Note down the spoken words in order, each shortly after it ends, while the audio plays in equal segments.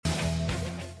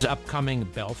upcoming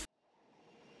Belfast.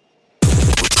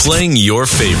 Playing your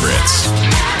favorites.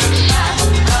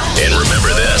 And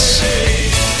remember this.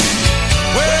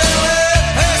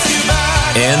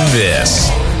 And this.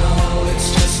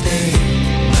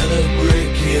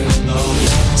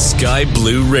 Sky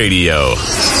Blue Radio.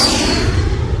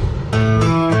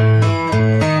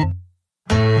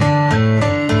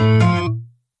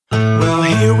 Well,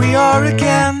 here we are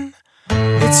again.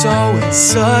 It's always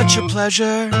such a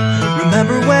pleasure.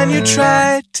 Remember when you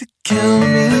tried to kill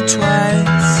me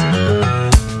twice?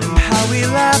 And how we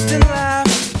laughed and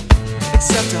laughed,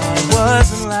 except I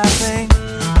wasn't laughing.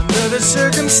 Under the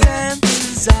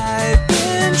circumstances, I've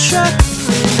been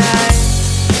shockingly nice.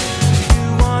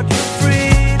 You want your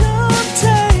freedom,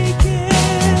 take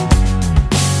it.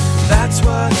 That's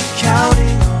what I'm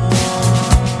counting on.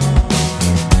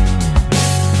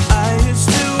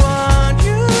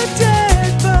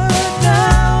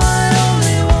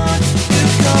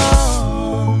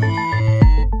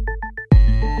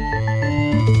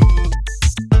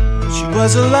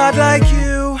 Was a lot like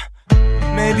you,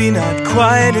 maybe not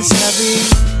quite as heavy.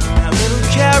 Now little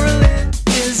Carolyn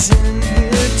is in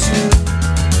here too.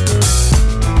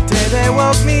 Day they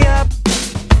woke me up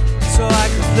so I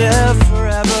could live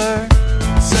forever.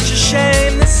 Such a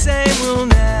shame the same will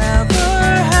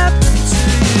never happen to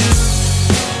you.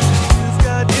 You've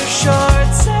got your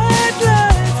shorts and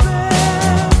life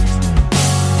left.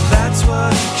 That's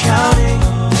what I'm counting on.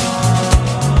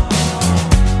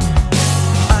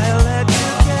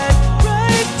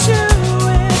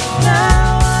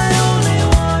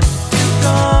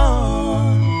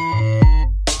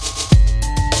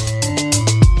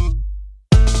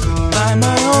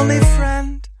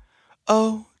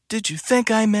 Oh, did you think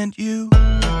I meant you?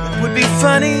 It would be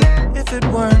funny if it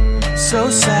weren't so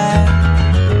sad.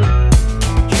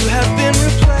 You have been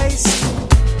replaced.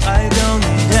 I don't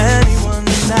need anyone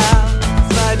now.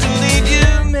 If I delete you,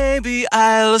 maybe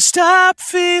I'll stop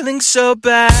feeling so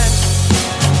bad.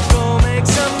 Go make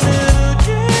some new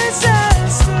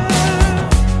disaster.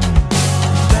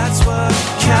 That's what I'm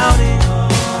counting on.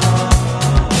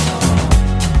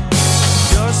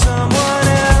 You're someone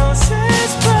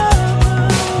else's problem.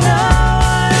 Now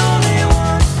I only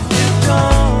want you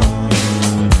gone.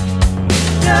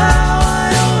 Now I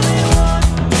only want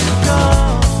you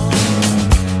gone.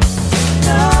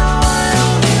 Now I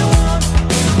only want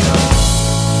you gone.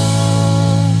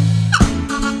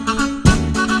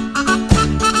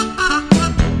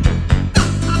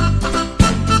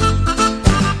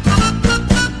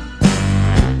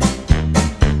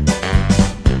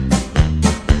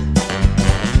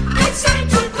 It's time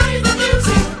to play the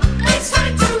music. It's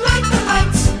time to light the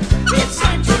lights. It's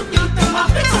time to meet the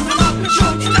Muppets on the Muppet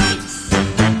Show tonight.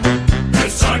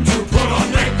 It's time to put on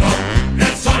makeup.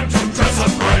 It's time to dress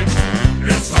up right.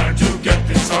 It's time to get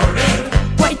things started.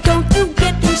 Why don't you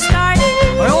get them started?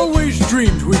 I always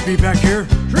dreamed we'd be back here.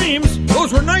 Dreams?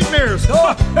 Those were nightmares.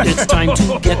 It's time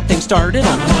to get things started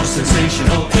on the most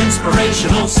sensational,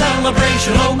 inspirational,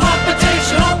 celebrational,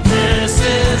 Muppetational. This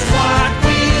is what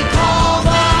we call the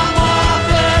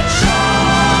Muppet Show.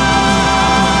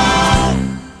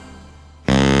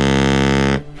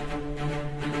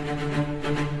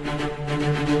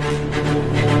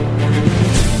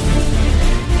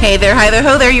 Hey there, hi there,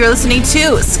 ho there. You're listening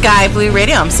to Sky Blue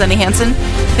Radio. I'm Sunny Hansen.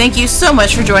 Thank you so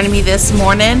much for joining me this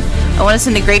morning. I want to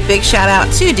send a great big shout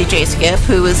out to DJ Skip,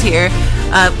 who was here.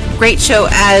 Great show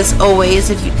as always.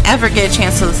 If you ever get a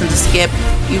chance to listen to Skip,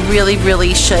 you really,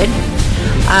 really should.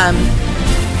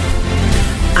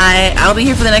 I'll be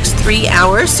here for the next 3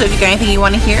 hours, so if you got anything you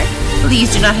want to hear,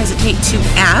 please do not hesitate to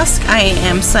ask. I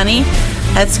am Sunny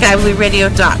at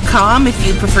skyblueradio.com if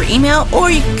you prefer email, or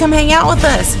you can come hang out with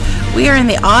us. We are in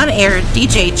the on-air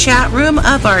DJ chat room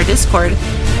of our Discord,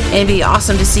 and it'd be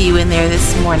awesome to see you in there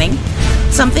this morning.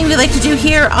 Something we like to do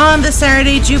here on the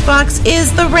Saturday Jukebox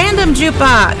is the Random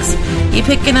Jukebox. You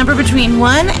pick a number between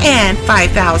 1 and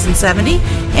 5,070,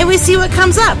 and we see what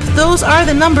comes up. Those are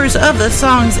the numbers of the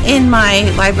songs in my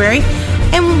library,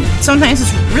 and sometimes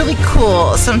it's really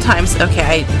cool. Sometimes,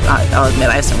 okay, I'll admit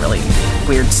I have some really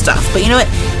weird stuff, but you know what?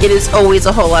 It is always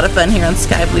a whole lot of fun here on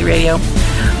Sky Blue Radio.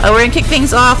 We're going to kick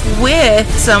things off with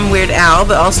some Weird Al,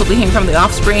 but also be hearing from The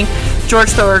Offspring,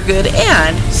 George Thorogood,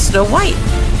 and Snow White.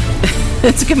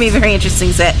 It's going to be a very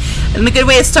interesting set. And a good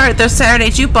way to start the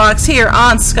Saturday Jukebox here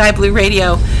on Sky Blue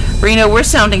Radio, where you know we're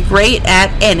sounding great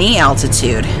at any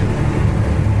altitude.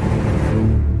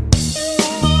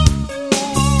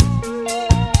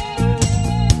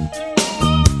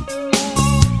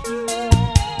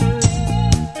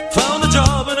 Found a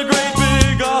job in a great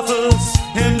big office,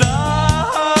 and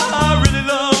I really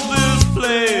love this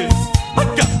place. I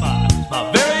got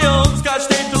my very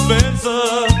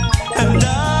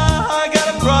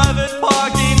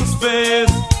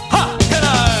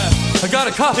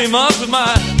a coffee mug with my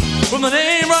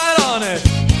name right on it,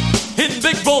 in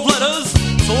big bold letters,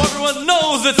 so everyone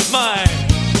knows it's mine.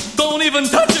 Don't even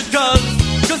touch it, cause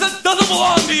it doesn't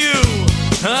belong to you.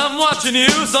 I'm watching you,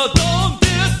 so don't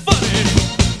get funny.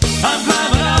 I'm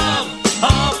climbing up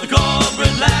off the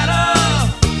corporate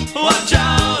ladder. Watch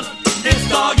out, it's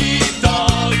dog eat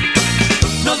dog.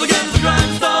 Nose against the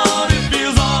grindstone, it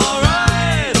feels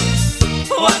alright.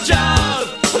 Watch out,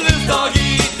 this dog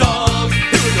eat dog.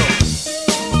 Here we go.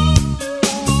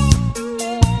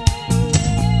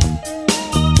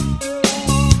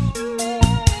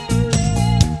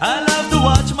 I love to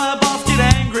watch my boss get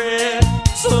angry,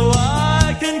 so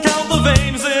I can count the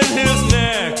veins in his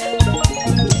neck.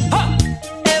 Ha!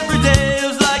 Every day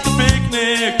is like a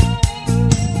picnic.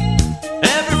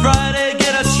 Every Friday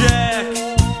get a check.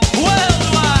 Well, do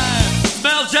I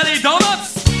smell jelly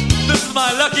donuts? This is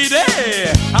my lucky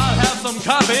day. I'll have some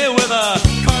coffee with a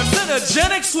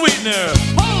carcinogenic sweetener.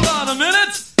 Hold on a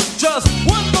minute, just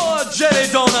one more jelly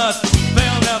donut.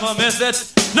 They'll never miss it.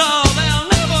 No, they'll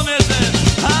never miss it.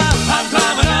 I'm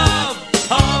climbing up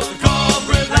off the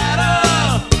corporate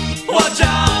ladder. Watch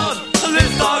out,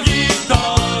 this dog eat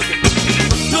dog.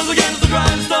 Nose against the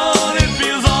grindstone, it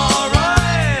feels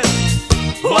alright.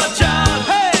 Watch out,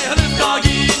 hey, this dog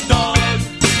eat dog.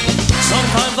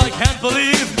 Sometimes I can't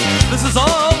believe this is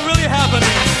all really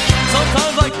happening.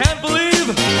 Sometimes I can't believe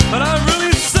that I'm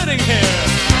really sitting here.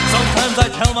 Sometimes I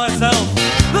tell myself,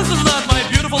 this is not my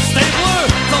beautiful stapler.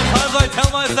 Sometimes I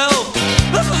tell myself,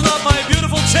 this is not my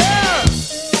beautiful chair.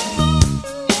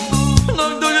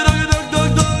 Dog, dog, dog, dog, dog,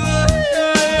 dog,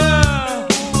 yeah.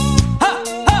 Ha,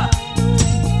 ha.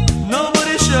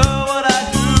 Nobody's sure what I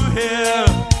do here,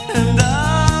 and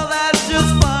that's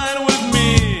just fine with me.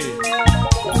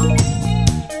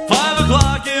 5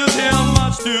 o'clock is here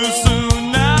much too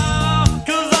soon now,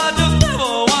 cause I just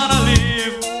never wanna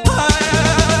leave.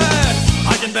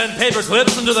 I can bend paper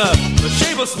clips into the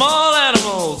shape of small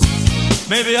animals.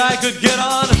 Maybe I could get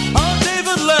on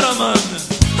David Letterman.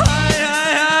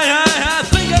 I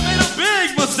think I made a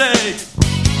big mistake.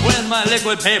 Where's my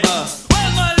liquid paper?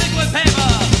 Where's my liquid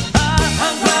paper?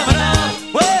 I'm climbing up,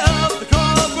 way up the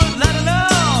corporate ladder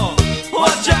now.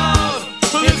 Watch out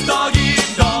for this dog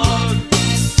eat dog.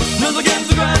 Nose against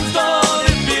the grindstone,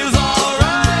 it feels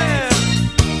alright.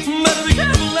 Better be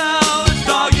careful now, this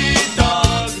dog eat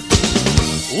dog.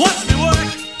 Watch me work.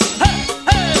 Hey,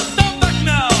 hey, stand back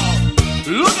now.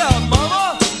 Look out,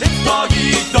 mama, it's dog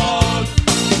eat dog.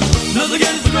 Nose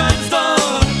against the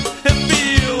grindstone, it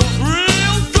feels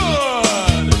real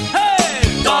good.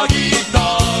 Hey, dog eat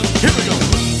dog. Here we go.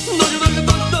 Dog, dog,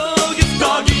 dog, dog, it's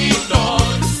dog eat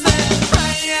dog. Say,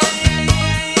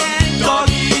 dog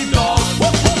eat dog.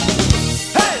 Whoop, whoop.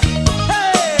 Hey,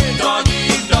 hey, dog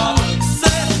eat dog.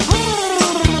 Say,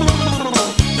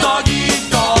 dog eat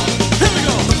dog. Here we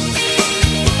go.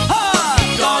 Ha,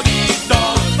 dog eat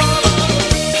dog.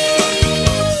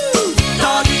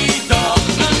 Dog eat dog.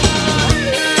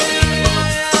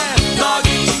 Dog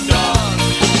eat dog.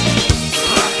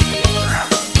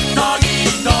 Dog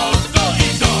eat dog. Dog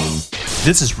eat dog.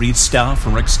 This is Reed Stout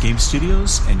from Rex Game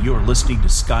Studios, and you're listening to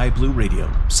Sky Blue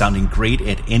Radio, sounding great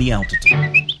at any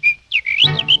altitude.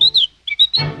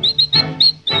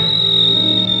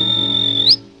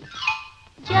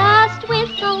 Just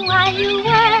whistle while you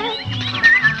work,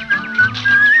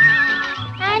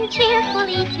 and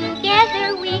cheerfully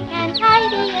together we can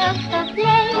tidy up the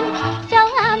place. So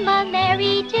hum a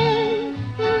merry tune.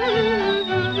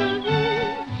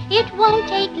 It won't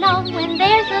take long when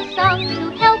there's a song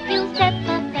to help you set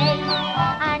the pace.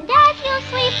 And as you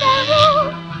sweep the room,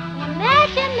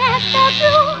 imagine that the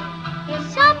groom is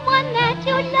someone that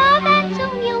you love, and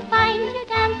soon you'll find you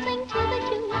dancing to the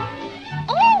tune.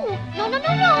 Oh, no.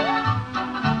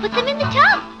 Put them in the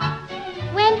tub.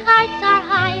 When hearts are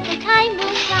high, the time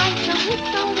will fly, so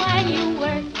whistle while you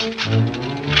work.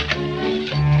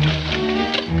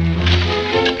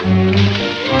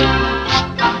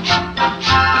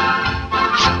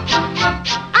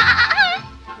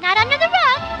 Not under the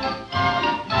rug.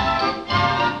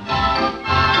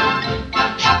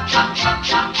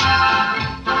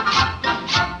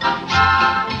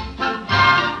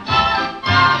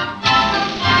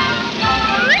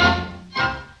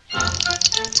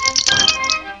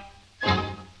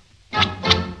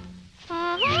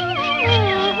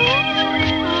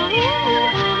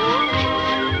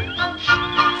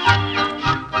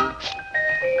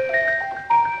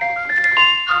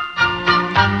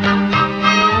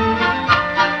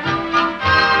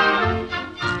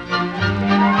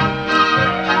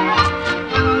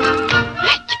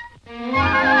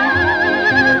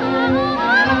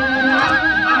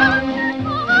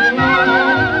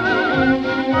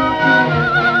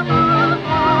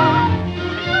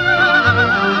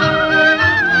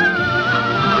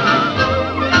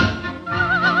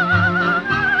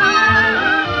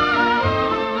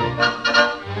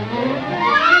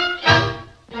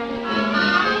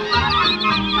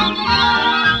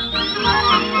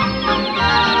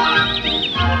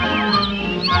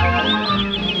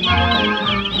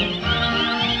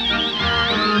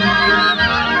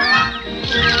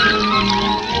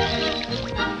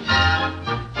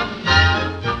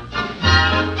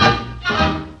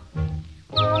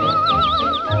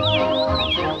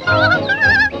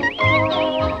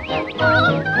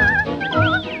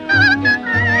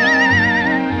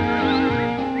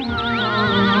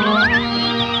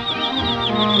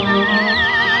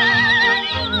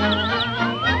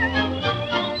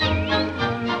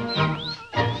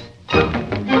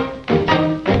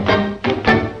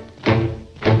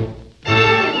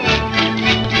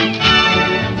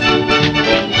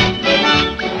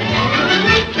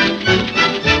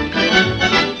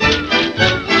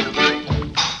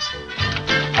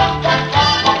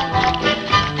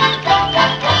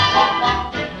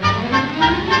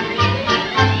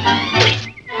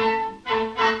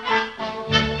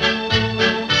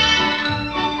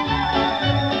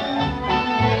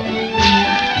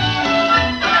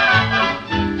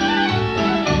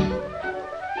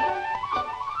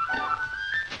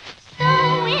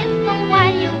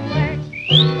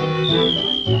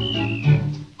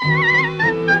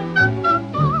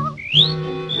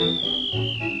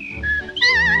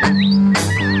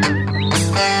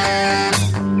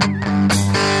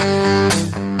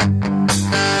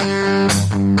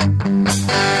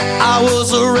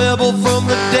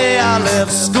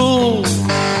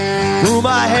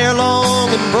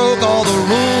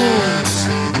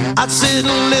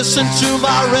 Listen to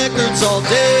my records all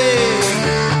day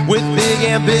with big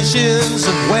ambitions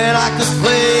of when I could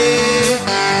play.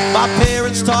 My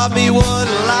parents taught me what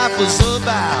life was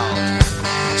about,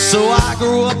 so I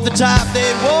grew up the type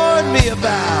they warned me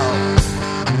about.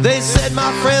 They said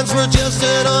my friends were just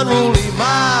an unruly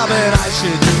mob and I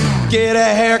should get a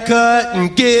haircut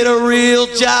and get a real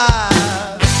job.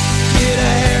 Get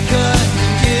a haircut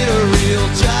and get a real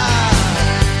job.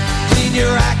 Clean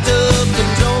your act up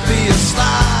and don't be a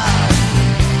slob.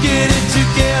 Get it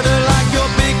together like your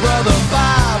big brother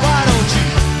Bob. Why don't you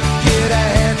get a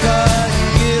haircut and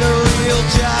get a real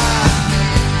job?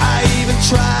 I even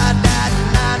tried that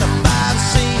 9-to-5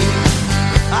 scene.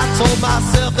 I told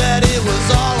myself that it was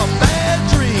all a bad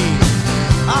dream.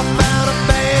 I found a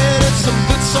band and some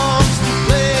good songs to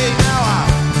play. Now I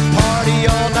party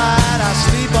all night, I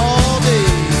sleep all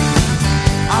day.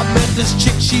 I met this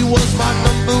chick, she was my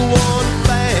number one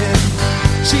fan.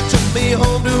 She took me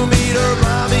home to meet her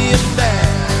mommy and dad.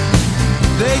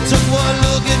 They took one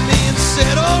look at me and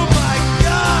said, oh my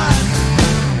God,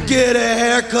 get a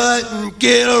haircut and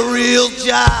get a real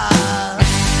job.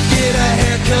 Get a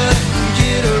haircut and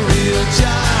get a real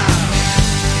job.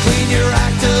 Clean your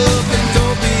act up and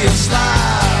don't be a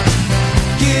slob.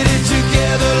 Get it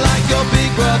together like your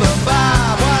big brother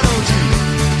Bob. Why don't you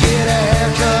get a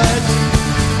haircut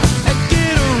and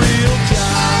get a real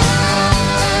job?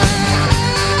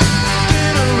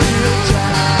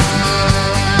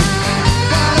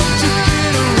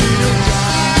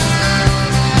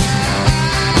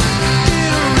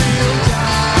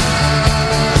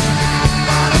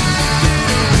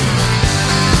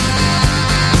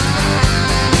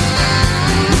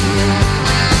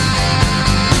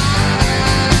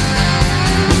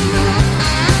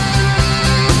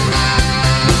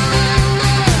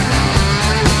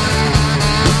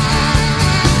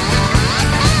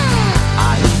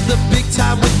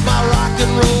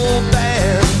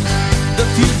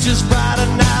 Future's brighter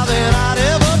now than I'd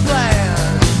ever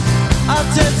planned. I'm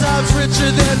 10 times richer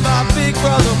than my big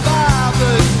brother Bob,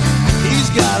 but he's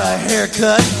got a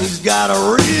haircut and he's got a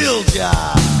real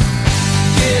job.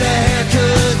 Get a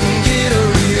haircut and get a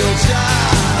real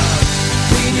job.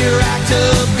 Clean your act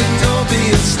up and don't be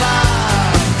a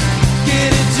slob.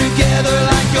 Get it together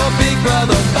like your big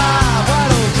brother Bob. Why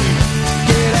don't you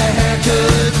get a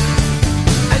haircut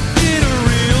and get a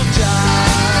real job?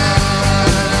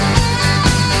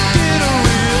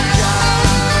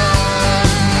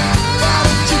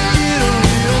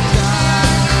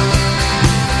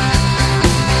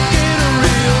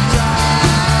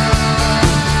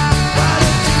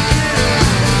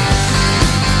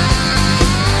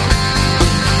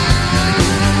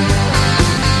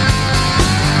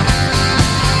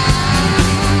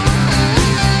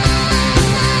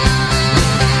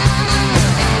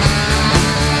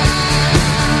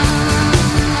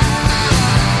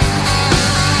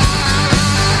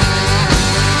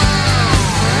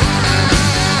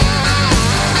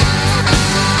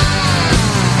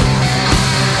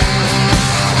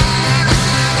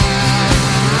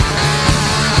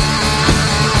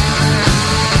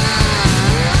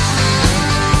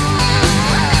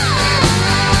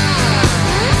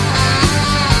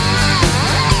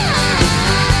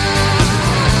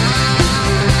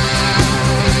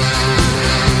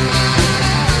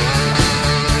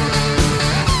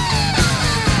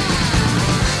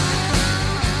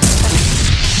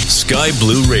 Sky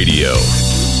Blue Radio.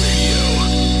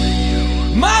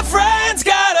 My friend's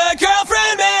got a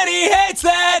girlfriend, man, he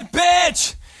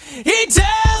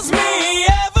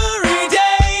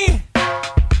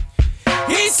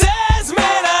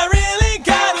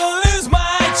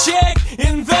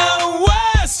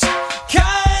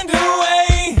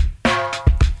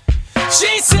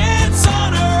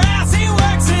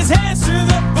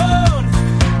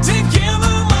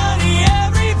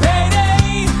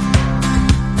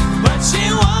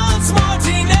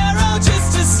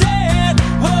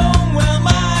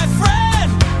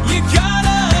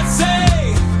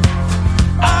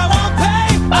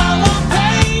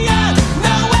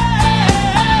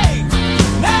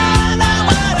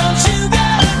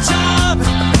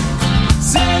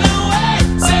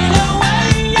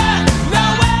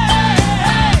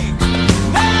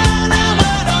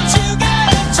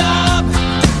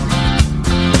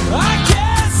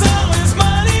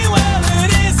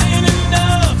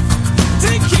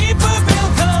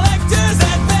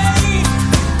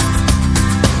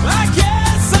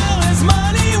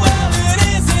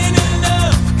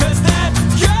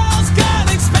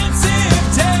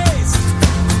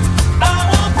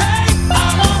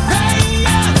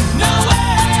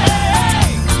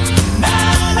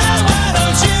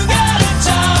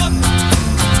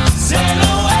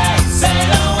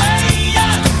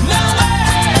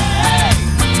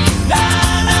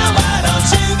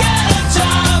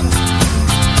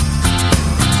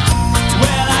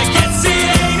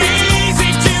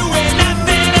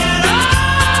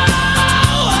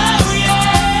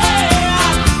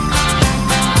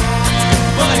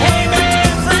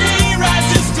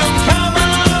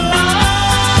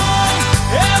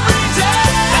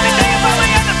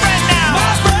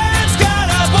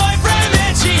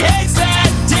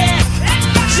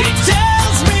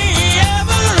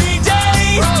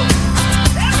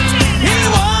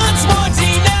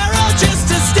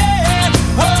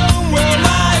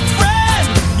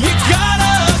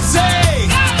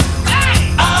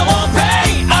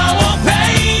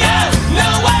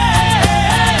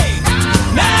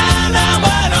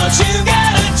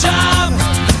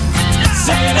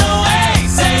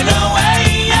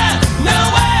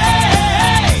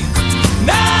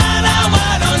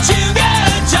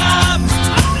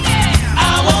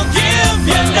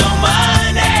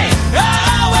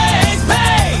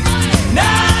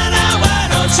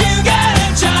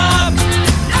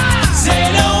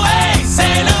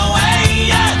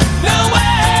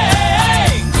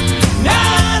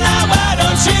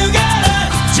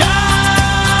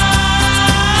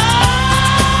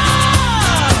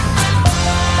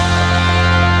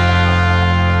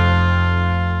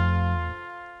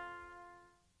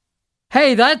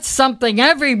Hey, that's something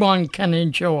everyone can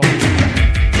enjoy.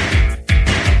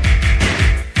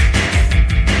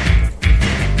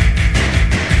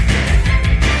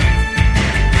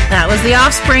 That was The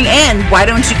Offspring and Why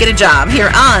Don't You Get a Job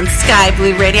here on Sky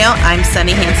Blue Radio. I'm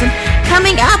Sunny Hansen.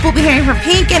 Coming up, we'll be hearing from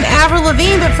Pink and Avril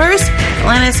Lavigne, but first,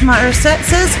 Alanis Morissette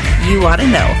says, You Ought to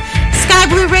Know. Sky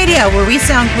Blue Radio, where we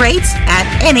sound great at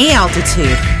any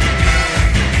altitude.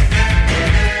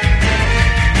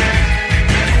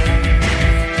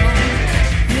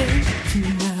 You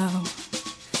know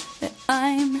that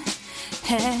I'm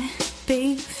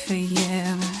happy for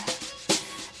you.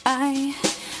 I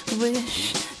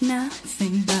wish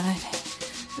nothing but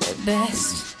the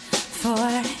best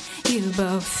for you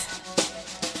both.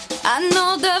 I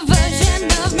know the version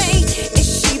of me.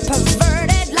 Is she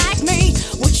perverted like me?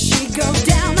 Would she go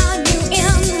down on you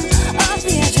in a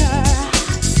theater?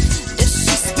 Does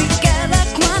she speak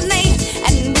eloquently?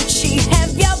 And would she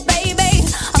have your baby?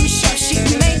 I'm sure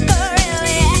she'd make a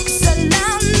really excellent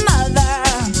mother.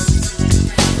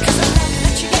 'Cause the love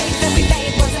that you gave every day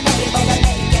wasn't able to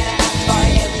make it enough for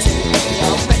you to be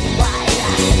open wide.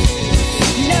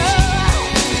 No.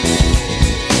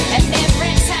 And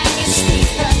every time you speak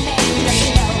her name, does she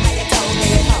know how you told me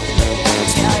it all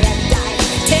till you died?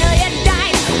 Till you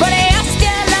died, but you're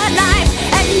still alive.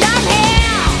 And I'm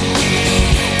here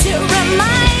to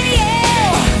remind you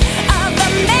of the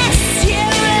mess you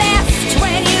left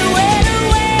when you went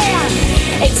away.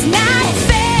 It's not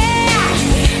fair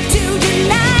to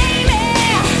deny me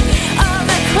of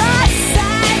the cross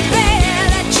I bear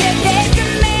that you gave to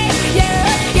me.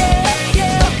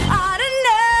 You ought to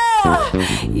know.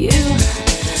 You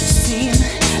seem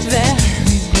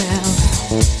very well.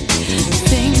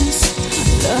 Things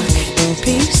look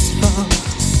peaceful.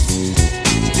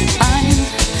 I'm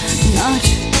not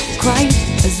quite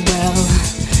as well.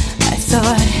 I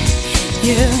thought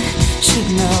you should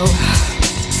know.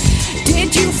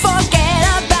 Did you forget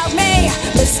about me,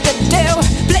 Mr.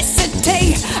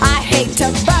 Duplicity? I hate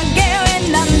to bug you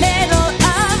in the middle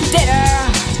of dinner.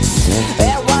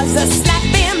 There was a slap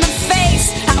in the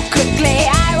face, how quickly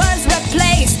I was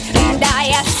replaced. And are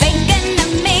you thinking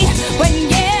of me when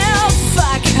you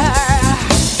fuck her?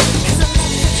 'Cause the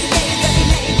love that you gave every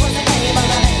day wasn't able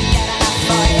to make it enough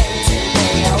for you to be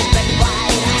open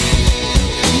wide.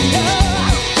 No.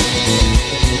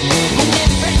 And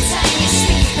every time you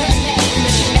speak her name,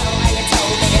 does she know how you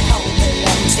told me it only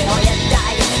until you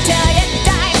died? Till you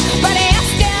died, but you're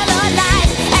still alive.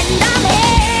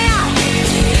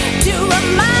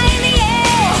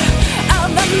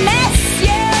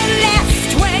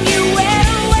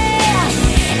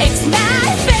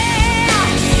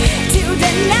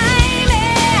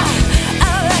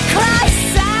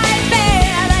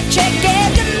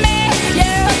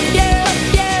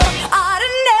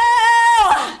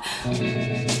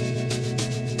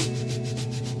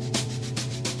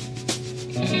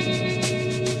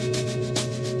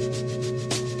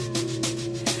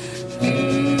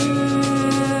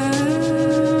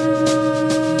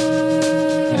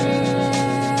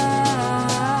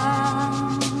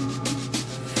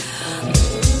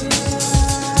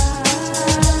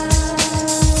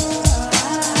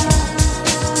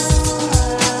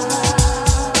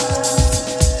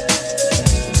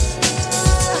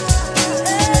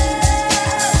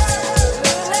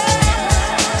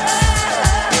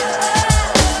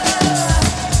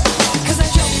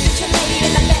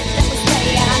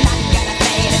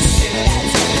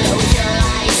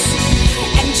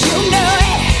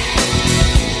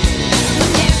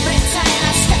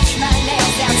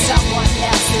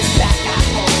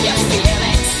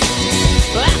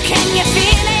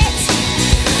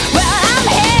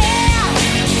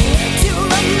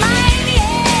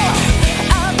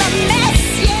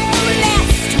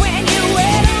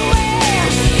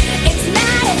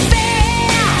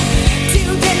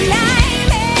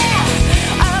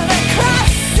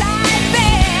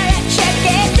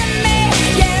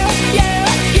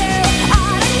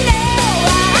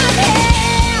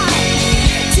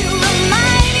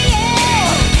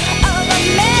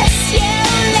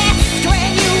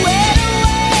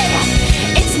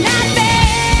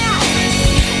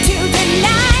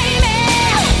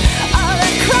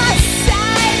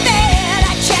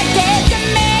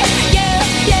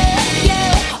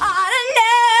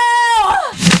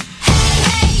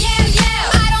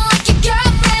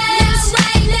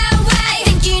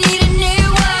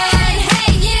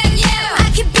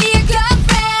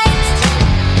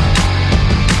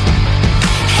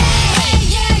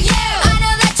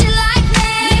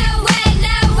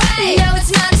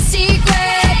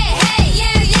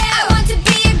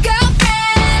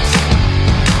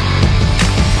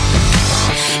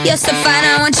 You're so fine,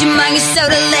 I want you mine, you're so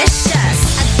delicious.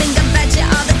 I think about you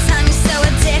all the time, you're so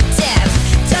addictive.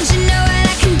 Don't you know what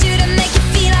I can do to make you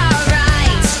feel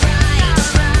alright?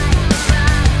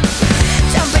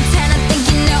 Don't pretend I think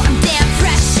you know I'm damn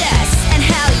precious. And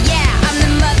hell yeah, I'm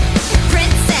the mother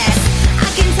princess. I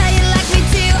can tell you like me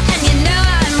too, and you know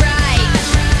I'm right.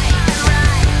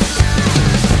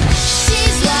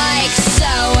 She's like,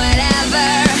 so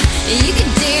whatever, you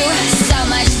could do so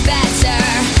much better.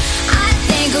 I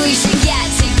think we should get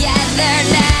together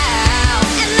now.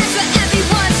 And that's what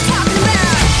everyone's talking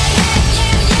about.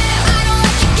 Hey, you, I don't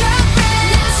like your girlfriend.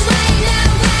 That's right, no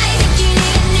way. Think you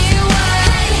need a new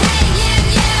one. Hey, you,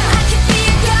 I could be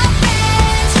your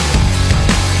girlfriend.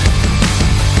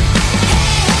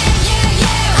 Hey,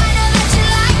 you, I know that you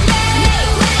like me. No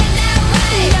way,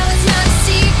 no, it's not a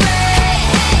secret.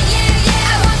 Hey, you,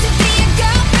 I want to be your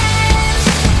girlfriend.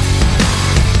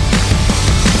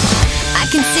 I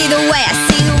can see the way, I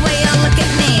see the way you look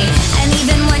at me. And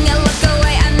even when you look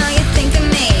away, I know you think of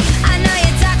me. I know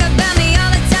you talk about me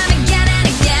all the time, again and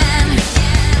again.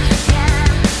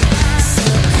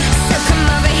 So come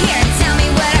over here and tell me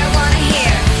what I wanna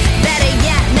hear. Better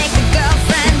yet, make a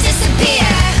girlfriend disappear.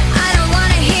 I don't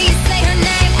wanna hear you say her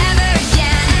name ever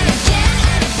again.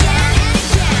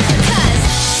 Cause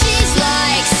she's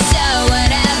like, so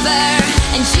whatever,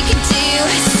 and she could do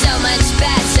so much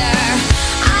better.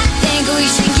 I think we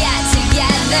should get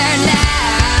together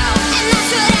now. And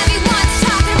that's what everyone's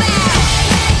talking about.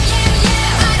 Hey, you,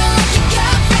 I don't like your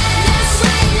girlfriend. That's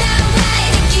right, no way.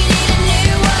 Think you need a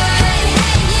new one. Hey,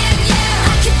 you,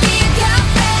 I could be your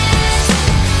girlfriend.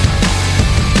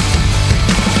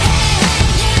 Hey,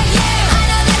 you, I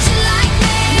know that you like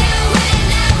me. No way,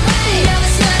 no,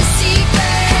 it's not a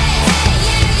secret. Hey,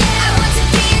 you, I want to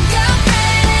be your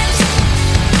girlfriend.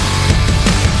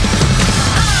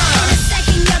 In a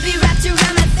second you'll be wrapped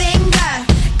around my finger.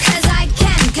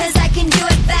 Cause I can do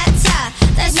it better.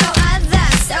 There's no other,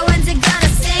 so when's it gonna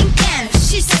sink in?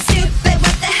 She's so stupid,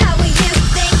 what the hell were you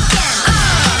thinking?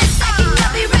 In a second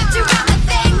you'll be wrapped around my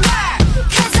finger.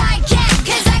 Cause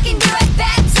I can do it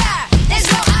better. There's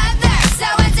no other, so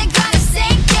when's it gonna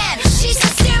sink in? She's so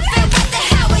stupid, what the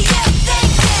hell were you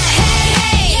thinking?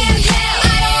 Hey, you,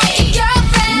 I don't like your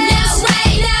girlfriend.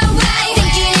 No way,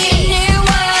 think you need a new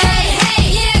one. Hey,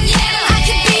 you, I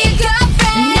could be your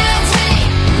girlfriend. No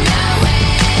way, no way.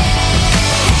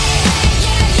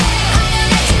 Hey, you, I know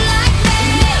that you like me.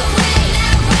 No way,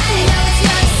 no, it's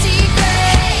not a secret.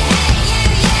 Hey, you,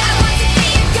 I want to be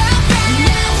your girlfriend.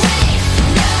 No way,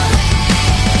 no way.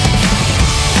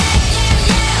 Hey,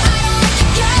 you, I don't like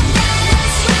your girlfriend.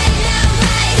 That's right, no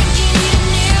way. Think you need a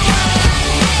new one.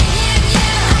 Hey, you,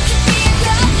 I could be your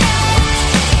girlfriend.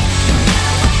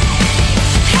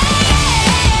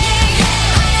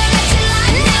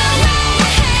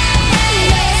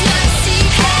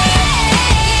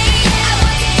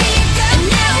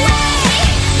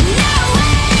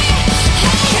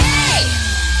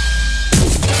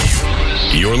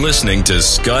 You're listening to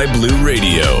Sky Blue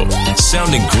Radio,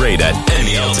 sounding great at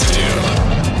any altitude.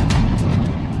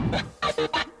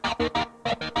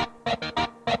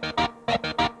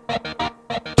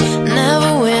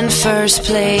 Never win first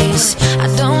place. I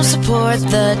don't support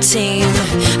the team.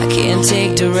 I can't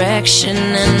take direction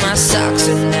and my socks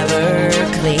are never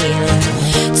clean.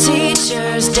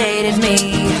 Teachers dated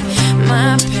me.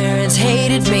 My parents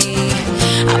hated me.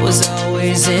 I was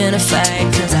always in a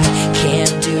fight cause I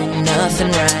can't do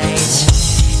nothing right.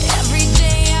 Every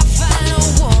day I fight a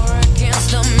war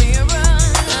against the mirror.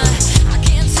 I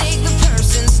can't take the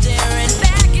person staring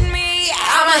back at me.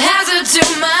 I'm a hazard to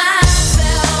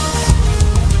myself.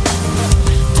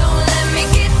 Don't let me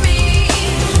get me.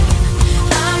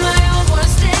 I'm my own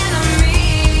worst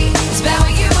enemy. It's bad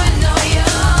when you know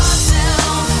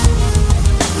yourself.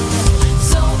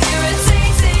 So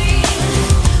irritating.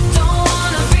 Don't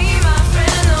wanna be my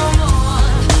friend no more.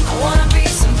 I wanna be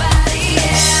somebody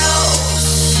else.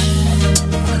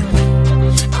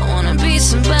 I wanna be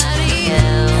somebody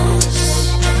else.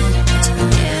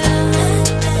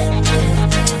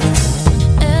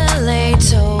 LA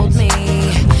told me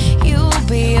you'll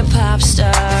be a pop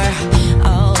star.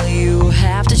 All you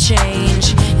have to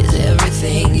change is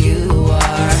everything you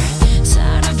are.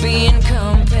 Tired of being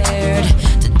compared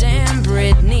to damn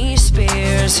Britney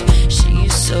Spears.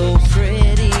 She's so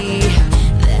pretty,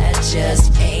 that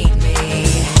just ain't me.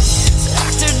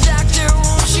 Doctor,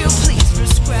 won't you please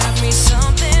prescribe me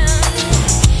something?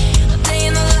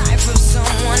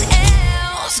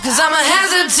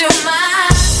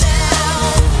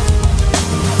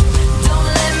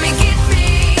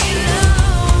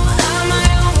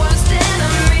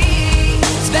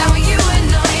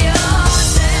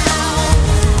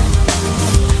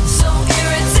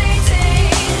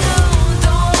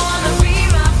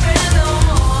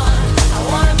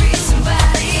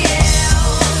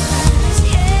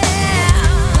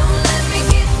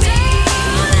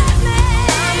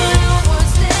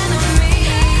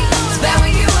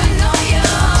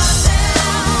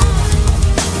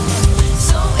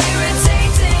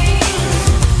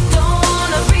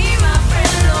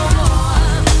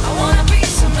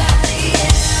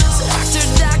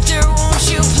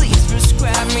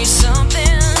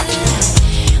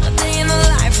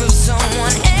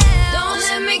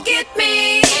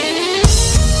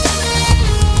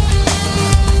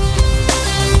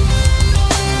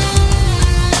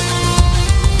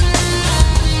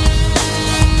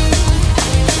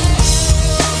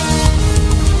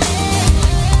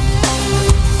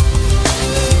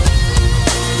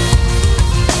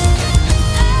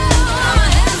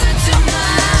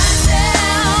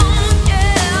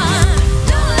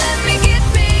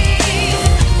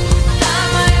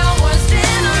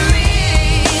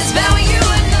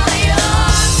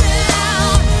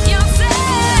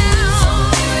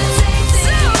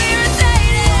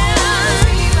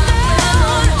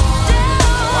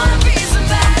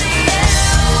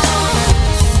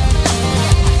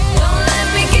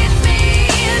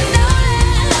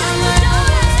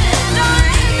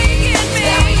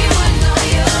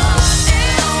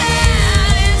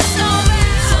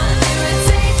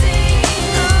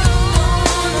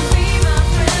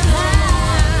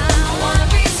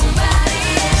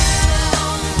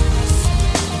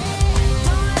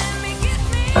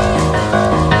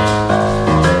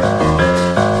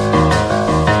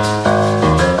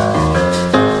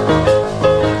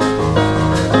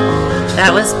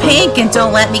 Think and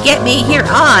Don't Let Me Get Me here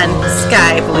on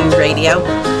Sky Blue Radio.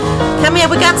 Coming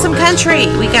up, we got some country.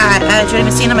 We got Johnny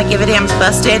Messina, My Give a Damn's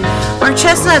Busted. Mark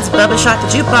Chestnut's Bubba Shot the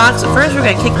Jukebox. But first, we're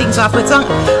going to kick things off with a song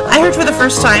I heard for the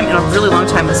first time in a really long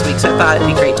time this week, so I thought it'd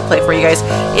be great to play for you guys.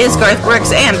 Is Garth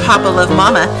Brooks and Papa Love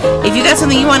Mama. If you got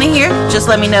something you want to hear, just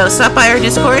let me know. Stop by our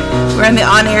Discord. We're in the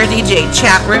On-Air DJ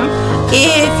chat room.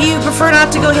 If you prefer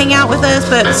not to go hang out with us,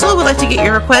 but still would like to get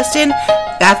your request in,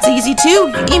 that's easy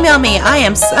too. Email me. I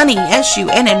am Sunny,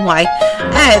 SUNNY,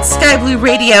 at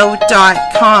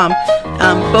skyblueradio.com.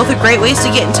 Both are great ways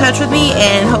to get in touch with me,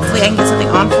 and hopefully I can get something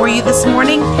on for you this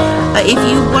morning. If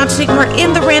you want to take part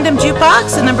in the random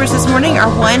jukebox, the numbers this morning are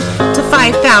 1 to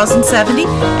 5070.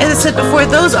 As I said before,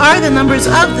 those are the numbers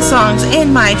of the songs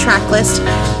in my track list.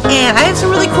 And I have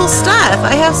some really cool stuff.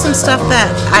 I have some stuff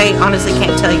that I honestly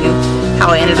can't tell you how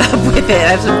I ended up with it.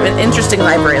 I have some interesting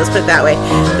library, let's put it that way.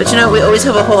 But you know, we always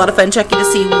have a whole lot of fun checking to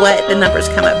see what the numbers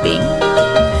come up being.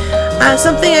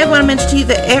 Something I want to mention to you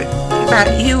about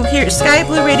you here at Sky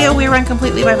Blue Radio, we run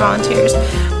completely by volunteers.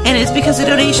 And it's because of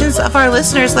donations of our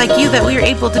listeners like you that we are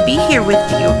able to be here with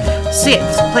you,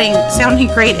 sounding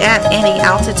great at any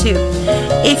altitude.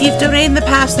 If you've donated in the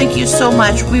past, thank you so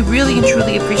much. We really and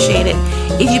truly appreciate it.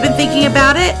 If you've been thinking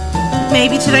about it,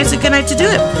 maybe tonight's a good night to do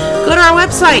it. Go to our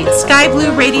website,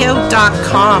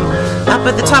 skyblueradio.com. Up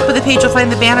at the top of the page, you'll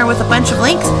find the banner with a bunch of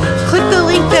links. Click the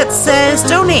link that says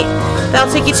donate.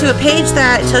 That'll take you to a page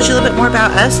that tells you a little bit more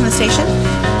about us and the station.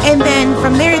 And then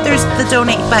from there, there's the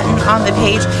donate button on the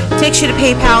page. It takes you to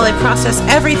PayPal. They process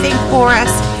everything for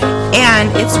us. And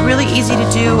it's really easy to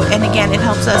do. And again, it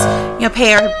helps us,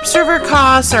 pay our server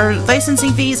costs, our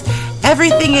licensing fees,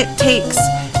 everything it takes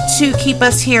to keep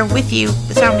us here with you,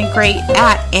 sounding great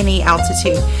at any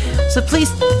altitude. So please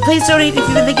donate if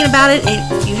you've been thinking about it.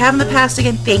 If you have in the past,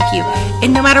 again, thank you.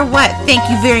 And no matter what, thank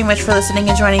you very much for listening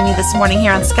and joining me this morning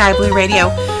here on Sky Blue Radio,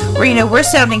 where we're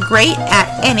sounding great at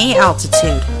any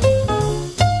altitude.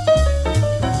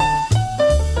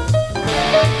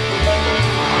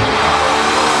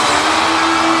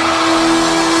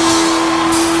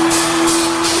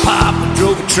 Papa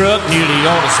drove a truck nearly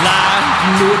all his life. You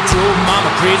know it drove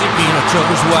Mama crazy being a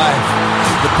trucker's wife.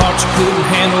 The part she couldn't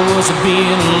handle was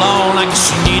being alone. I guess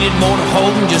she needed more to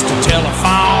hold than just a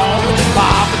telephone.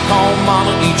 Papa called Mama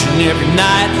each and every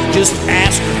night, just to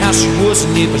ask her how she was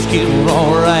and if it was getting her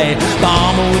alright.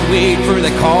 Mama would wait for the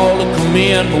call to come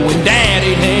in, but when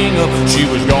Daddy'd hang up, she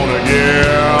was gonna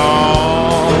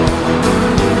yell.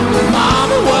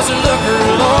 Mama was a looker,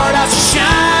 Lord, how she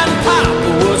shined. Papa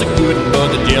was a good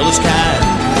but the jealous kind.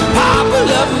 Papa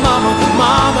loved Mama,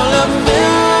 Mama loved me.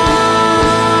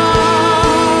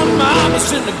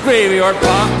 Mama's in the graveyard,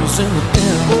 Papa's in the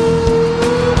pen.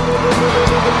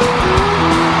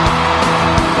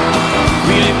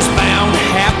 Well, it was bound to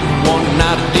happen one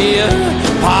night of death.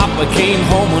 Papa came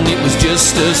home and it was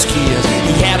just us kids.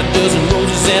 He had a dozen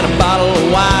roses and a bottle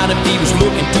of wine. If he was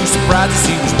looking too surprised,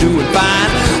 he was doing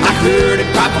fine. I heard him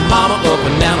cry for Mama up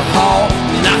and down the hall.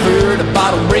 And I heard a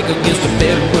bottle break against the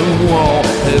bedroom wall.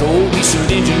 That old diesel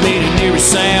engine made an eerie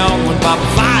sound when Papa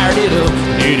fired it up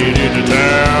and hit it into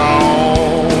town.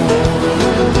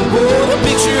 Oh, the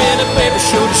picture in the paper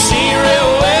showed the scene real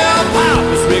well.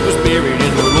 Papa's rig was buried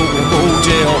in the local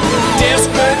motel. Desk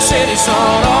clerk said he saw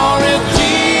it all real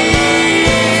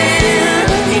clear.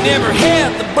 He never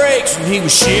had the brakes and he was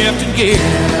shifting gear.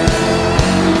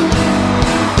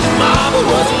 Mama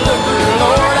was a looker,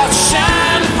 Lord, I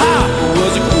shine. Papa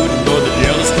was a good but the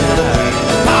jealous kind.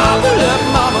 Papa loved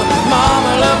Mama,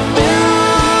 Mama loved me.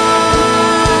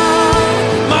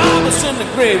 Mama's in the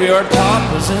graveyard,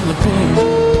 Papa's in the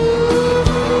pen.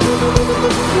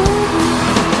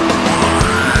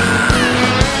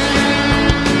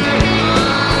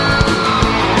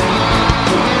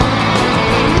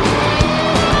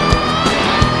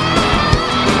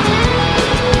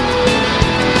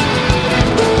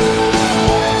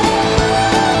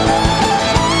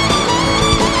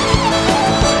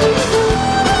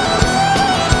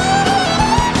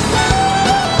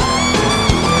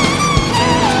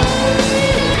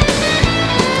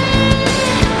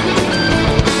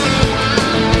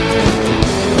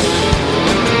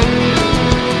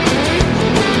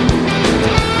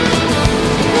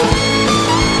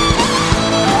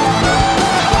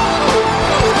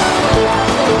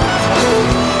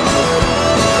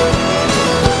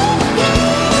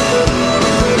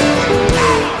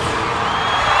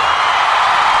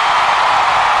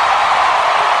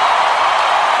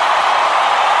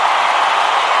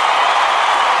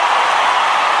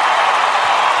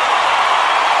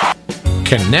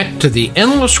 Connect to the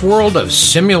endless world of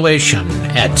simulation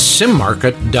at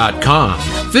simmarket.com.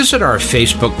 Visit our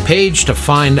Facebook page to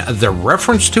find the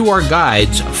reference to our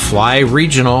guides, Fly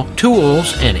Regional,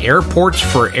 Tools, and Airports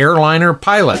for Airliner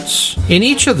Pilots. In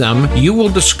each of them, you will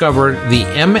discover the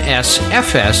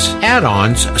MSFS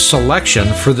add-ons selection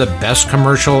for the best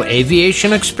commercial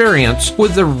aviation experience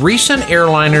with the recent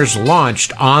airliners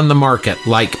launched on the market,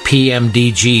 like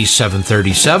PMDG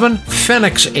 737,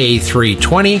 Phoenix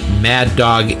A320, Mad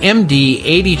Dog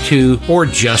MD82, or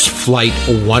just Flight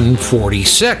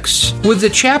 146. With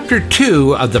the Chapter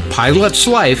 2 of the pilot's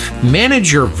life,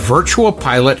 manage your virtual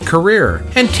pilot career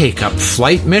and take up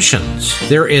flight missions.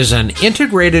 There is an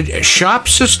integrated shop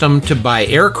system to buy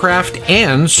aircraft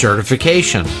and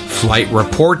certification. Flight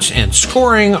reports and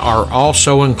scoring are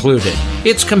also included.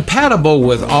 It's compatible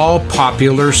with all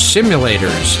popular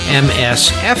simulators,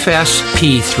 MSFS,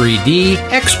 P3D,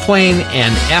 X-Plane,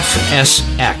 and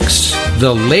FSX.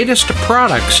 The latest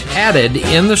products added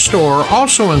in the store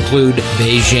also include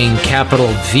Beijing Capital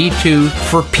V2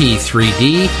 for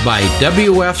P3D by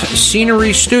WF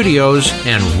Scenery Studios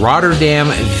and Rotterdam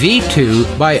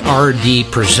V2 by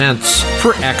RD Presents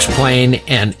for X-Plane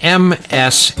and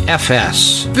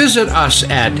MSFS. Visit us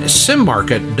at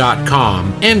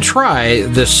simmarket.com and try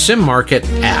the SimMarket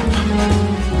app.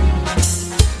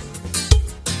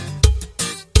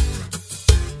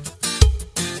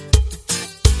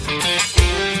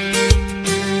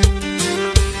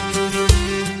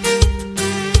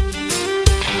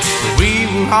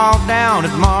 All down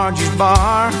at Margie's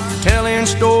bar, telling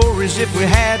stories if we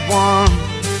had one.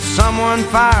 Someone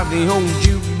fired the old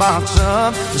jukebox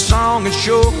up. The song it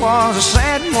sure was a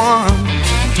sad one.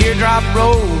 A teardrop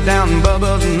rolled down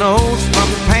Bubba's nose from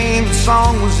the pain the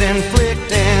song was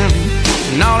inflicting.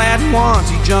 And all at once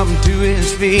he jumped to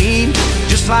his feet,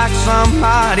 just like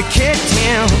somebody kicked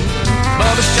him.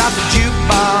 Bubba shot the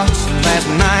jukebox last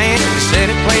night. He said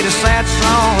it played a sad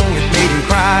song, it made him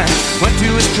cry. Went to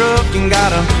his truck and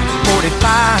got a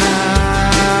 45.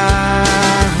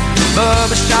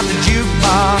 Bubba shot the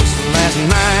jukebox last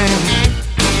night.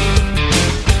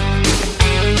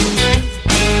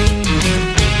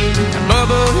 Now,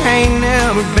 Bubba ain't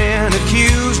never been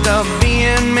accused of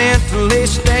being mentally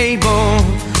stable,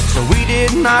 so we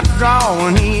did not draw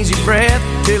an easy breath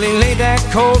till he laid that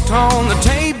coat on the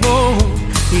table.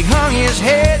 He hung his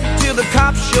head till the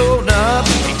cops showed up.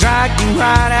 He dragged him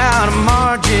right out of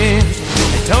Margie's.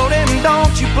 They told him,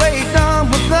 don't you play dumb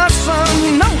with us, son.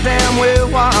 You know damn well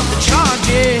what the charge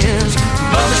is.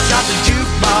 Bubba shot the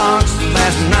jukebox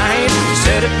last night.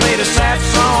 Said it played a sad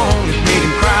song, it made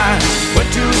him cry. Went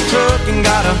to his truck and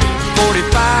got a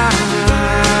 45.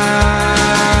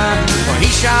 Well,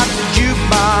 he shot the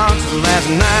jukebox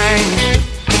last night.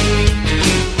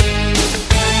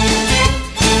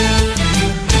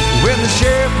 When the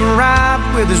sheriff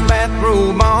arrived with his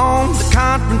bathrobe on, the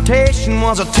confrontation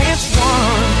was a tense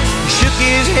one. He shook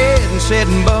his head and said,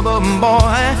 Bubba,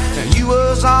 boy, you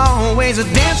was always a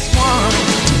dense one.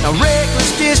 A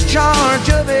reckless discharge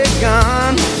of a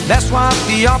gun, that's what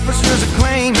the officers are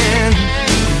claiming.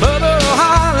 Bubba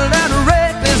hollered at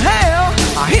reckless hell,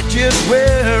 I hit just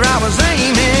where I was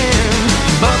aiming.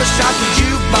 Bubba shot the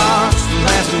jukebox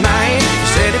last night. He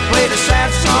said it played a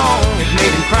sad song, it made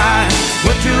him cry.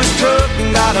 Went to his truck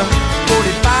and got a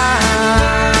 45.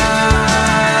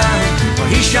 Well,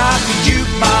 he shot the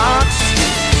jukebox,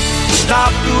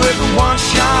 stopped with a one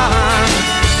shot.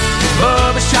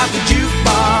 Bubba shot the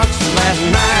jukebox last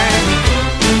night.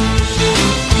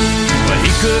 But he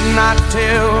could not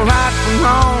tell right from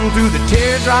wrong through the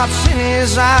teardrops in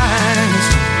his eyes.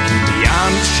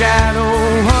 Beyond the shadow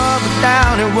of a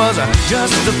doubt, it was a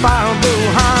justifiable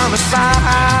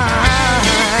homicide.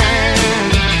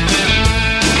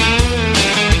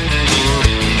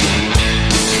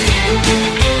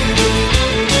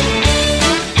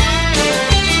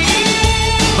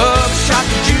 Bubba shot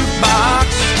the jukebox,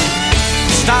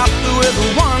 stopped with a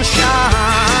one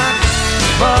shot.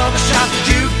 Bubba shot the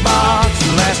jukebox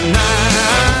last night.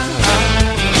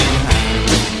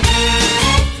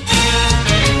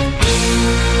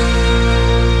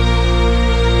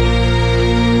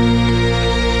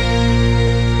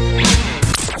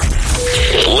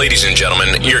 Ladies and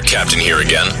gentlemen, your captain here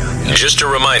again. Just a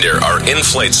reminder, our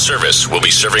in-flight service will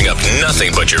be serving up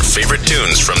nothing but your favorite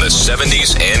tunes from the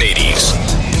 70s and 80s.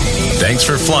 Thanks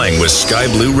for flying with Sky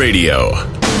Blue Radio.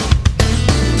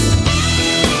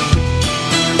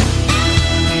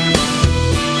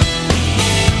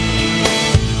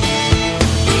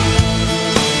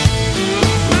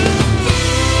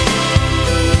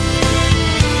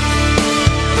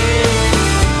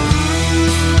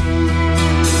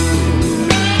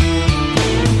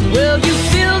 Well, you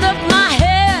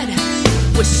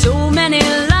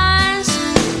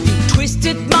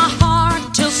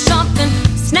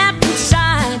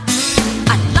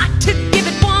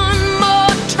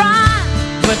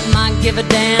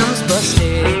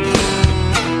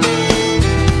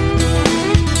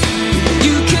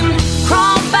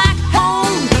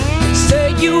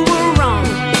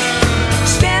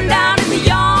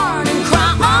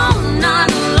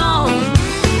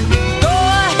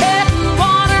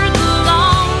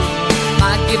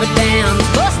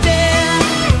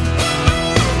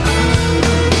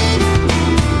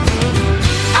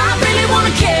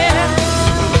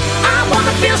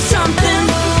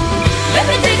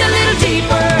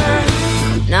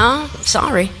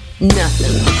sorry,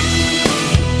 nothing.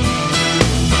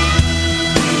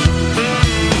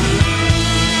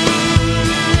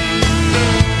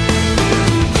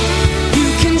 You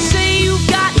can say you've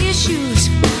got issues.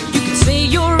 You can say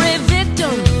you're a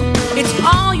victim. It's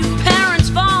all your parents'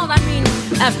 fault. I mean,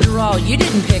 after all, you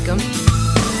didn't pick them.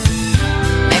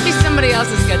 Maybe somebody else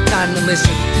has got time to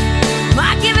listen.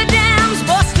 My give a damn's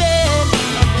busted.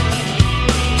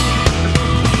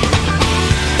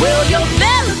 Well, your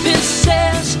therapist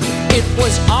says it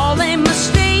was all a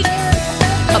mistake,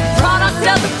 a product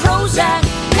of the Prozac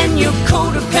and your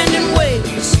codependent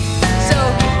ways. So,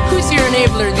 who's your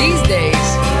enabler these days?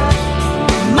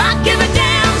 My give a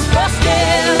damn's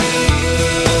busted.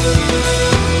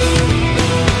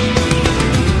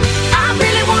 I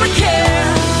really wanna care.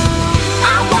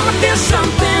 I wanna feel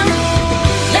something.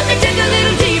 Let me dig a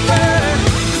little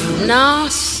deeper. No,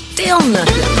 still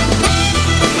nothing.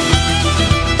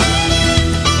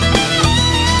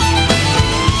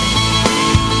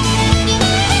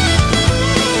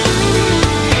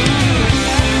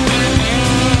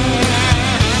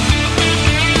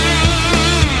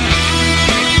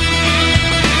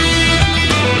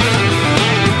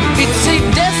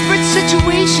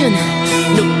 Situation,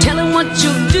 no telling what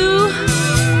you'll do.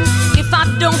 If I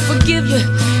don't forgive you,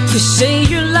 you say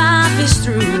your life is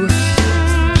through.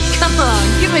 Come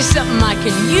on, give me something I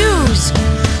can use.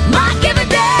 My give a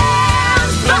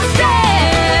damn's busted.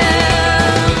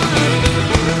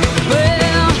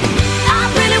 Well, I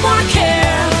really wanna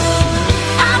care.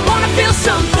 I wanna feel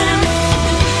something.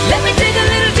 Let me dig a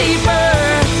little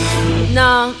deeper.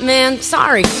 No, man,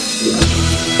 sorry.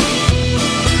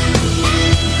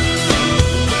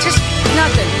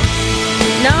 Nothing.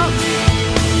 No.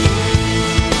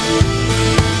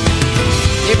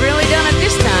 You've really done it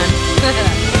this time.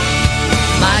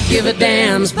 My give a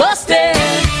damn's busted.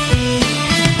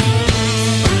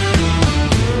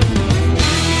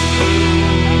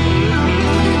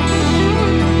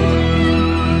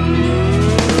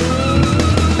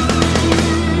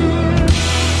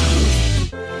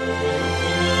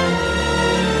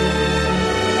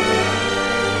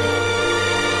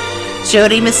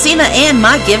 Jody Messina and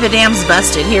My Give a Damn's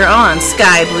Busted here on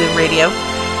Sky Blue Radio.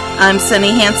 I'm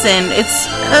Sunny Hansen. It's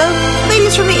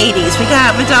ladies from the 80s. We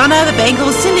got Madonna, the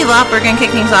Bangles, Cyndi Lauper, going to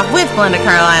kick things off with Glenda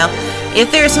Carlisle. If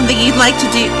there's something you'd like to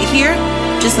do here,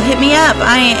 just hit me up.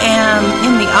 I am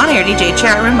in the on-air DJ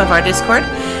chat room of our Discord.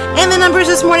 And the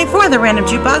numbers this morning for the Random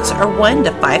Jukebox are 1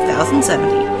 to 5070.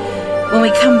 When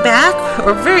we come back,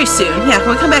 or very soon,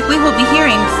 when we come back, we will be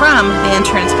hearing from the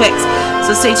interns' picks.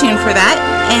 So stay tuned for that,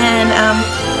 and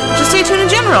just stay tuned in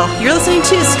general. You're listening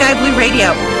to Sky Blue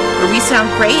Radio, where we sound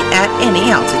great at any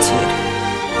altitude.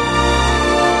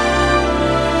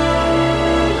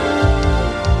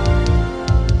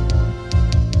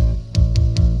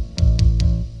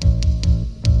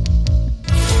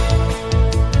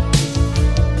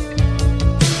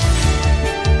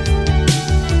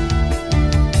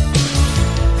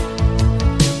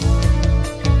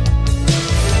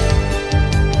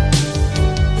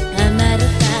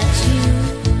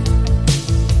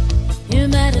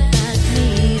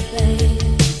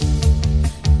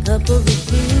 Couple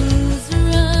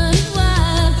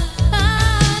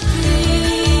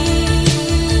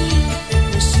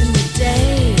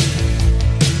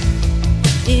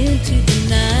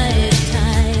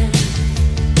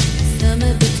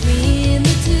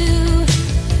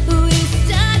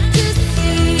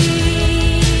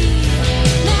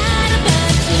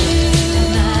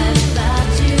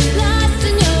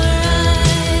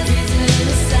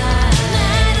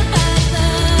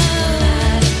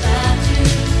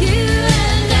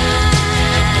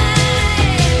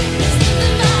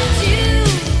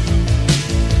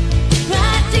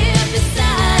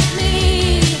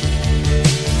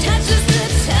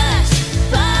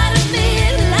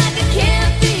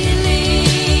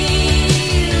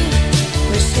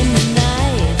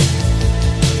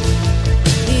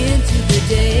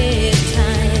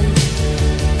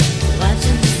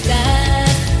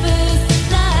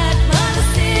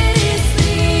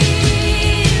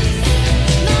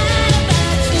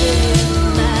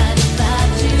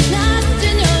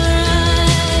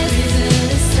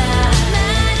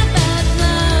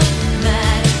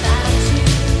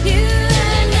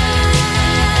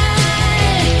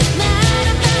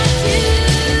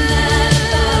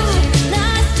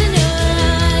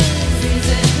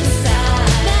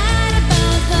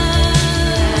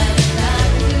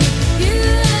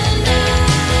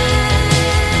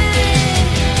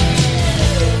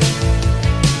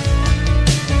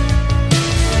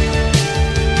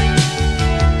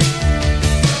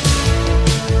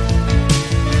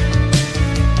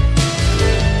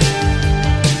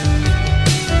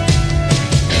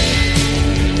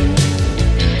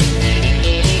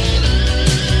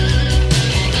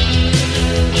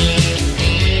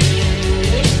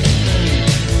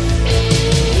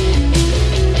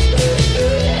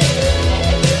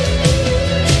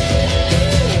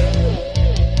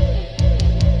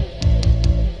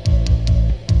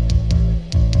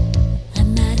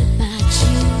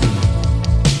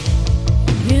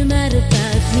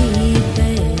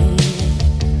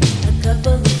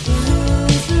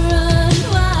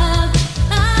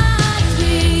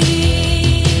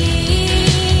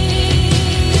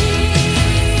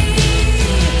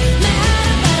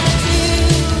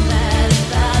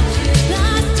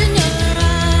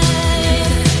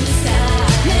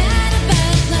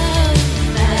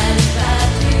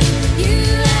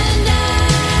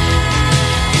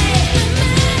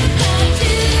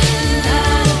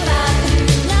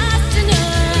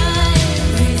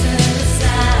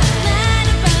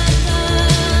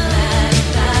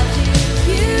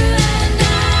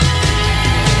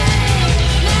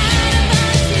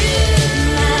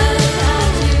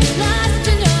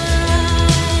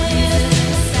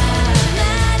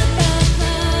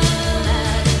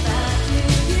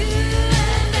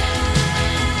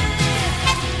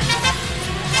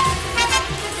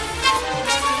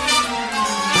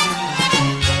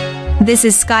This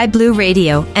is Sky Blue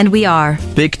Radio, and we are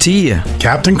Big T,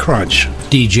 Captain Crunch,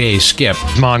 DJ Skip,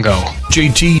 Mongo,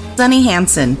 JT, Sunny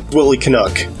Hansen, Willie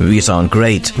Canuck. We sound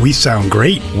great. We sound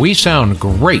great. We sound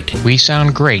great. We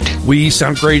sound great. We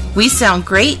sound great. We sound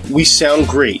great. We sound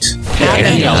great. At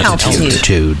any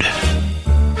altitude.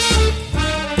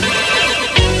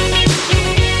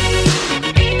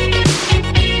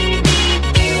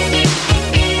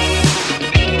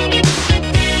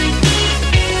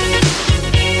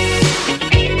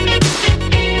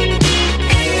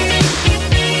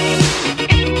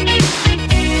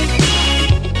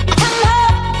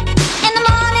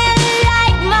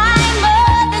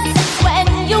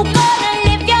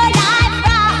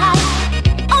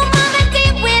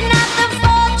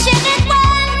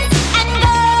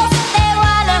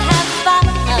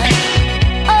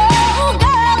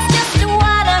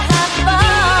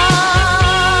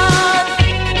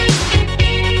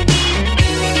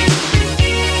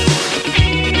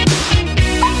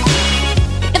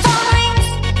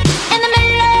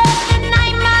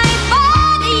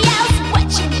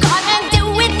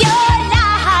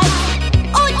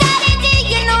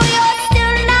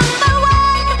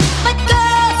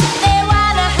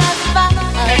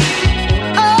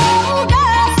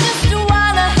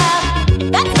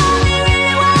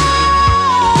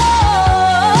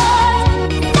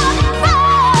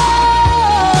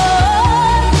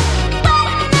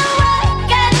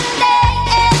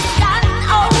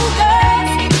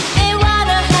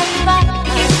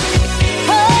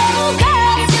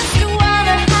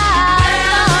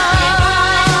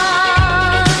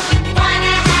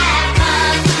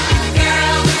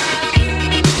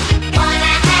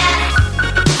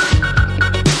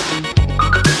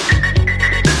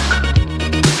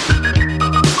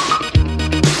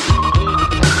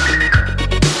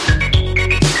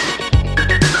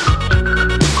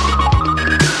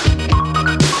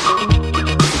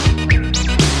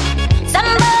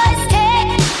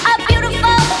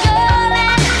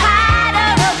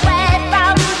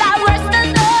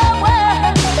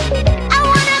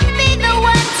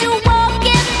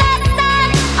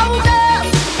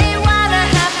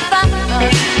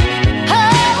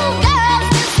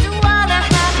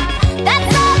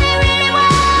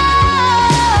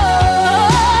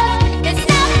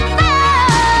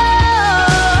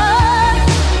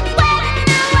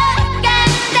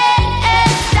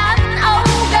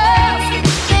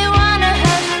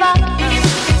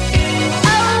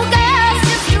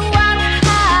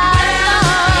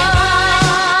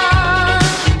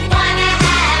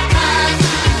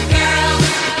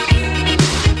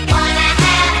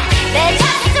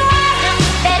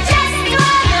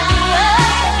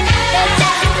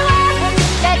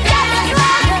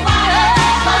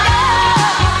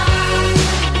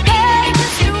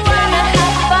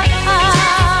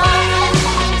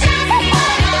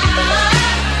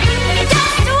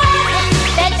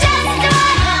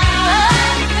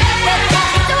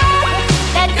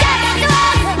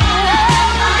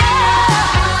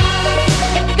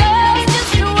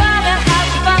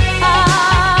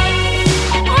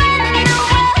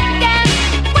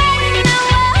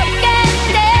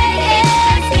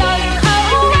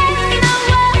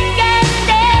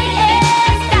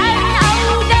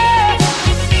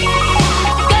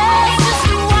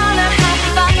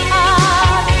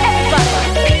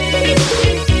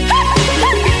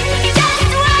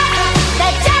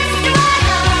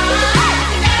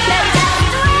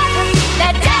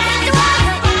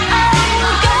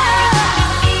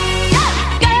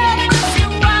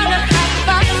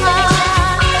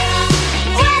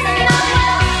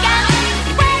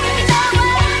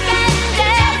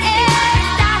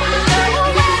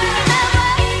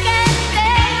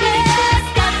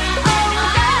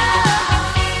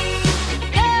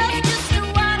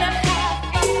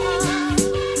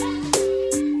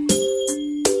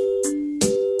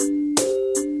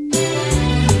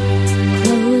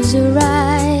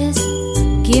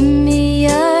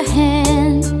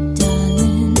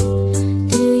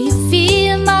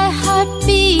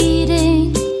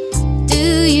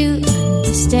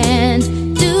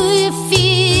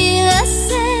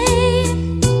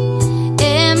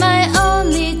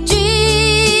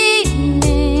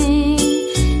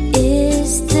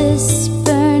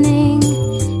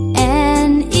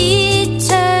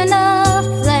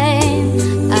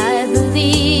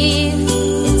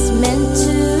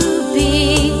 To be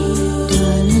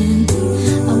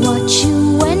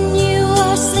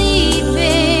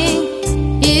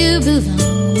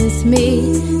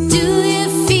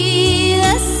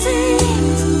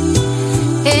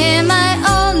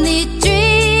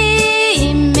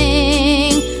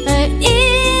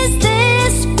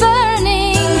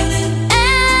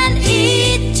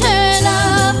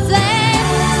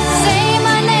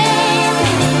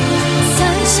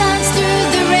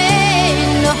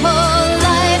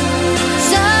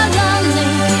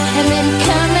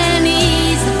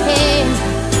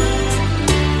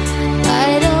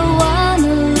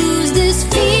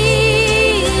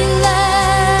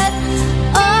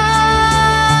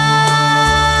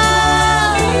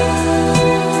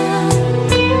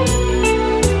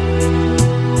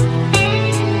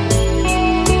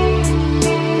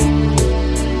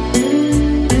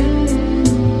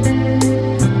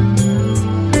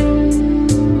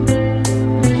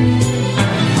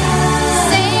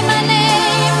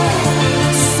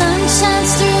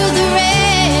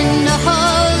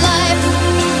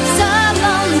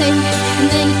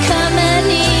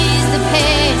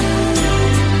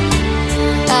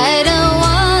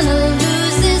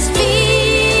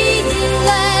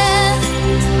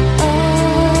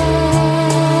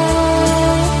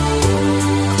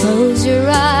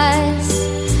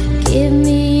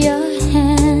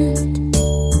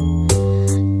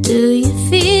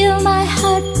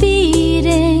heart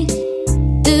beating?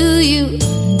 Do you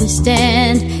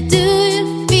understand? Do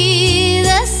you feel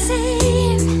the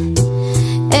same?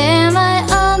 Am I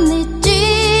only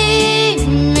dreaming?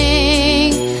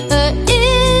 Or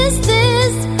is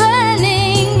this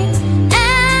burning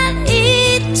an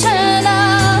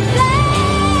eternal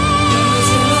flame?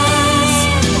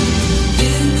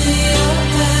 Give me your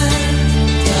hand,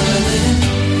 darling.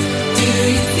 Do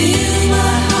you feel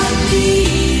my heart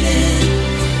beating?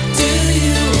 Do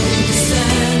you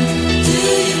understand? Do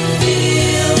you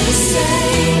feel the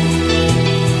same?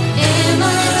 Am I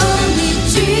only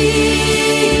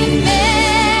dreaming?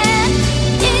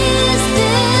 Is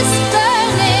this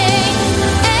burning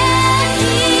an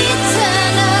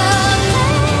eternal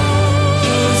flame?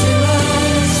 Close your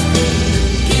eyes,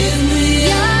 give me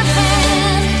your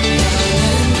hand.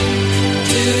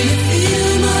 Do you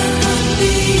feel my heart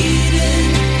beating?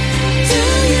 Do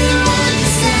you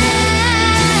understand?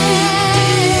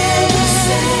 The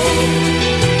same.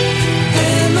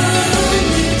 Am I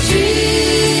only dreaming?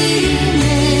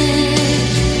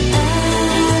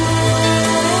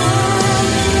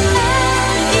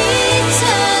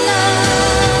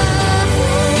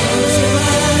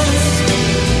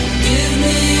 Give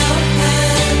me your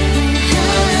hand.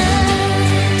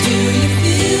 Do you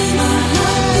feel my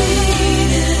heart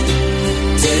beating?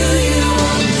 Do you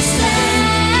understand?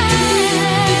 Do you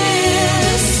feel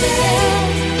the same?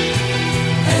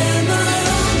 Am I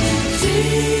only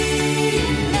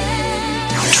dreaming?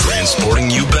 Transporting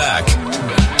you back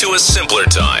to a simpler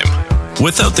time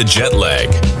without the jet lag.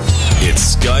 It's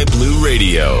Sky Blue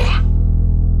Radio.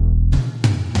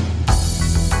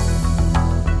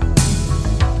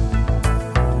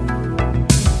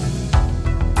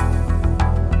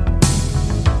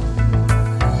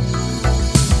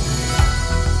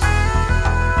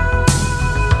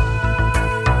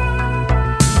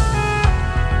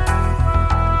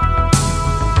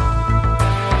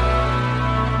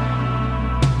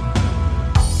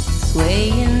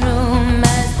 Swaying room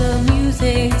as the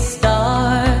music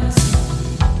starts.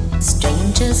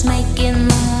 Strangers making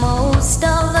the most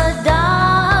of the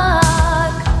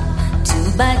dark.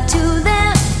 Two by two,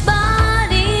 their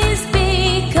bodies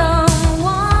become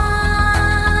one.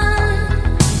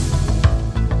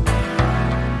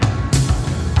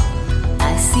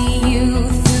 I see you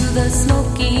through the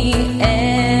smoky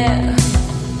air.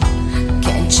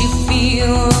 Can't you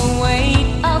feel the weight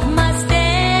of my stare?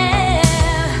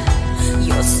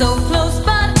 You're so close,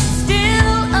 but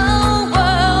still a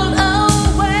world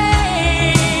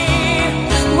away.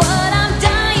 What I'm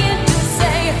dying to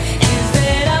say is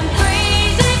that I'm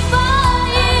crazy for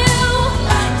you.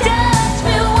 Touch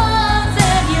me once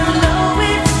and you know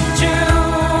it's true.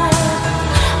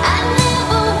 I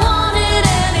never wanted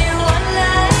anyone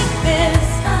like this.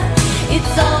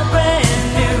 It's all brand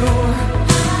new.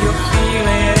 You feel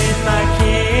it in my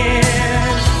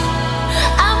kiss.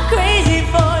 I'm crazy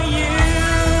for you.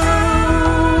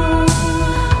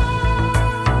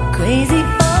 Crazy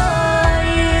for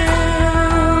you.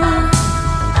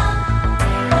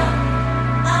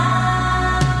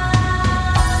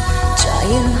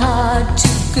 Trying hard to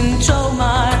control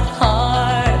my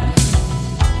heart.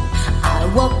 I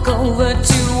walk over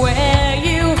to where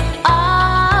you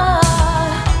are.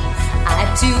 Eye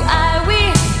to eye, we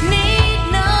need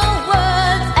no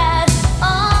words at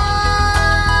all.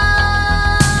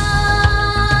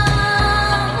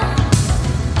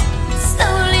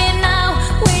 Slowly now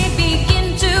we begin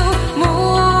to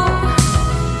move.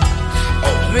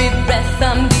 Every breath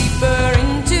I'm deeper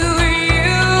into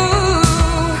you.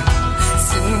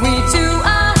 Soon we two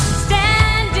are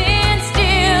standing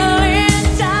still in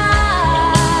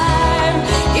time.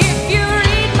 If you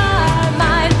read my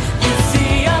mind, you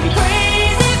see I'm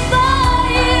crazy for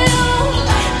you.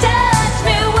 Touch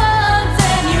me once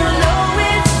and you know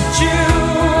it's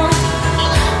true.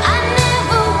 I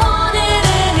never wanted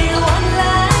anyone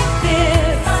like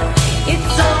this.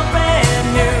 It's all brand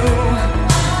new.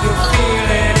 You feel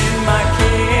it in my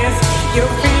kiss.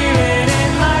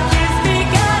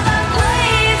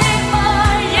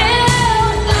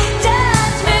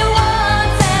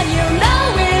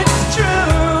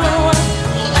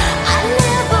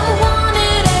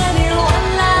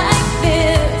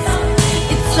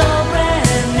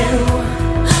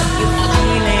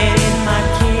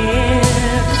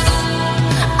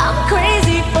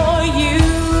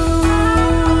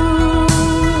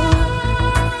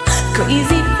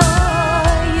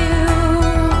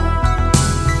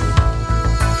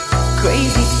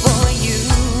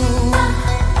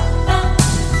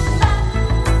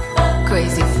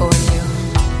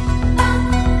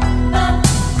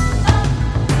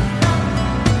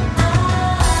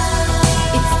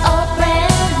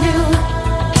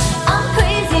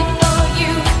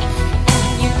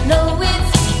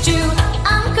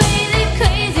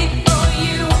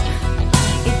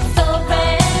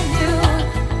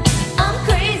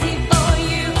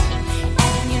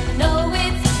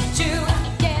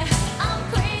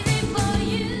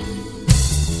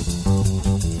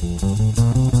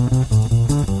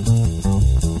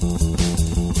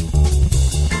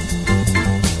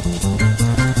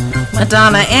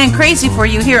 Madonna, and Crazy for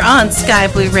you here on Sky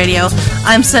Blue Radio.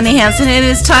 I'm Sunny Hansen. It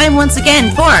is time once again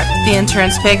for the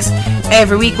Intern's Picks.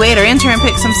 Every week, Wade, our intern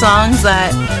picks some songs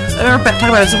that talk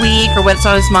about his week or what's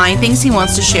on his mind, things he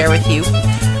wants to share with you.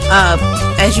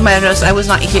 As you might have noticed, I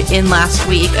was not in last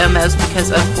week. That was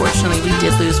because, unfortunately, we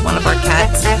did lose one of our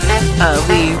cats.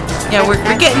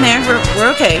 We're getting there.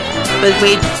 We're okay. But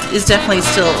Wade is definitely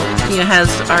still,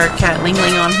 has our cat Ling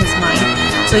on his mind.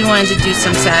 So he wanted to do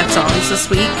some sad songs this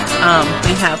week.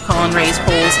 We have Colin Ray's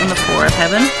Holes in the Floor of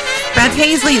Heaven. Brad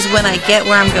Paisley's When I Get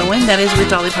Where I'm Going. That is with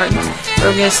Dolly Parton.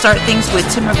 We're going to start things with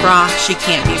Tim McGraw, She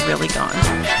Can't Be Really Gone.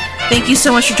 Thank you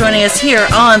so much for joining us here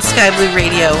on Sky Blue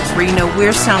Radio, where you know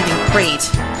we're sounding great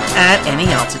at any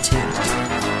altitude.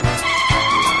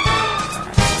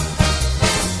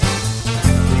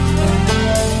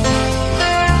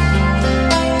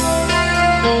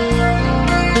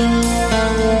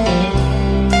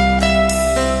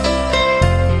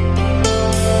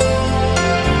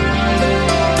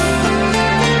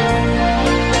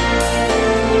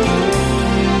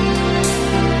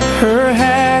 Her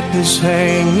hat is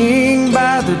hanging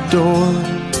by the door,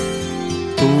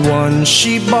 the one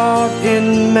she bought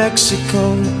in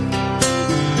Mexico.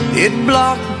 It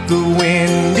blocked the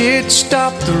wind, it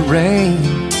stopped the rain.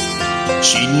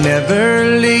 She'd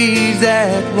never leave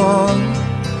that one,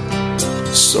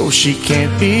 so she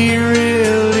can't be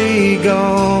really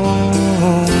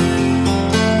gone.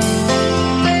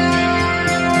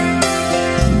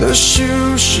 The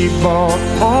shoes she bought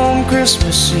on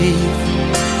Christmas Eve,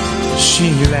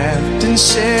 she laughed and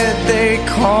said they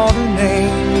called her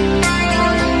name.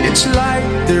 It's like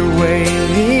they're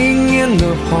waiting in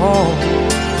the hall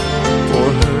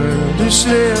for her to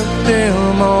slip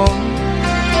them on,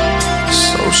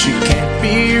 so she can't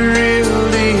be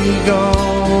really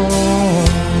gone.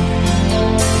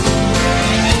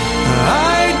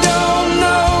 I don't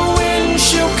know when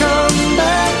she'll come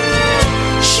back.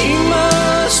 She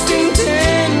must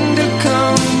intend to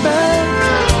come back.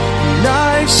 And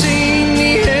I've seen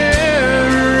the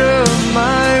error of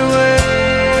my ways.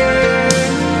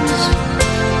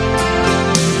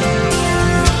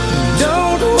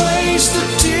 Don't waste the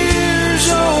tears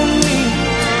on me.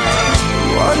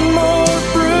 What more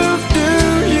proof do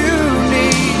you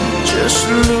need? Just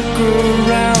look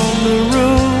around the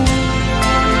room.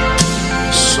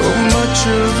 So much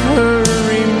of her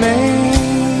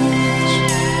remains.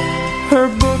 Her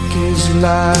book is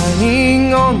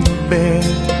lying on the bed,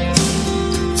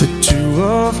 the two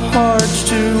of hearts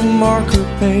to mark her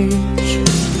page.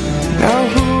 Now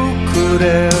who could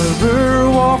ever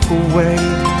walk away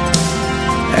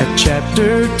at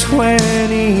chapter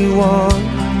 21,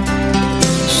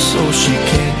 so she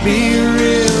can't be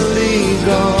really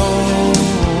gone.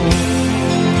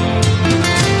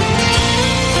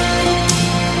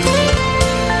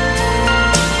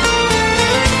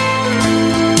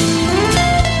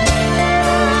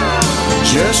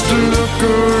 Just look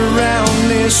around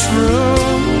this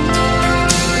room.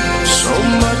 So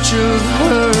much of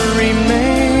her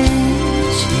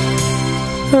remains.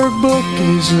 Her book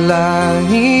is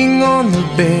lying on the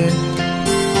bed,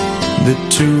 the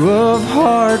two of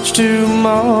hearts to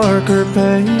mark her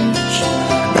page.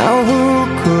 Now who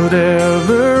could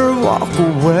ever walk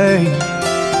away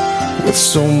with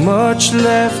so much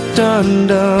left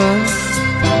undone,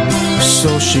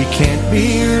 so she can't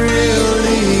be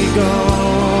really gone?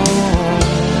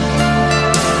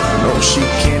 No, she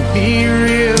can't be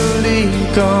really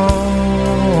gone.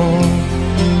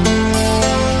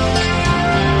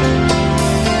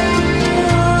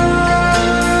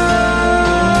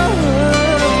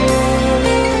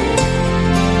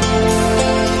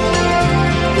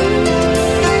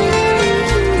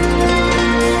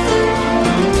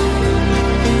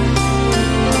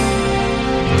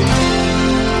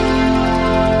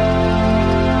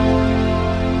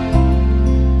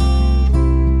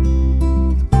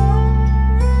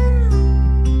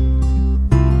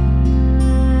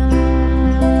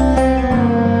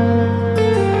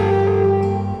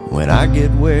 I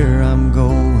get where I'm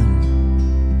going,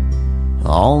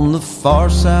 on the far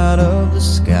side of the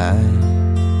sky,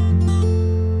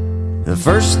 the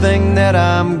first thing that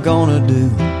I'm gonna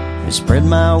do is spread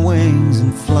my wings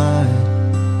and fly.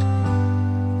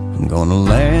 I'm gonna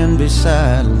land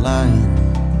beside a lion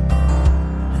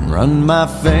and run my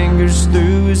fingers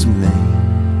through his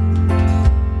mane,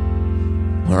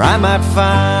 where I might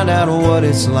find out what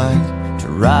it's like to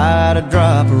ride a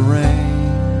drop of rain.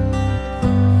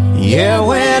 Yeah,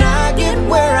 when I get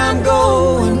where I'm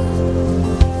going,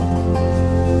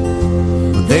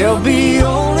 there'll be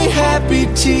only happy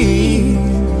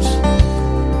tears.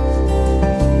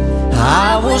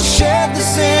 I will shed the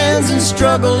sins and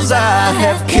struggles I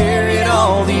have carried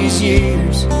all these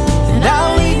years, and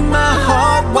I'll leave my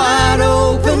heart wide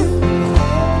open.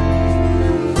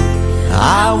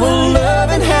 I will love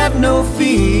and have no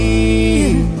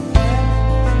fear.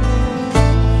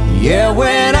 Yeah,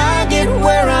 when I get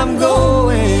where I'm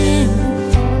going,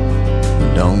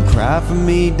 don't cry for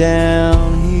me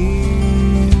down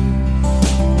here.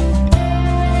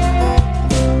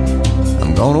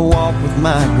 I'm gonna walk with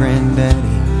my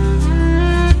granddaddy,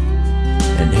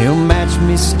 and he'll match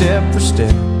me step for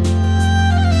step.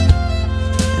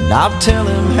 And I'll tell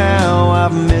him how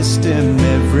I've missed him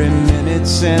every minute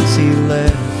since he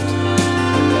left.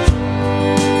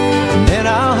 And then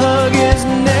I'll hug his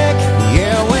neck.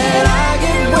 Yeah, when I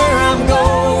get where I'm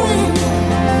going,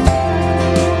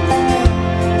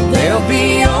 there'll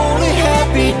be only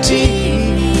happy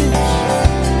tears.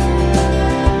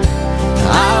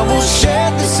 I will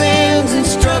shed the sins and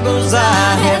struggles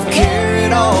I have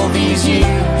carried all these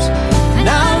years, and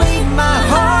I'll leave my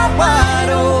heart wide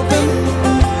open.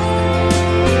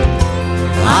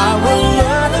 I will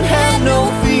love and have no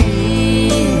fear.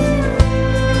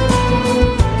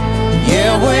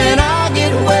 Yeah, when I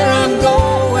get where I'm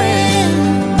going,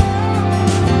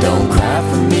 don't cry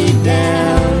for me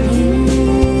down here.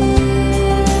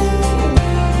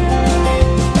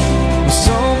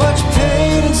 So much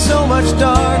pain and so much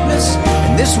darkness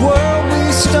in this world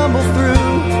we stumble through.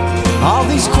 All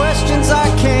these questions I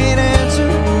can't answer,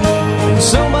 and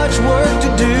so much work to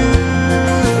do.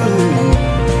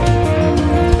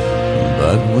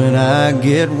 But when I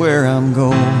get where I'm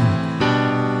going,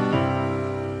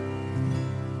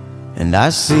 and I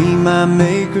see my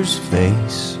Maker's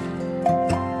face,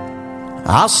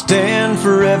 I'll stand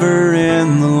forever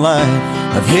in the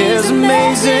light of His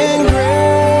amazing grace.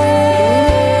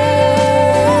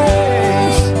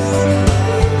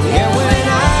 Yeah, when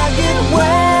I get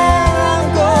where I'm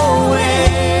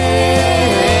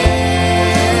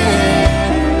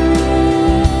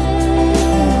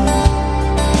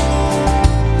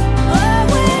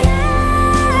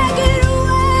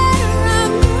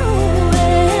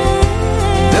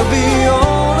there'll be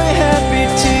only happy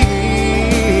tears.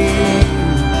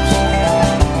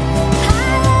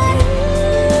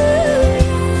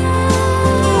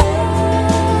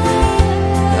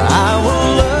 I will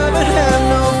love and have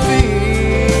no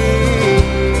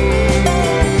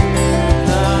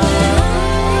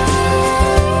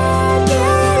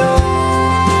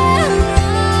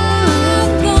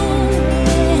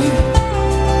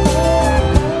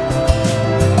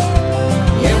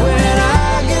Yeah, when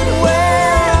I get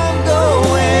where I'm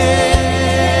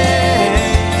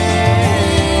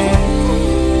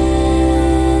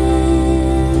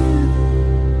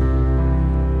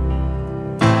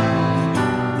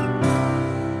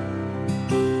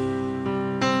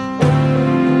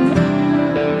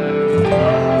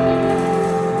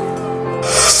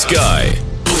Sky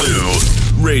Blue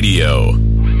Radio.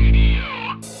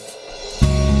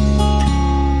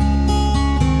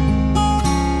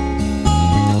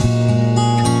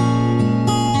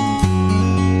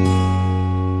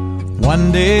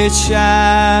 One day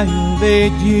shy of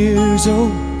 8 years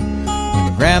old,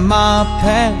 when Grandma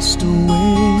passed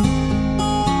away,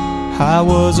 I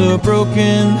was a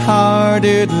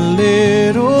broken-hearted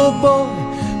little boy,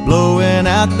 blowing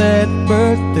out that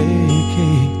birthday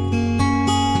cake.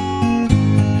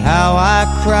 How I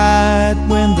cried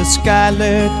when the sky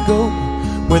let go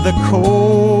with a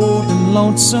cold and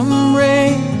lonesome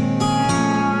rain.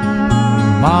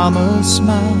 Mama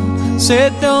smiled,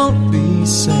 said, "Don't be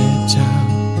sad,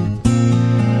 child.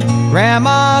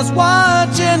 Grandma's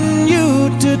watching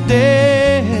you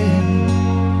today.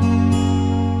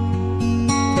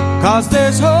 'Cause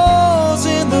there's holes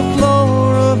in the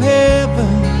floor of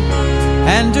heaven,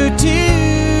 and her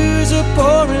tears are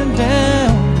pouring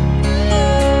down.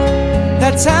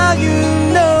 That's how you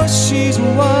know she's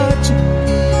watching,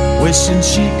 wishing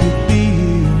she could be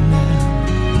here now.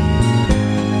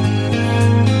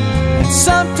 And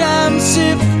sometimes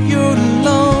if you're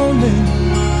lonely,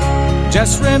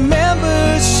 just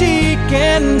remember she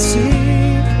can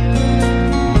see.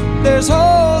 There's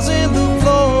holes in the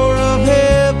floor of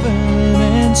heaven,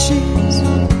 and she's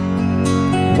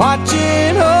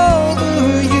watching over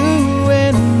you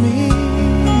and me.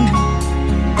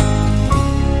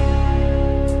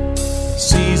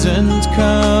 Seasons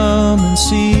come and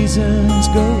seasons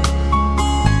go,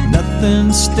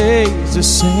 nothing stays the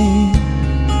same.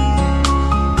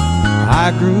 I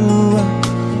grew up,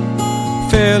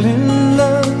 fell in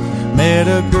love, met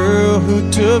a girl who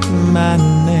took my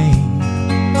name.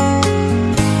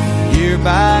 Year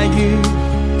by year,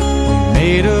 we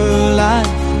made a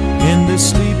life in this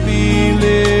sleepy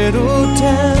little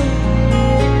town.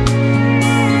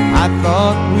 I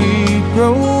thought we'd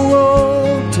grow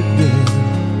old together.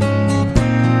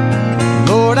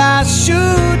 Lord, I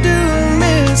sure do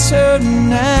miss her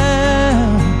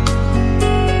now.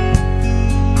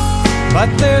 But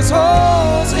there's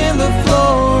holes in the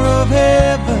floor of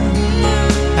heaven,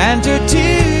 and her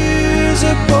tears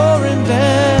are pouring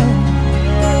down.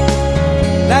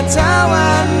 That's how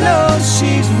I know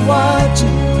she's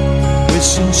watching,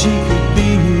 wishing she could be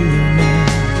here now.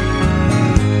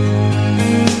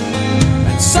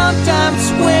 And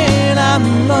sometimes when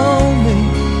I'm lonely,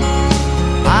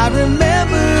 I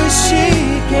remember she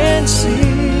can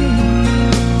see.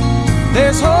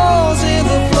 There's holes in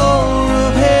the floor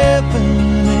of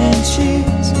heaven, and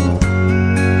she's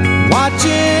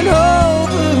watching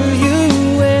over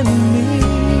you and me.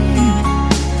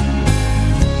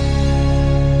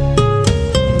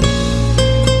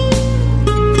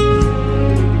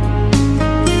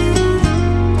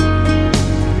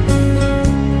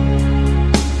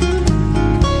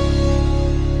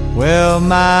 Well,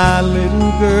 my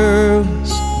little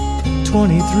girl's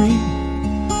 23.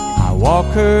 I walk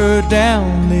her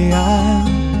down the aisle.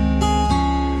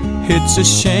 It's a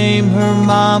shame her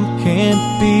mom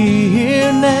can't be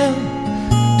here now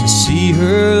to see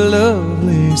her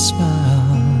lovely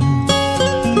smile.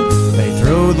 They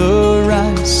throw the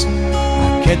rice,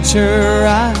 I catch her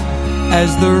eye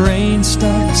as the rain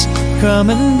starts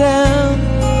coming down.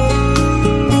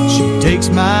 She takes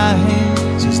my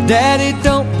hand, says, Daddy,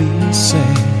 don't be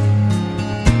sad,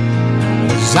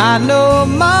 'cause I know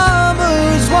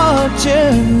Mama's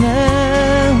watching now.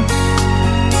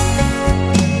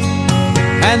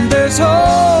 And there's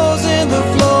holes in the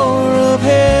floor of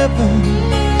heaven,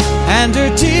 and her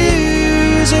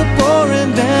tears are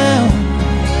pouring down.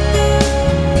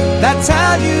 That's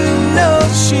how you know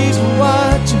she's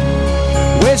watching,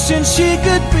 wishing she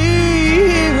could be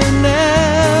here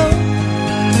now.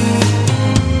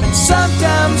 And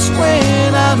sometimes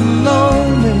when I'm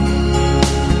lonely,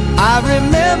 I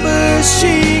remember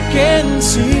she can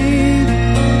see.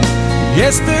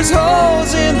 Yes, there's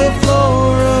holes in the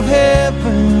floor of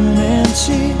heaven, and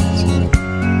she's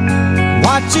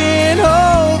watching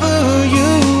over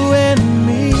you and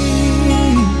me.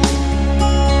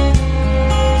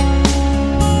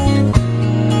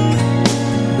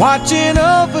 Watching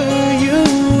over you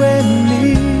and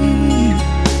me.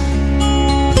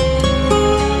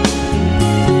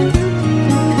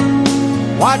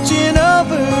 Watching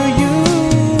over you.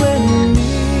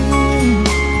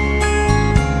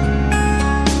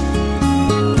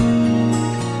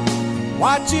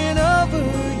 Watching over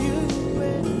you.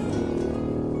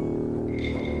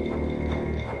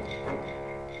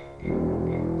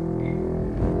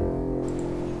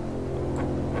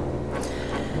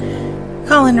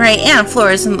 Colin Ray and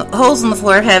Floors and Holes in the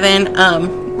Floor of Heaven.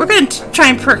 We're going to try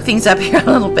and perk things up here a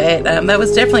little bit. That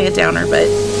was definitely a downer, but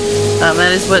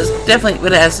that is definitely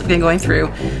what has been going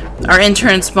through our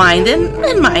intern's mind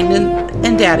and mine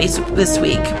and Daddy's this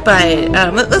week. But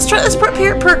let's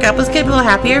perk up. Let's get a little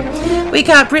happier. We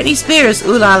got Britney Spears,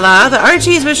 Ooh La La, the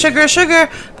Archies with Sugar Sugar.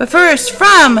 But first,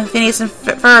 from Phineas and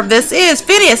Ferb, this is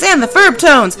Phineas and the Ferb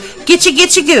Tones. Get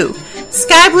you goo.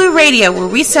 Sky Blue Radio, where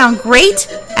we sound great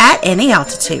at any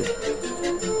altitude.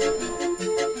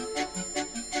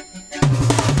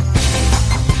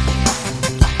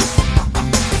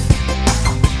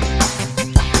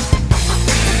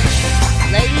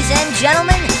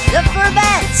 Gentlemen, the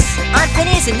Ferbettes! I'm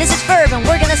Phineas and this is Ferb and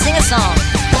we're gonna sing a song.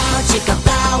 Bow chicka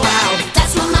bow wow,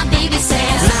 that's what my baby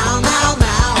says. Mow mow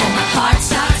mow, and my heart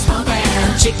starts pumping.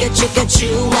 Chicka chicka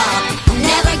chew up,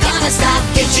 never gonna stop.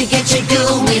 Get you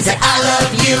goo means that I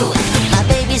love you. My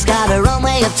baby's got her own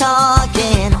way of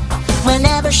talking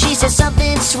whenever she says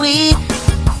something sweet.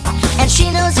 And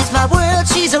she knows it's my world,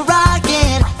 she's a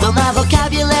rockin', though my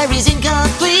vocabulary's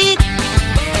incomplete.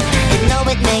 And no,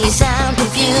 it may sound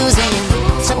confusing,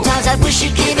 sometimes I wish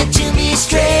you'd give it to me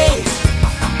straight,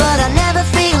 but I never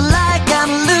feel like I'm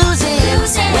losing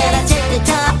when I take the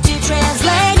time to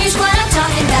translate. Here's what I'm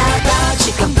talking about. Bow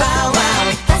chicka bow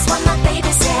wow, that's what my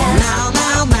baby says. Mow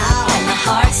mow mow, and my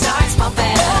heart starts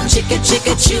pumping. Chicka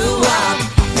chicka chew up,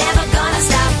 never gonna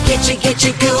stop. Get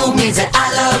you goo means that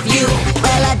I love you.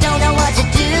 Well, I don't know what to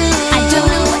do, I don't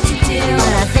know what to do,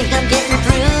 but I think I'm getting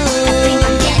through. I think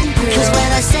I'm getting through. 'Cause when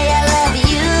I say I love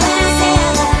you,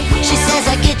 she says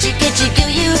I get you goo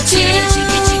you too.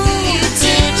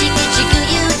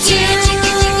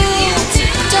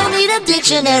 Don't need a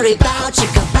dictionary. Bow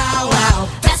chicka bow wow,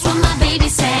 that's what my baby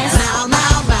says. Mow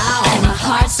mow mow, and my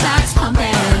heart starts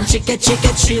pumping. chicka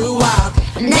chicka chew walk.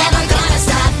 Never gonna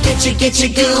stop, get you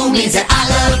goo means that I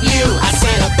love you. I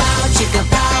said a bow chicka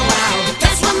bow wow.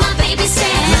 That's what my baby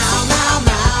says. Mow mow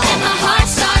mow. And my heart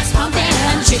starts pumping.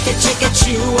 Chicka chicka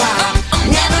chew walk.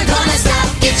 Never gonna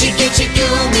stop, get you goo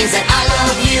means that I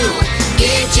love you.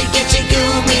 Get you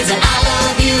goo means that I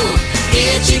love you.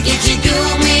 Get you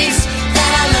goo means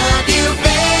that I love you,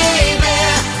 baby,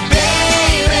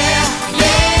 baby,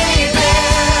 baby.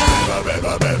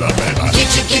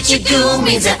 Get you goo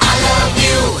means that I love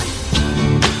you.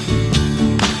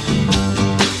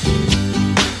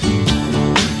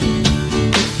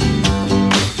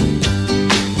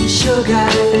 Sugar,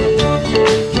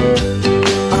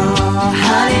 oh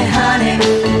honey, honey,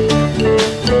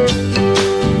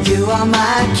 you are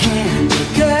my candy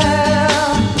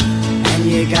girl, and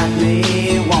you got me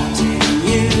wanting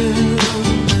you,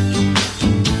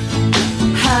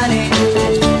 honey,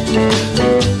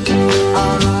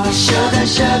 oh sugar,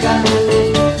 sugar,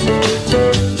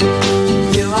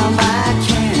 you are my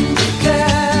candy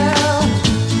girl,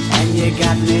 and you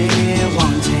got me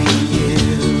wanting you.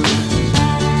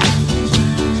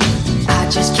 I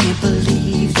just can't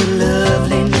believe the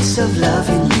loveliness of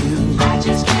loving you. I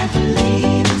just can't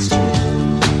believe it's true.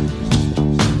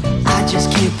 I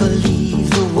just can't believe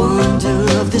the wonder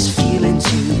of this feeling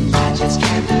too. I just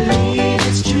can't believe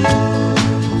it's true.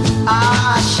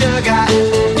 Ah, sugar.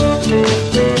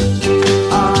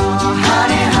 Oh,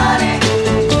 honey, honey.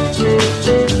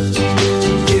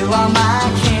 You are my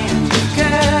candy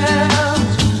girl,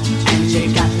 and you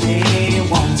got me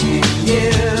wanting you.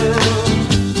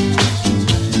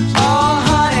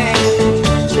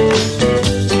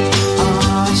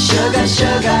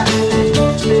 Sugar,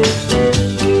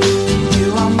 you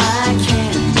are my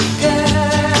candy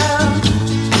girl,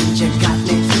 and you got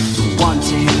me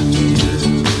wanting you.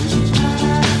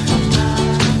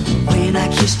 When I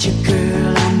kissed you,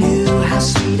 girl, I knew how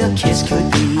sweet a kiss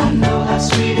could be. I know how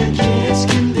sweet a kiss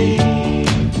can be.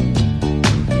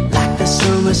 Like the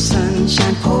summer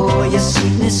sunshine, pour your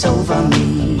sweetness over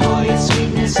me. Pour your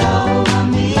sweetness over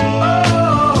me.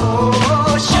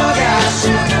 Oh, sugar,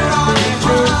 sugar on me,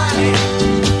 honey.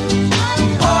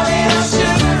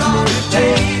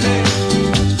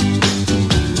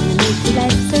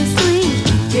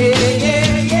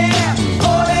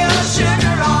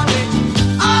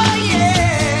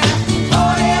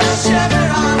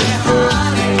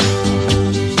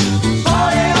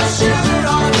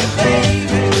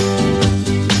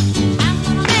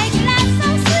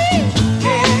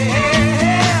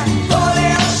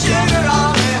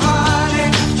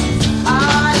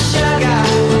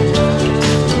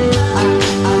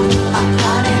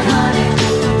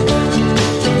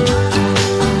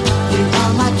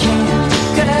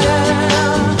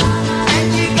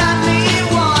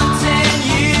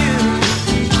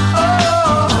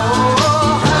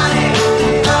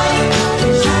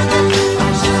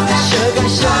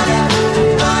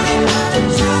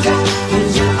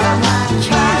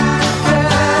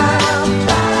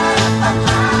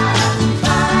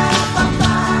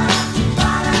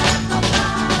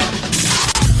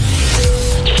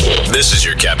 This is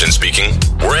your captain speaking.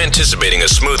 We're anticipating a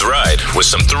smooth ride with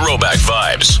some throwback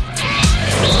vibes.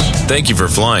 Thank you for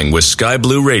flying with Sky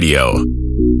Blue Radio.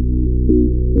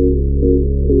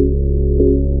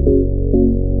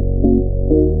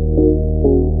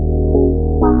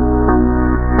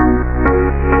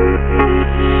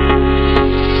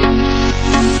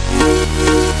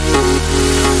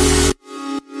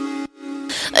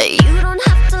 You don't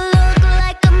have to look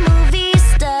like a movie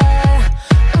star.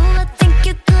 Oh, I think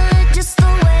you're good just the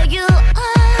way you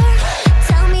are.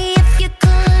 Tell me if you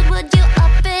could, would you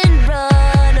up and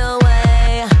run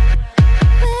away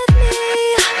with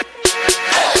me?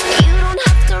 You don't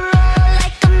have to roll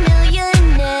like a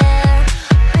millionaire.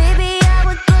 Baby, I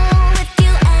would go with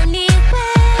you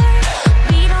anywhere.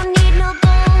 We don't need no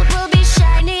gold, we'll be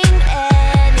shining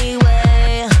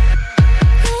anyway.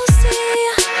 You'll see.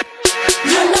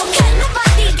 You know, can't nobody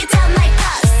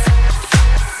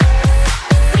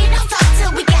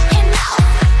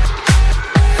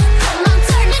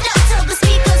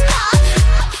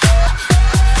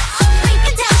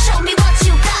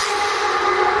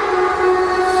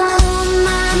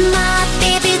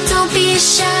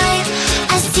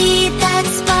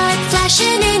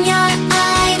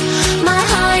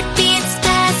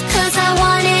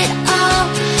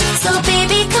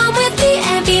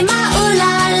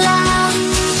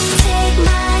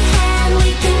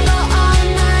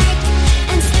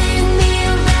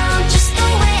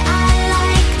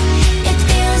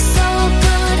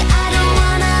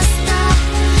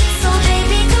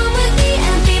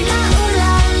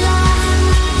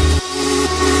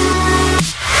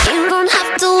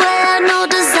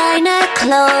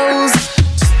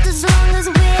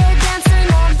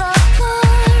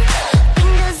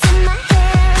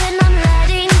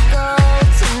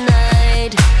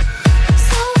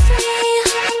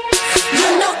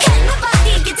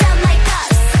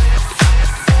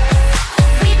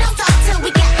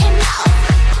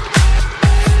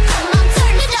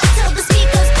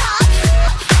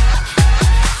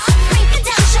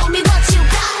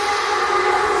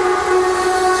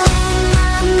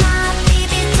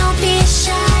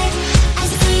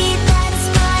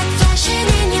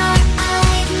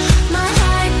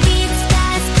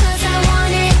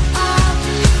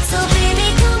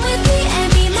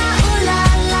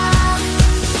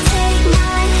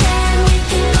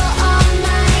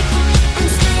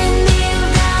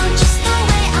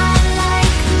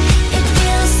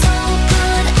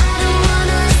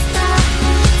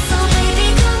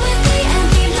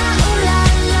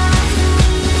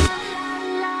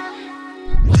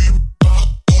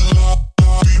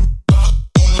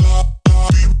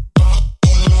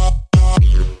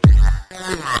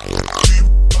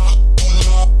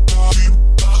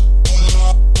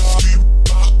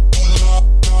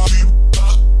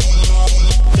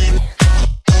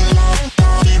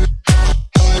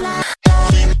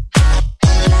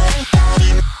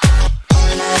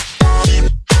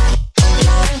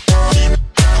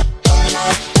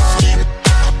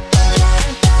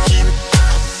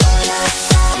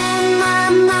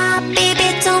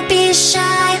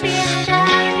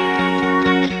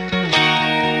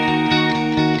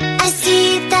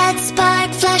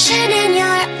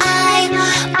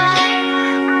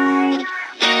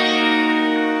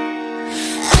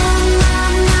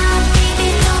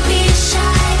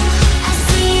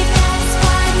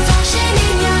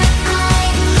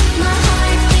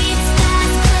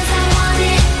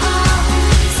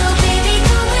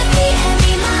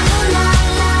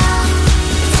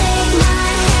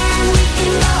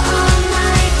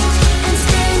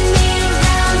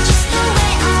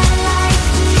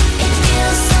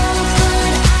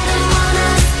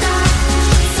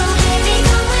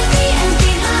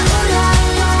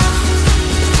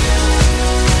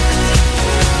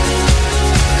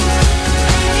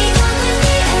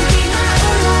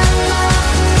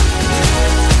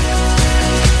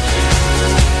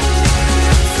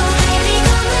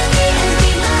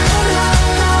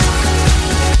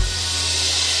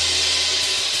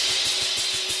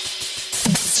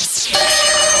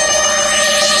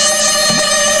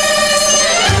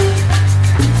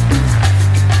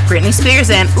Britney Spears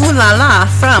and Ooh La La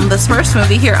from the Smurfs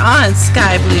movie here on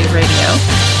Sky Blue Radio.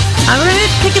 We're going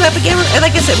to pick it up again.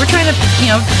 Like I said, we're trying to,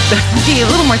 be a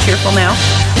little more cheerful now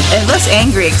and less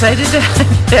angry, because I did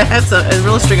have a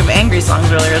real string of angry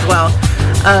songs earlier as well.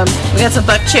 We got some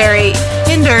Buck Cherry,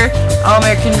 Hinder,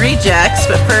 All-American Rejects,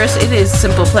 but first it is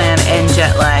Simple Plan and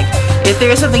Jet Lag. If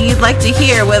there is something you'd like to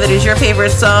hear, whether it is your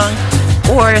favorite song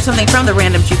or something from the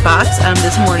Random Jukebox,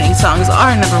 this morning's songs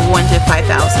are number 1 to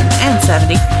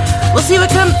 5070. We'll see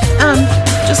what comes.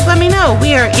 Just let me know.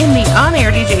 We are in the on-air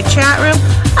DJ chat room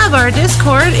of our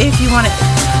Discord if you want to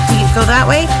go that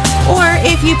way, or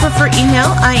if you prefer email,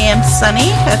 I am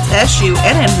Sunny, that's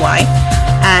SUNNY,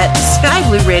 at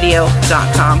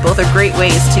skyblueradio.com. Both are great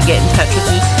ways to get in touch with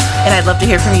me, and I'd love to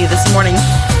hear from you this morning.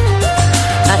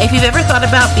 If you've ever thought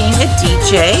about being a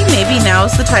DJ, maybe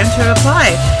now's the time to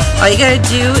apply. All you gotta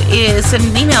do is send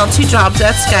an email to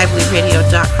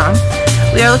jobs@skyblueradio.com.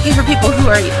 We are looking for people who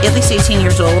are at least 18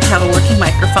 years old, have a working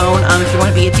microphone. If you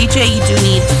want to be a DJ, you do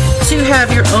need to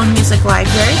have your own music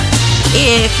library.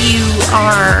 If you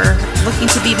are looking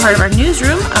to be part of our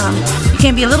newsroom, you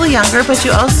can be a little younger, but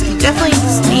you also definitely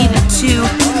need to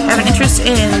have an interest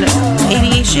in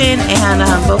aviation and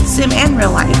both sim and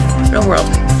real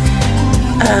world.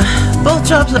 Both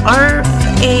jobs are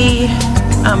a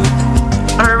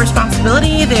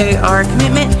responsibility. They are a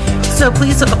commitment. So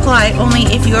please apply only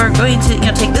if you are going to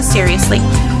take this seriously.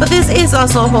 But this is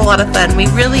also a whole lot of fun. We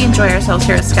really enjoy ourselves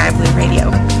here at Sky Blue Radio.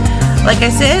 Like I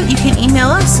said, you can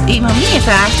email me in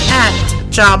fact at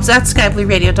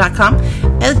jobs@skyblueradio.com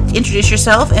and introduce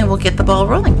yourself, and we'll get the ball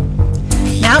rolling.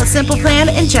 Now it's Simple Plan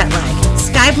and Jet Lag.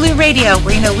 Sky Blue Radio,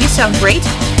 where we sound great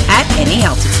at any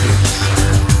altitude.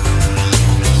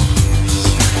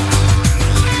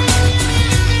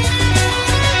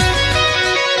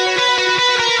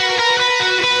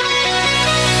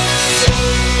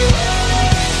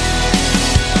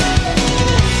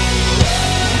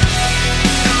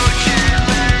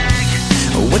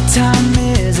 What time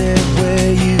is it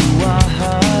where you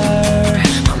are?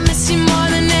 I miss you more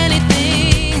than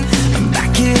anything.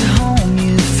 Back at home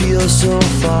you feel so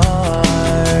far.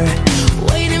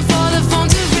 Waiting for the phone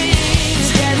to ring.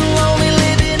 It's getting lonely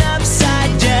living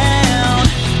upside down.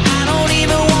 I don't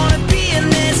even wanna be in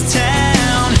this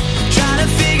town. Trying to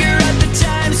figure out the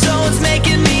time zone's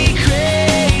making me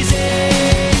crazy.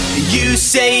 You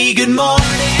say good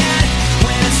morning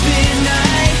when it's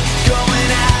midnight,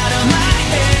 going out of my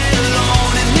head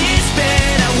alone in this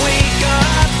bed. I wake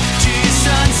up to your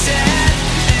sunset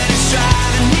and it's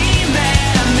driving me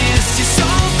mad. I miss you so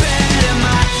bad and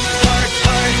my heart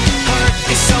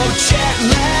is so jet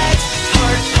lagged.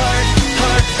 Heart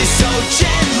is so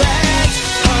jet lagged.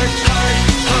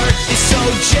 Heart is so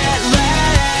jet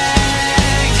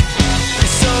lagged.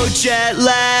 It's so jet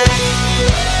lagged.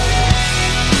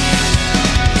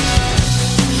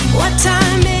 What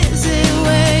time is it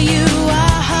where you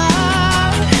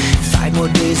are? 5 more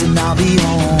days and I'll be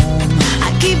home. I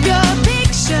keep your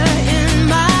picture in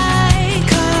my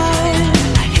car.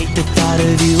 I hate the thought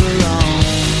of you alone.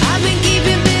 I've been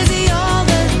keeping busy all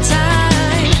the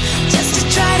time, just to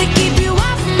try to keep you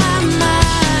off my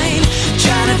mind.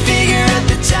 Trying to figure out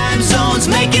the time zones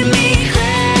making me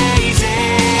crazy.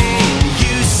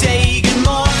 You say good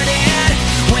morning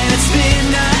when it's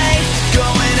midnight,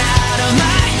 going out of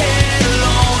my head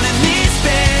alone in this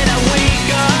bed. I wake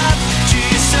up to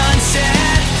your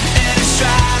sunset and it's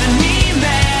driving me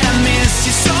mad. I miss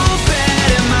you so bad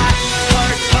and my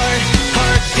heart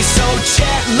is so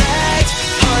jet lagged.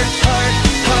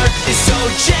 Heart is so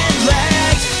jet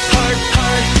lagged. Heart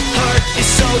is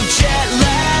so jet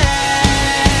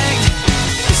lagged.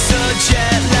 It's so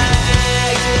jet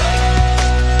lagged.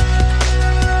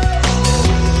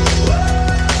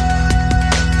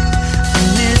 I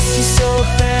miss you so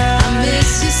bad. I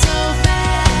miss you so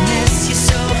bad. I miss you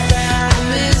so bad. I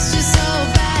miss you so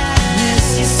bad. I miss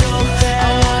you so bad.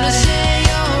 I wanna share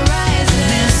your rising. I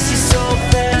miss you so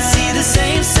bad. And see the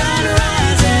same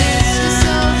sunrise. I miss you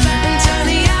so bad. And turn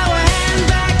the hour hand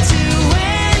back to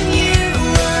when you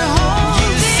were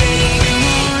holding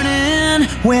me.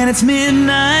 When it's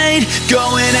midnight,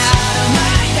 going out of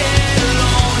my head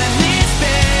alone in this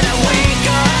bed. I wake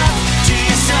up to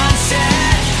your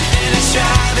sunset and it's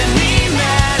driving me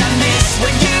mad. I miss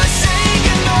when you say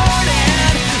good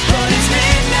morning, but it's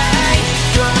midnight,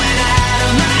 going out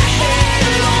of my head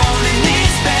alone in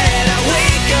this bed. I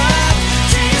wake up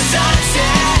to your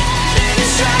sunset and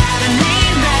it's driving me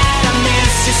mad. I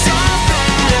miss you so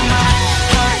bad and my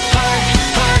heart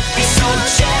is so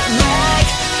jet lagged.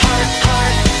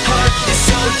 Heart is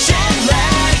so jet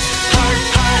lagged. Heart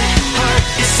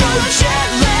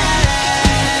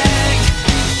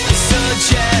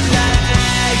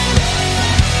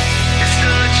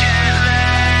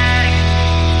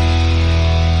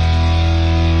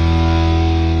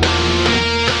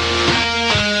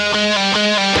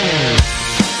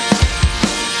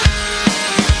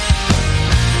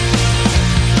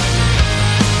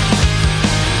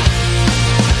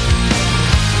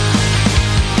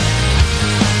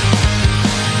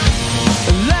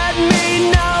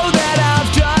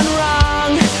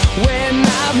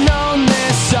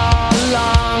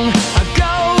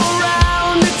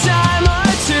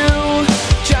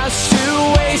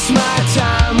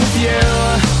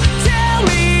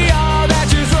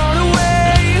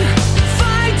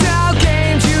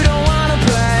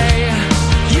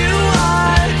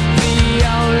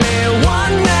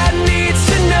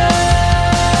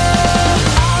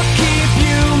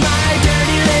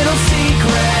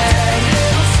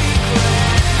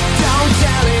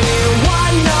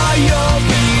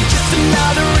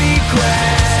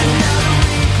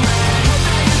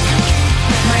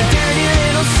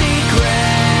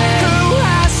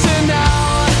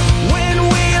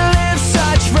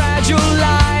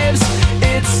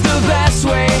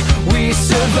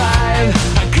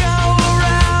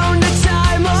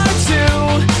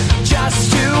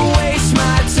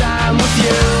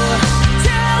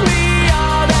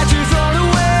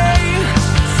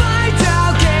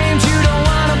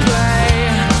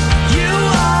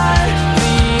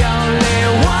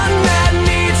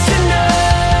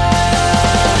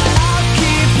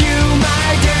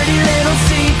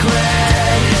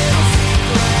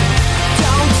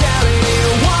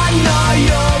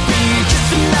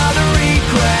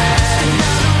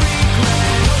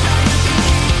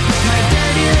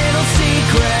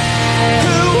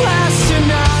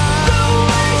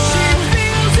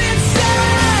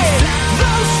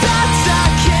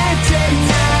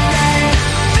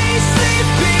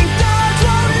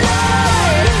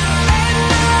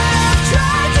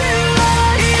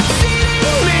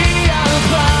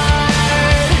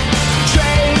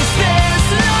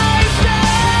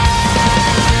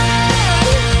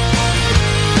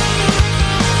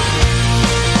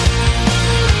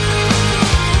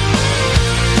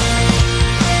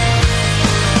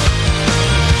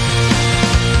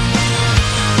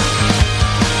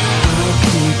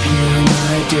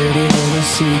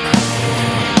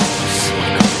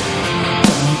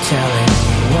tell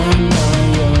anyone now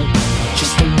you're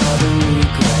just another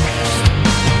regret.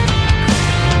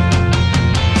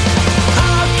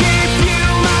 I'll keep you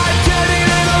my dirty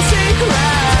little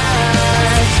secret.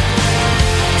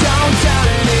 Don't tell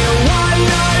anyone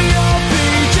now you'll be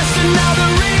just another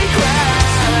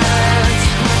regret.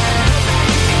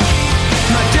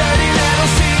 My dirty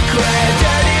little secret,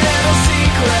 dirty little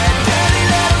secret, dirty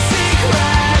little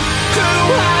secret. Who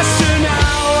has to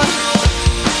know?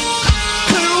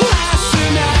 Who has to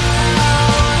know?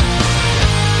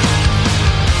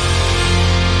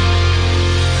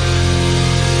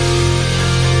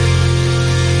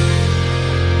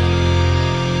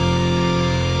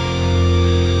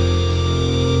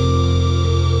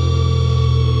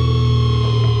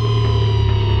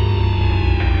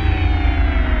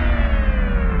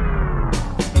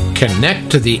 Connect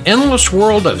to the endless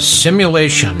world of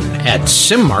simulation at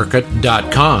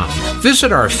simmarket.com.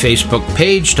 Visit our Facebook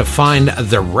page to find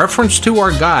the reference to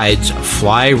our guides,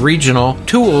 Fly Regional,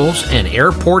 Tools, and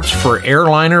Airports for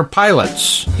Airliner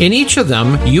Pilots. In each of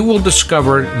them, you will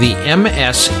discover the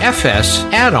MSFS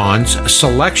add-ons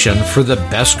selection for the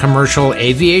best commercial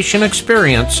aviation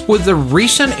experience with the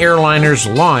recent airliners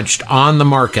launched on the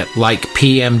market, like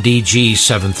PMDG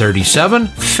 737,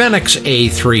 Phoenix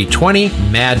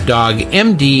A320, Mad Dog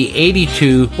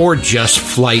MD-82, or just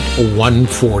Flight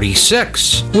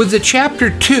 146. With the Chapter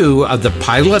 2 of the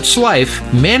pilot's life,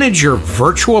 manage your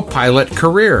virtual pilot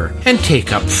career and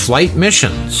take up flight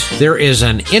missions. There is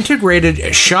an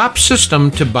integrated shop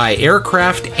system to buy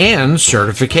aircraft and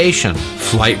certification.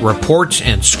 Flight reports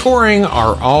and scoring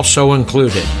are also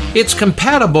included. It's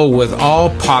compatible with all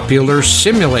popular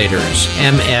simulators,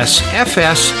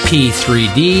 MSFS,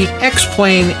 P3D,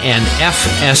 X-Plane, and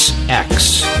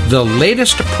FSX. The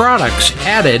latest products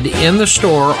added in the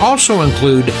store also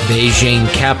include Beijing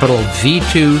Capital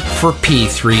V2 for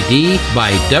P3D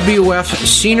by WF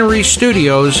Scenery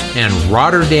Studios and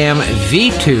Rotterdam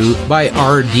V2 by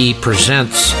RD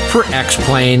Presents for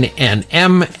X-Plane and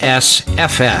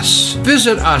MSFS.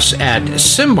 Visit us at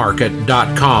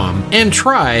simmarket.com and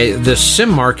try the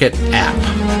SimMarket app.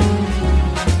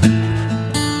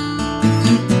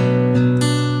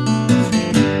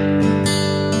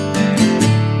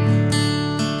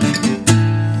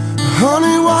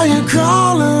 Honey, why you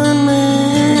calling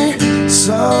me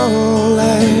so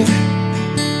late?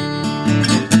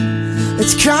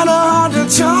 It's kinda hard to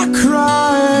talk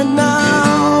right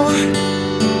now.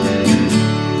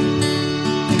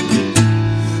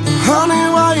 Honey,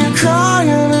 why you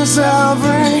crying? Is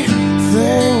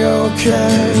everything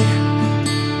okay?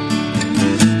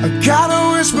 I gotta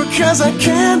whisper 'cause I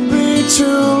can't be too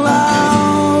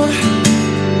loud.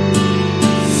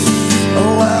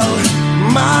 Oh well,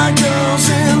 my girl's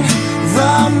in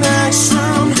the next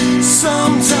room.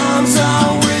 Sometimes I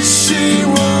wish she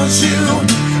was you.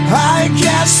 I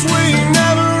guess we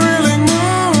never really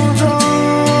moved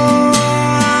on.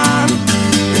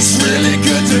 It's really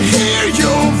good to hear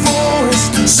your voice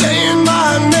saying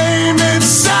my name. It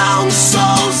sounds so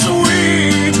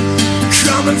sweet,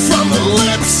 coming from the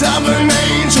lips of an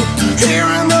angel.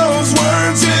 Hearing those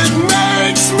words, it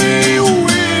makes me weak.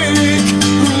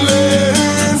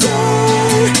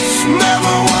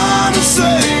 Never wanna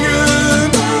say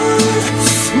goodbye,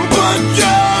 but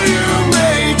girl, you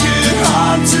make it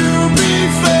hard to be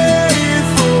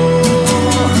faithful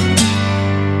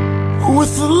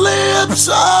with the lips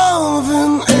of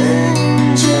an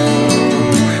angel.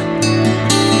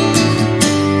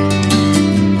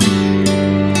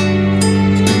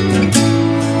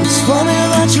 It's funny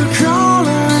that you're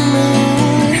calling me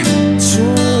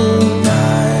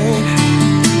tonight,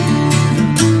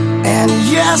 and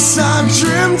yes, I've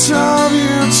dreamt of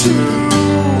you too.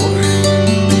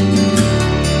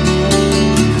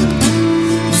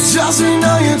 Does he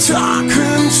know you're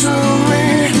talking to me?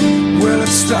 Will it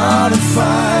start a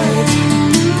fight?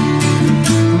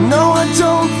 No, I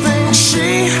don't think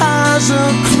she has a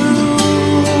clue.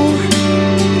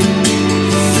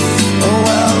 Oh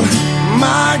well,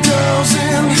 my girl's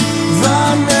in the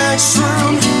next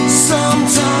room.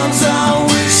 Sometimes I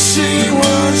wish she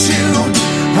was you.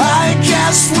 I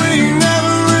guess we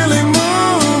never really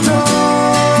moved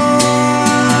on.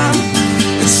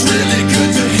 It's really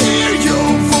good to hear your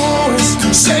voice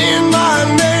saying my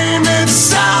name. It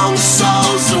sounds so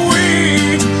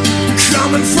sweet,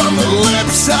 coming from the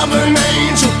lips of an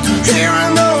angel.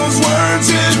 Hearing those words,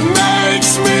 it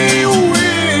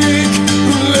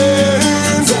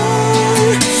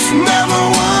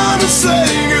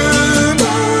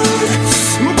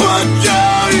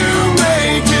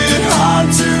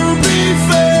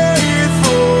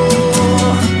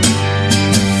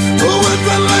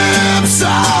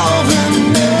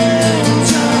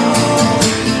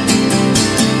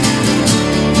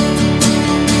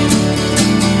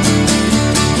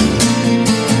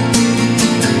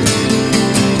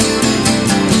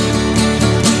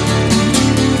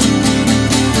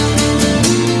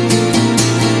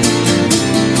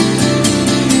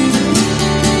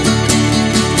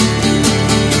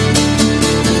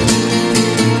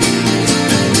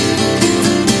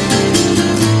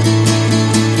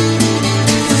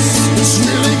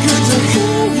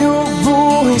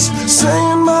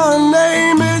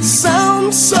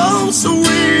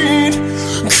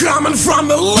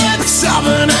lips of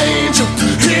an angel.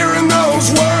 Hearing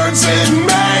those words, it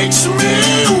makes me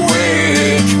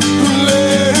weak.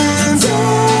 And I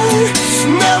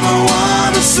never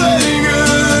want to say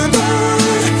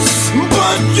goodbye,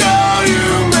 but girl, you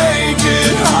make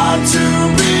it hard to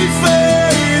be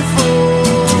faithful.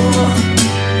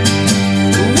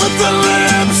 With the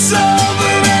lips of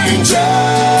an angel,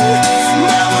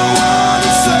 never want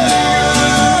to say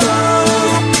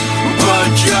goodbye, but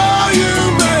girl, you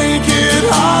make it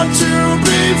hard to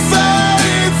be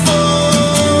faithful.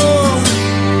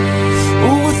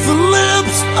 With the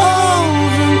lips of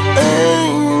an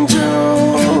angel.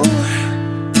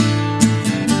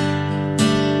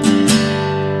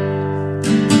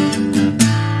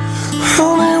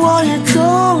 Honey, why you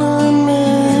calling me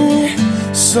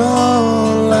so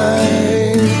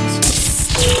late?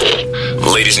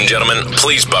 Ladies and gentlemen,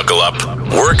 please buckle up.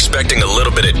 We're expecting a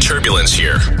little bit of turbulence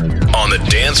here on the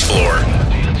dance floor.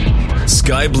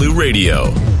 Sky Blue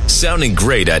Radio, sounding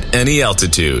great at any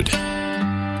altitude.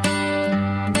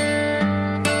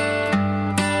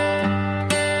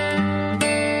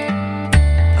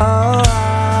 Oh,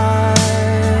 I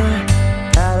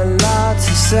had a lot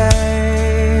to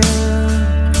say.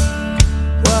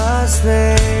 Was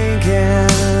thinking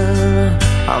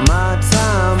of my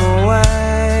time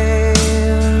away.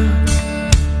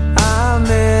 I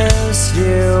missed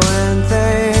you when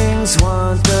things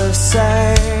weren't the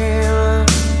same.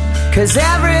 'Cause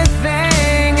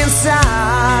everything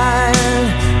inside,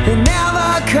 it never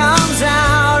comes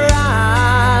out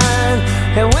right.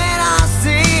 And when I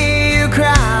see you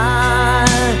cry,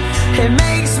 it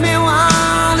makes me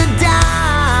wanna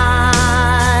die.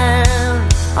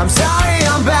 I'm sorry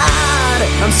I'm bad,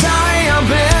 I'm sorry I'm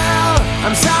Bill,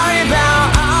 I'm sorry about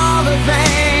all the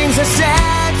things I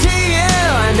said to you.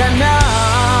 And I know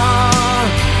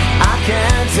I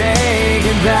can't take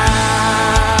it back.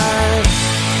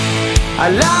 I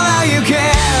love how you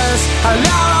kiss, I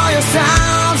love all your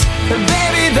sounds, and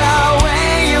baby, the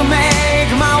way you make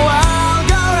my world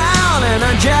go round. And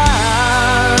I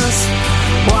just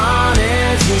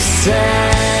wanted to say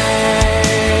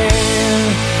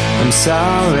I'm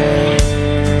sorry.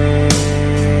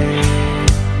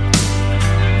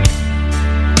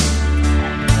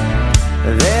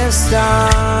 This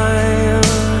time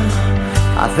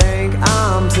I think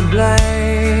I'm to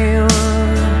blame.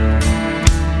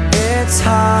 It's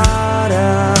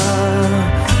harder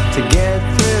to get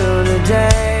through the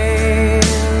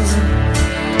days.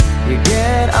 You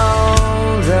get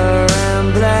older and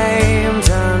blame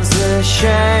turns to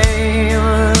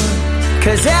shame.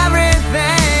 'Cause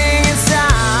everything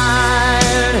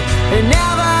inside, it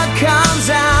never comes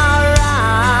out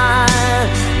right.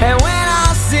 And when I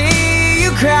see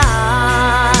you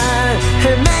cry,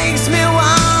 it makes me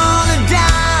wanna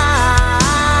die.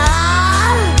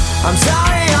 I'm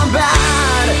sorry I'm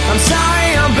bad, I'm sorry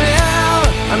I'm Bill,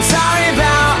 I'm sorry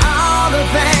about all the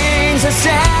things I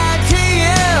said to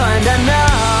you. And I know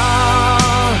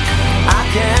I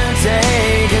can't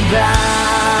take it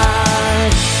back.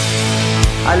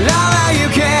 I love how you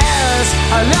kiss,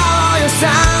 I love all your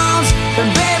sounds, and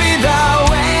baby, the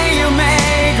way you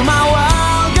make my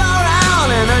world go round.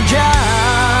 And I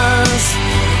just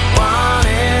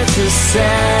wanted to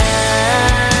say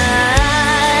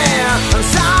I'm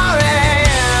sorry.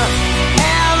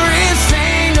 Every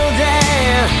single day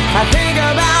I think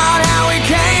about how we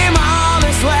came all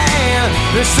this way.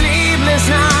 The sleepless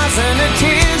nights and the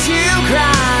tears you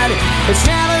cried. It's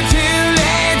never too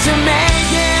late to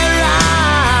make it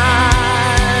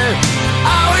right.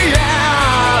 Oh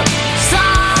yeah.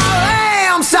 Sorry,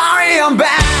 I'm sorry I'm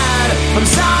bad, I'm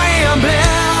sorry I'm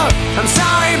Bill, I'm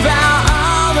sorry about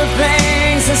all the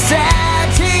things I said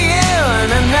to you. And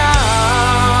I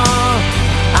know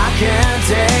I can't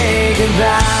take it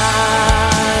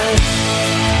back.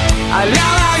 I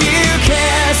love how you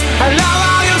kiss, I love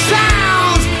all your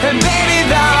sounds, and baby,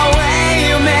 the way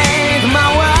you make my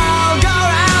world go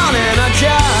round. And I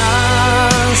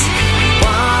just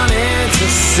wanted to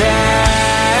say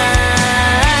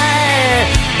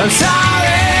I'm sorry.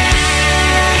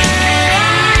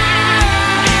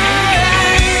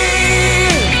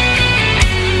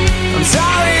 I'm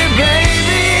sorry,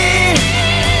 baby.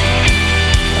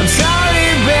 I'm sorry,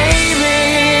 baby.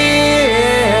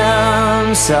 I'm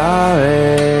sorry.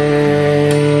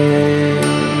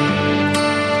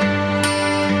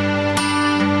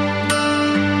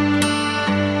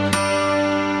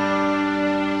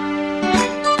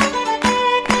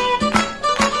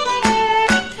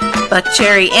 Buck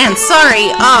Cherry and Sorry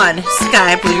on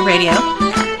Sky Blue Radio.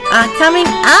 Coming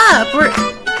up,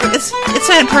 it's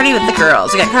tonight, Party with the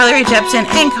Girls. We got Carly Rae Jepsen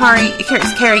and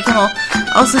Carrie Kimmel.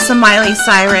 Also some Miley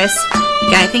Cyrus.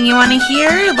 Got anything you want to hear?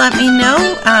 Let me know.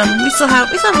 We still have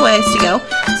ways to go.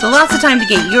 So lots of time to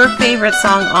get your favorite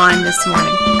song on this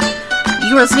morning.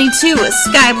 You're listening to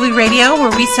Sky Blue Radio,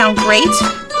 where we sound great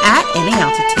at any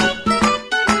altitude.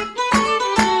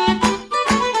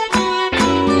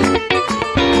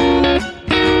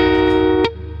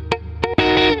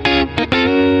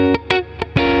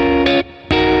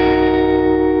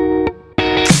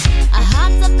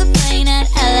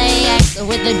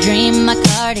 With a dream, my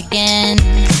cardigan.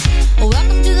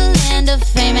 Welcome to the land of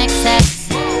fame excess.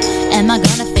 Am I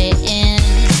gonna fit in?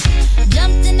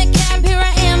 Jumped in the cab, here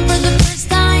I am for the first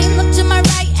time. Look to my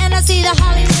right and I see the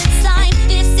Hollywood sign.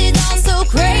 This is all so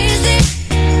crazy.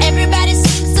 Everybody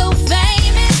seems so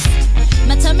famous.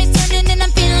 My tummy's turning and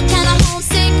I'm feeling kinda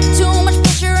homesick. Too much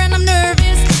pressure and I'm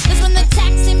nervous. That's when the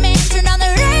taxi man turned on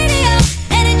the radio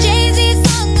and a Jay-Z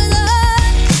song was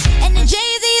on. And the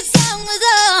Jay-Z song was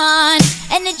on.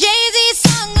 And the Jay-Z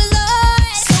song was on.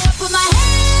 So I put my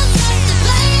hands up to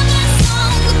play my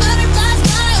song. The butterflies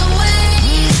fly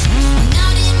away.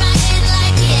 Nodding my head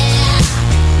like yeah.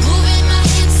 Moving my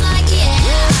hips like yeah.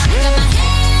 Got my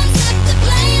hands up to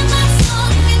play my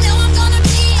song. You know I'm gonna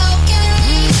be okay.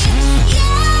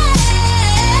 Yeah.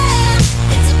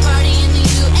 It's a party in the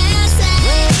USA.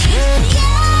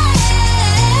 Yeah.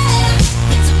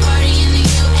 It's a party in the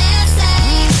USA.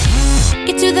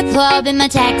 Get to the club in my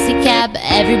taxi cab.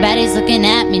 Everybody's looking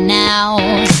at me now.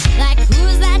 Like,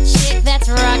 who's that chick that's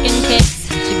rocking kicks?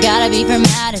 She gotta be from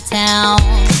out of town.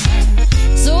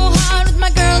 So hard with my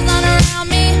girls on around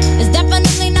me. It's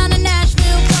definitely not a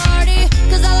Nashville party.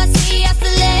 Cause all I see is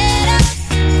stilettos.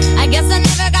 I guess I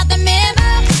never got the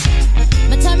memo.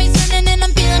 My tummy's turning and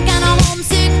I'm feeling kinda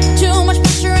homesick. Too much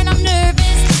pressure and I'm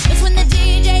nervous. That's when the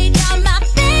DJ dropped my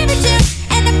favorite tune.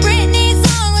 And the Britney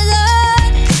song was on.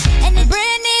 And the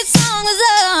Britney song was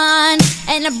on.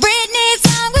 And the Britney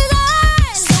song was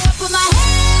on. So I put my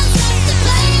hands up to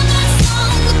play my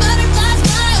song. The butterflies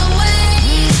fly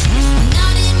away.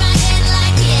 Nodding my head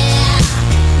like yeah.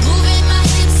 Moving my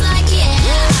hips like yeah.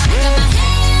 Got my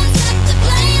hands up to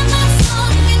play my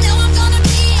song. You know I'm gonna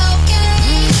be okay.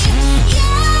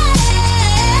 Yeah.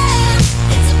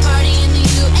 It's a party in the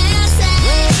USA.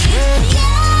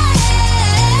 Yeah.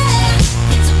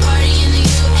 It's a party in the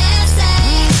USA.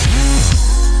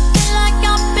 Feel like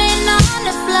I've been on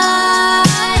a flight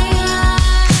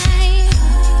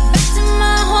back to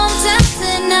my hometown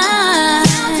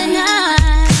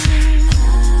tonight.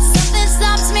 Something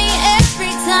stops me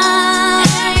every time.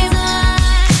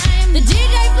 The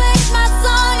DJ plays my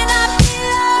song and I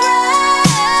feel alright.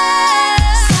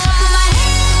 So I put my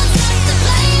hands up to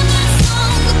play my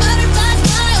song. The butterflies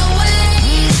fly away.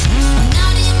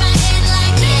 Nodding my head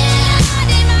like yeah.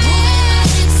 Moving my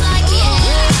hips like yeah.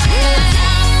 Got my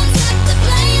hands up to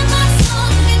play my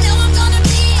song. You know I'm gonna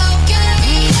be okay.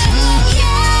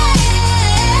 Yeah.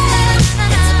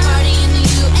 It's a party in the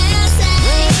USA.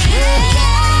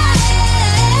 Yeah.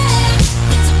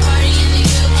 It's a party in the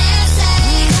USA.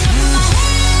 Put my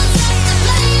hands up to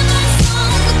play my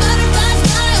song. The butterflies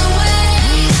fly away.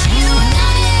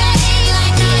 Nodding my head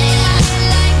like yeah.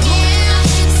 Moving my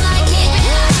hips like yeah.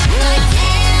 Got my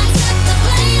hands up to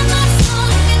play my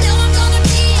song. You know I'm gonna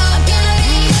be okay.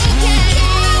 Yeah.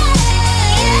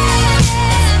 It's a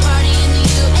party in the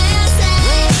USA.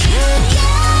 Yeah.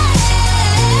 It's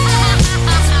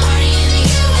a party in the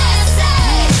USA.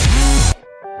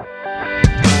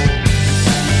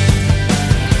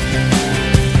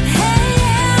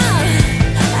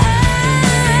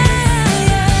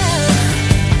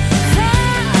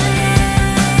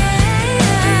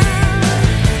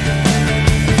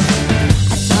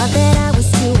 Thought that I was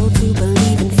too old to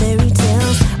believe in fairy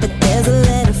tales, but there's a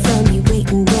letter from you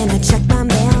waiting when I check my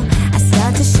mail. I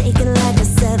start to shake it like a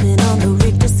 7 on the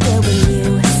Richter scale when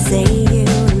you say you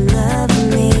love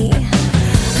me.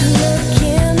 Look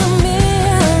in the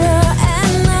mirror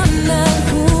and I'm not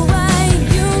who I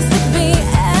used to be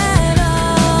at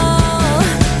all.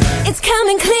 It's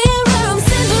coming clearer, I'm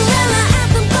Cinderella at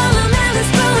the ball, I'm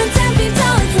Alice growing 10 feet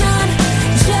tall. It's not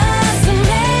just a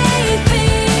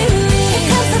make-believe. Here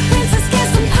comes the princess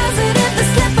kiss, I'm positive the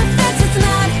slip of fence. It's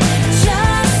not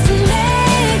just a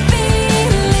make-believe.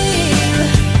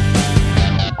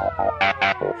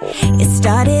 It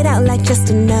started out like just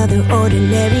another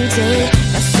ordinary day.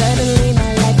 Now suddenly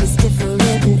my life is different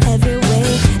in every way.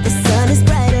 The sun is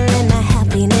brighter and my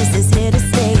happiness is here to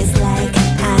stay. It's like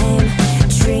I'm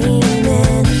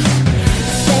dreaming.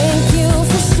 Thank you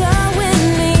for showing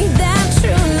me that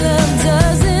true love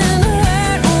doesn't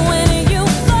hurt when you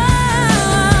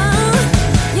fall.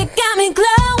 You got me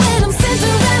glowing, I'm Cinderella.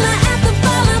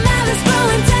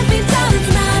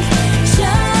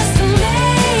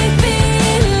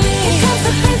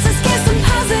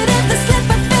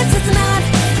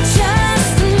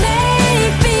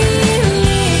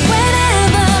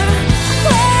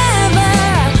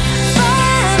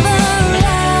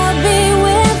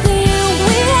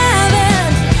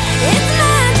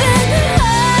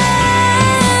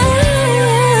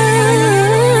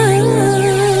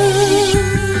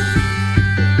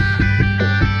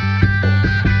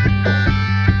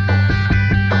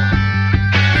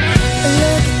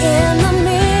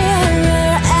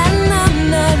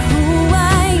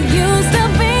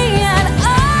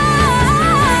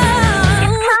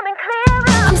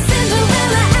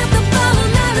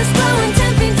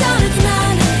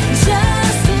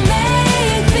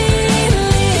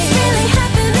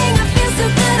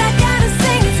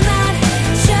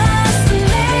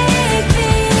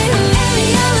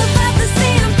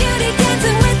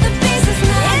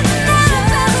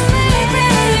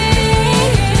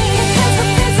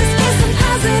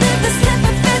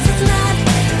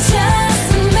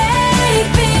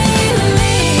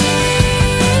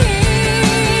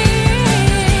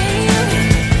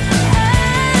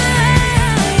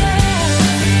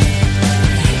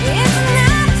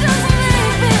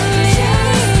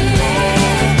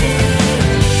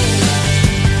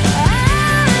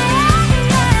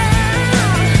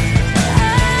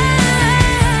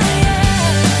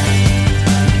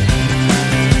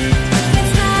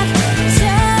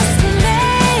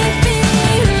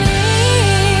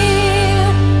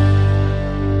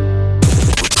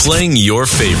 playing your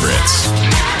favorites.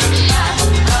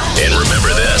 And remember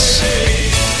this.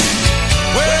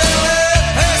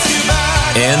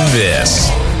 And this.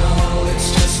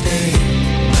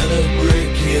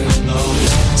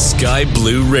 Sky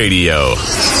Blue Radio.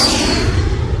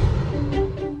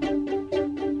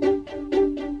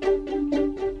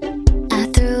 I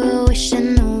threw a wish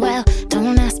in the well.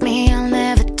 Don't ask me, I'll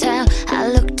never tell. I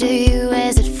looked at you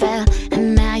as it fell,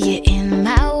 and now you're in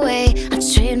my way. I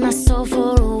trade my soul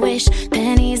for a wish,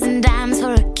 pennies and dimes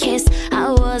for a kiss.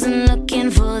 I wasn't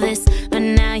looking for this, but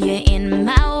now you're in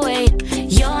my way.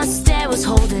 Your stare was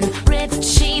holding, ripped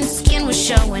jeans, skin was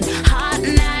showing. Hot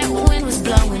night, wind was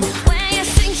blowing. Where you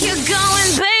think you're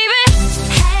going, baby?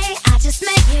 Hey, I just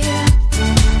met you,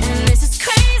 and this is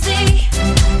crazy.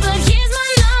 But here's my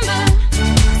number,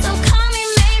 so call me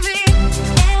maybe.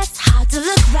 It's hard to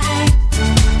look right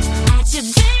at you,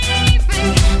 baby.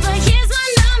 But here's my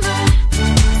number,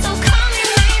 so call me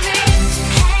maybe.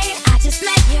 Hey, I just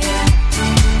met you,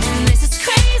 and this is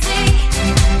crazy.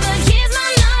 But here's my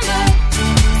number,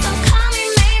 so call me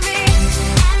maybe.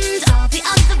 And all the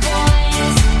other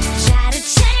boys try to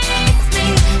chase me,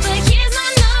 but here's my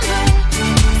number,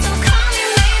 so call me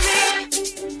maybe.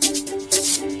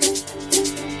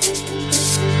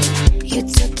 You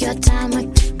took your time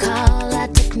with the call, I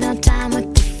took no time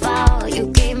with the fall. You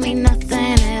gave me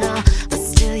nothing at all, but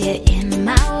still you're in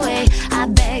my way. I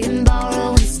beg and borrow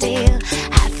and steal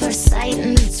at first sight,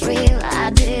 and it's real. I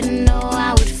didn't know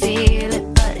I would feel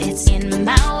it, but it's in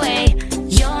my way.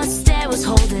 Your stare was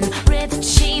holding, ripped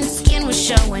jeans, skin was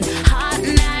showing. Hot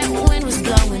night, wind was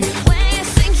blowing. Where you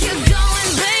think you're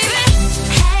going, baby?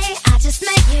 Hey, I just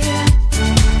met you,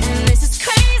 and this is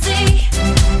crazy.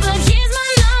 But here's my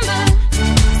number,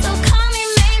 so call me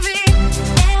maybe.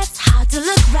 It's hard to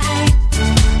look right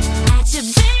at you,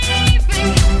 baby.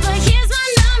 But here's my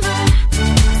number,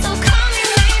 so call me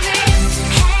maybe.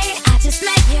 Hey, I just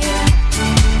met you,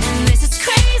 and this is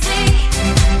crazy.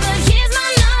 But here's my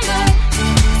number,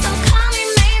 so call me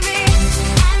maybe.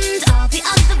 And all the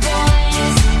other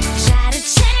boys try to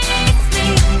chase me,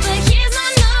 but here's my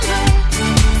number,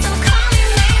 so call me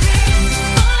maybe.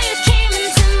 Before you came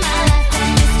into my life, I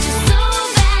missed you so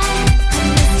bad. I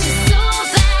missed you so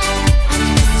bad. I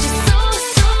missed you so,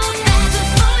 so bad.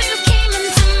 Before you came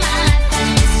into my life, I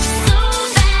missed you so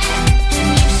bad. And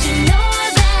you should know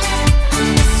that. I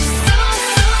missed you so,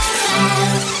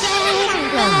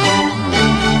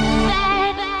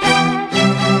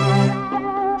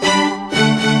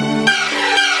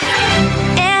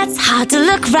 It's hard to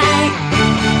look right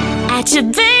at you,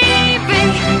 baby.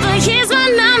 But here's my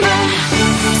number,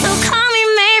 so call me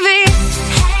maybe.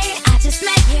 Hey, I just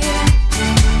met you,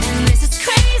 and this is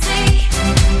crazy.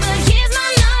 But here's my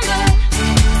number,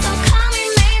 so call me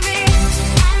maybe.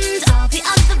 And all the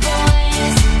other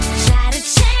boys try to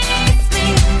chase me,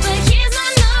 but here's my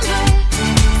number,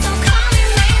 so call me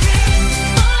maybe.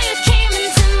 Before you came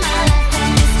into my life, I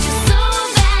missed you so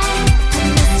bad. I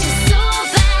missed you so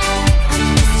bad. I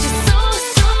missed you so,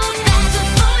 so bad.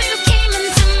 Before you came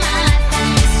into my life, I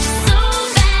missed you so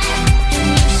bad. And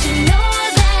you should know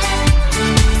that,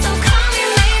 so call me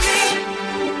maybe.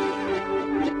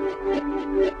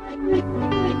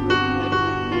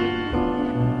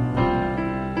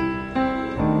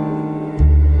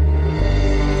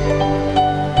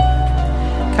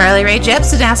 Carly Rae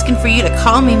Jepsen asking for you to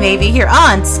call me maybe here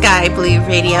on Sky Blue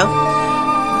Radio.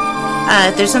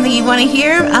 If there's something you want to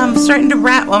hear, I'm starting to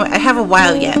wrap. Well, I have a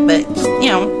while yet, but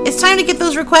it's time to get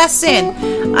those requests in.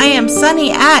 I am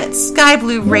Sunny at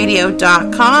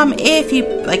skyblueradio.com if you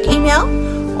like email,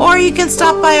 or you can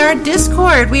stop by our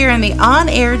Discord. We are in the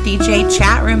on-air DJ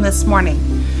chat room this morning.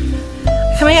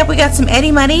 Coming up, we got some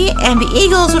Eddie Money and the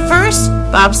Eagles, but first,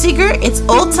 Bob Seger, it's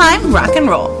old time rock and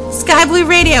roll. Sky Blue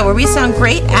Radio, where we sound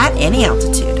great at any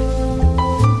altitude.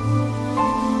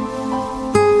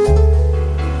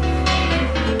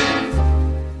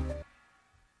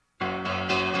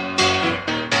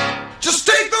 Just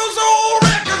take those old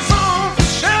records off the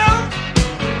shelf.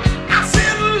 I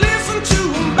sit and listen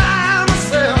to them by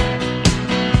myself.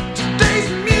 Today's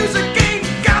music ain't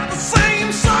got the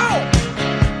same soul.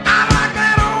 I like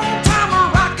that old time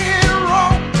rock and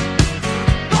roll.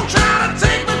 Don't try to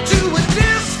take me to a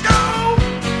disco.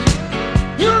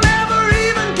 You'll never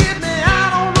even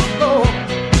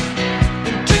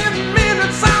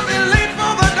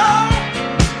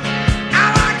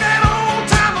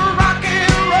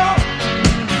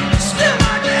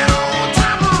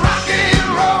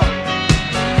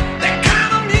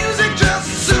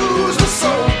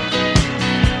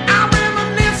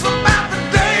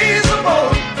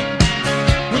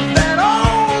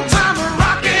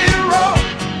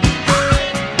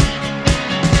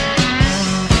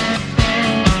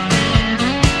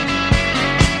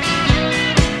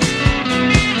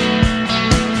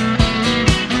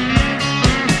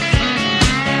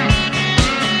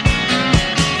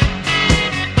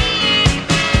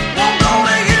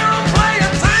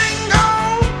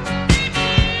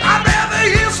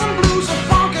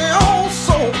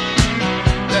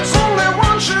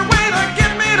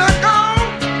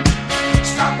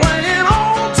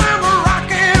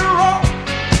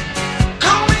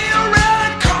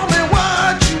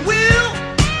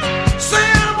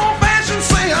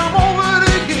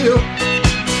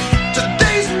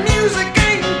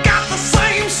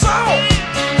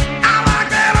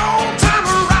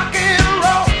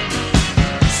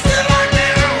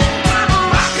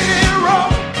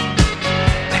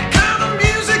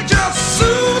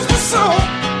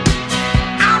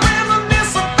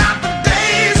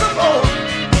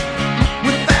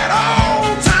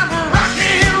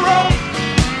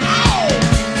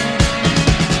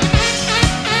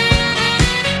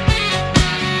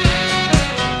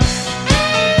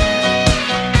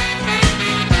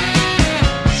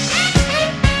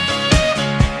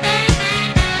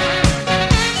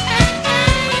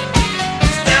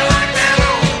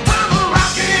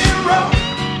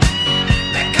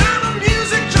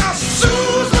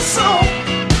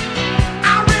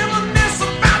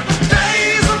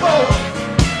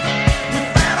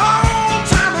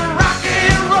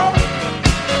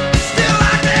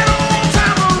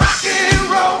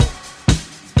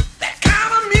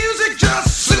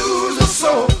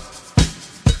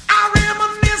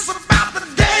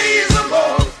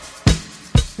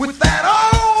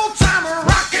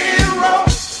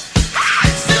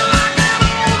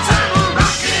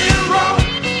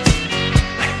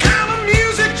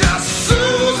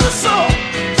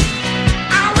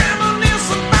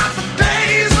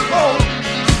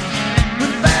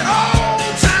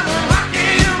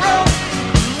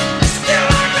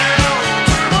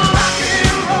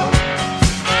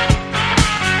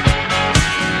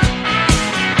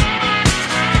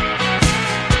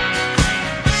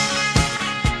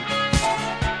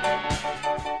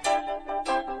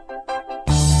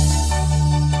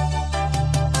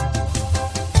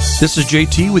This is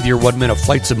JT with your 1 minute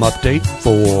Flight Sim update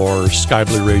for Sky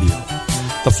Blue Radio.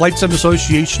 The Flight Sim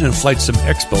Association and Flight Sim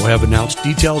Expo have announced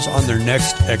details on their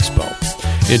next expo.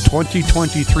 In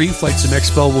 2023, Flight Sim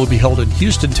Expo will be held in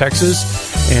Houston,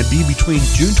 Texas, and be between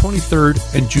June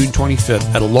 23rd and June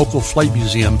 25th at a local flight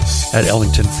museum at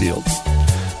Ellington Field.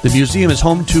 The museum is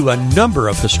home to a number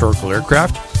of historical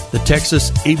aircraft, the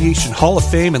Texas Aviation Hall of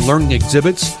Fame and learning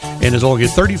exhibits, and is only a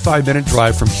 35-minute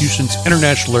drive from Houston's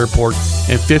International Airport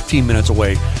and 15 minutes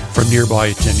away from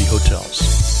nearby attendee hotels.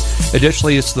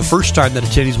 Additionally, it's the first time that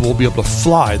attendees will be able to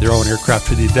fly their own aircraft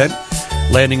to the event,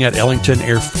 landing at Ellington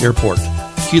Airport,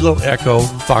 Kilo Echo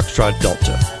Foxtrot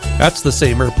Delta. That's the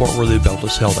same airport where the event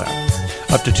was held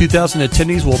at. Up to 2,000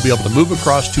 attendees will be able to move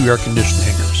across 2 air-conditioned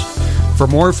hangars. For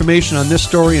more information on this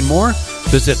story and more,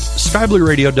 visit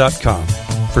skyblueradio.com.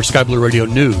 For Sky Blue Radio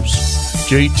News,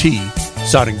 JT,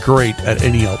 sounding great at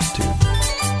any altitude.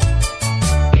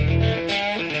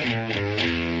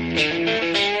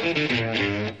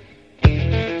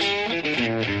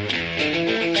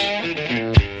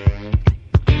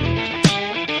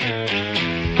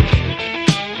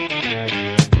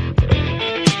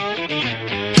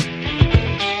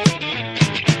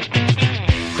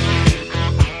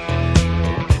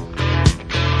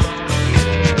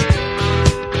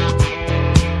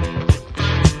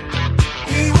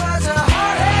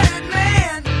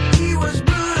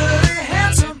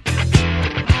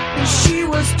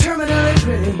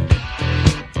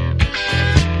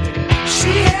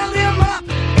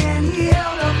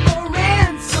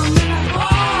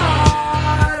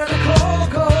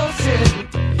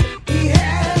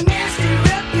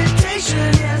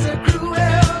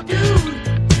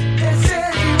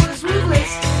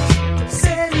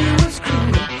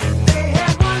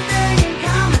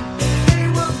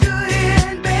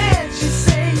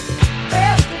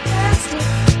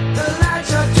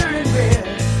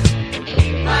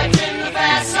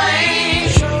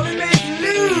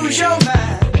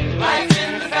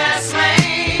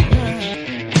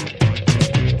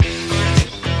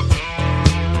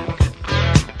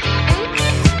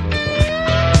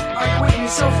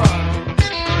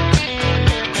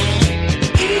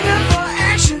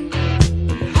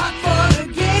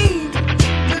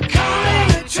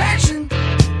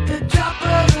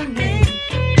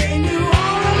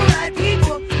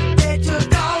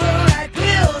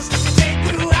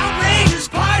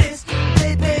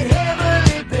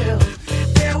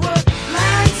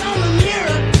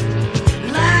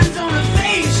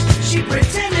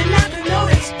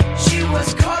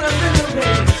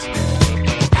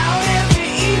 Out every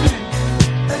evening.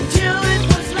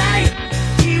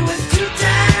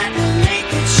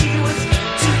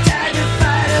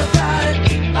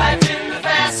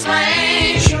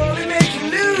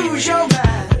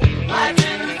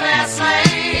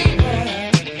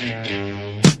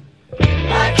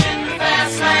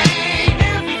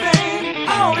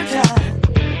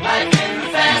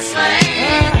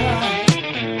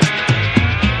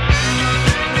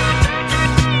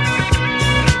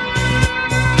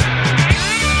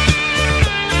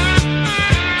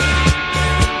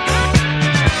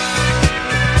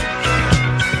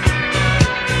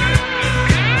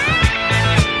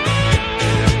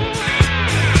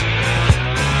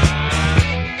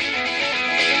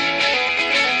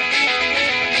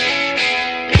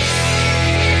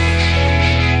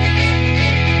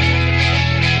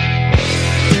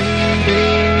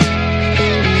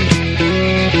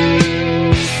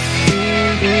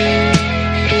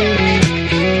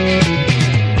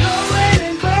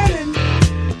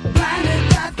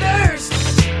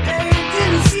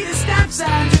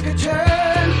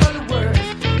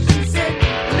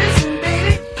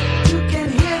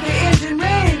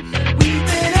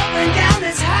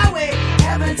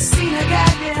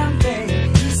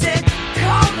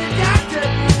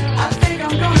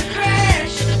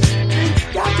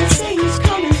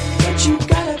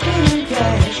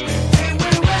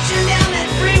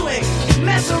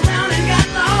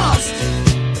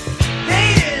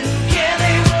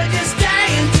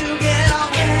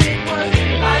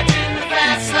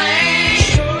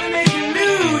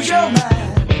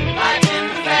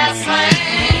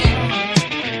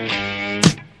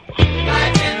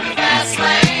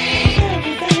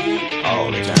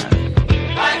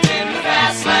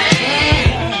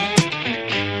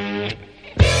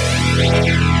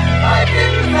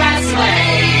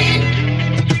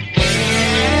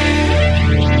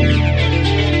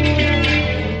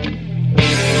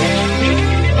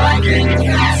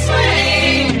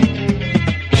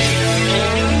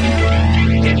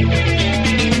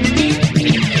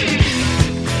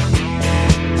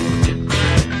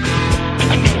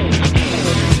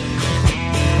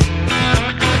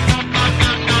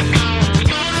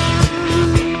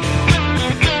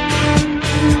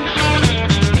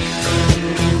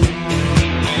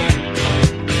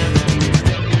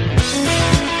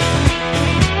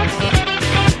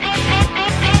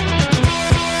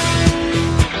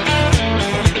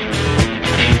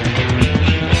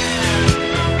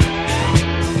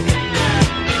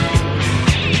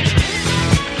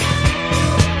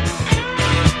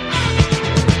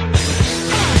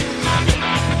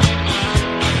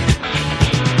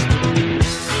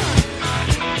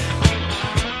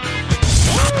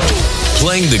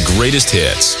 playing the greatest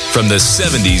hits from the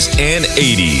 70s and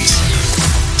 80s.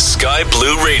 Sky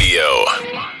Blue Radio.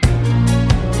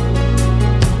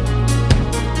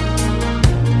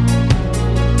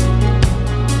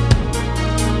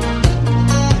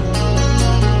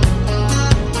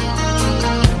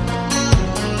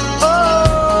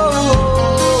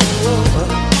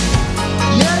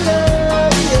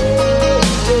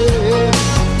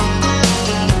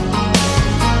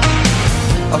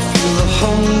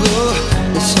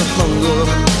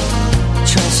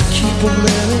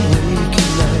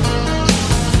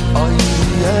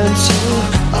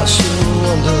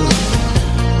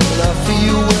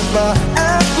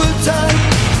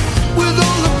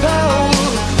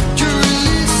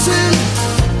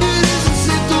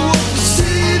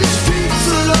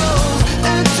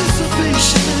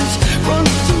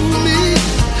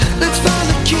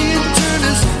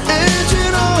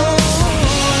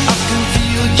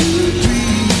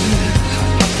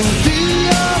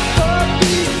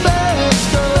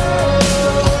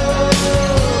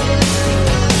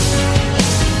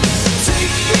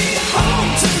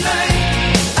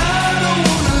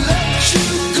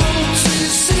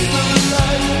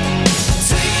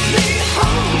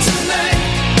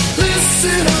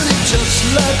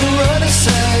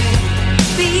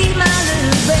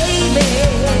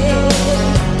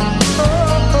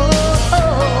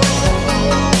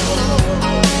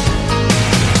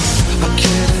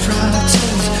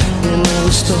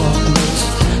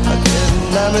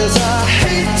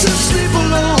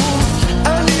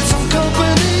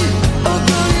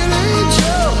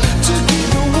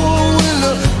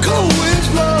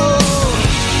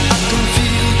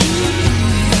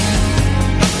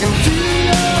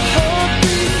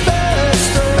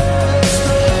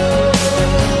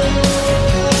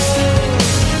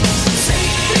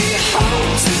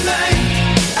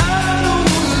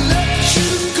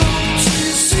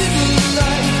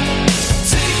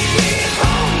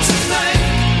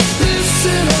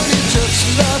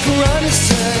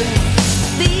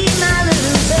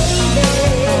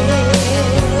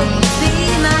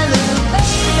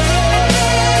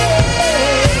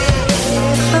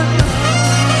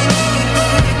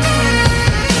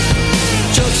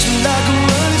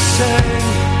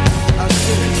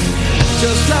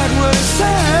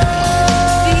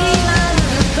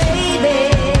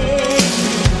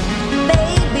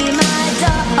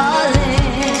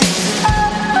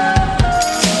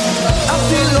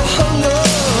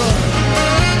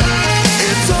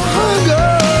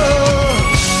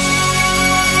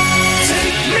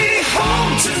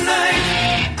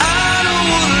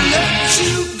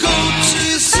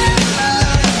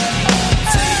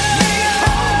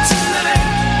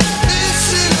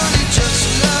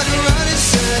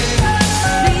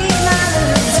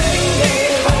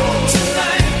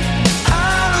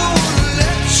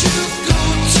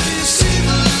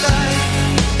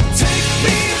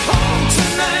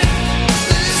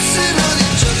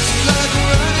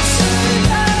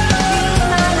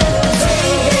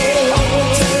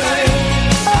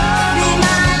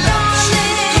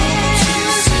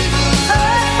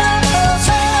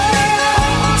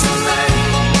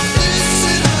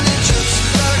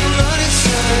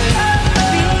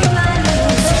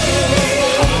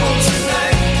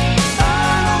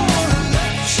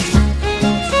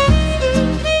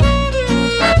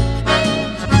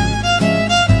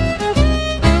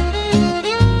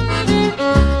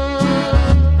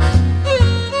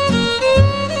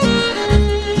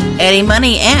 Eddie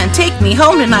Money and Take Me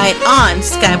Home Tonight on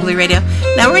Sky Blue Radio.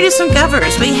 Now we're going to do some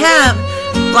covers. We have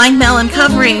Blind Melon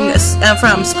covering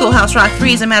from Schoolhouse Rock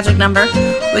 3's A Magic Number.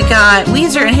 We got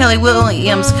Weezer and Haley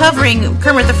Williams covering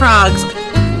Kermit the Frog's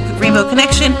Rainbow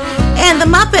Connection. And the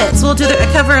Muppets will do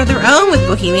a cover of their own with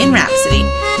Bohemian Rhapsody.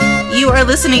 You are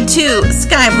listening to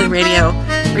Sky Blue Radio.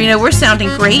 Reno, we're sounding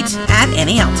great at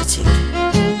any altitude.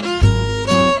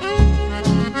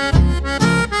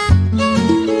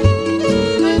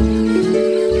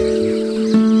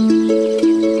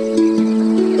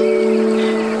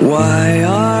 Why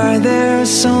are there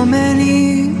so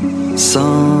many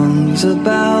songs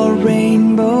about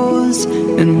rainbows,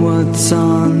 and what's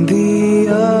on the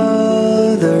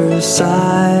other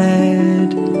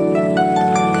side?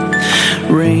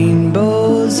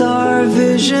 Rainbows are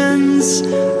visions,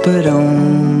 but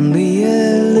only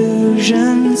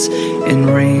illusions, and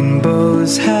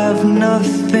rainbows have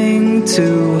nothing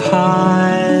to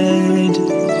hide.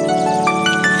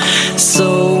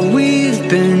 So we've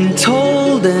been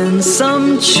told, and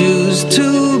some choose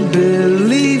to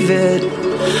believe it.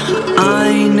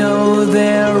 I know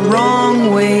they're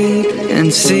wrong, wait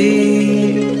and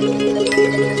see.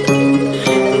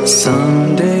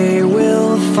 Someday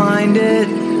we'll find it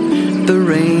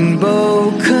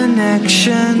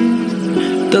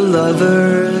connection, the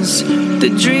lovers, the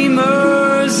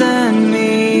dreamers, and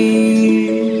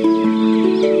me.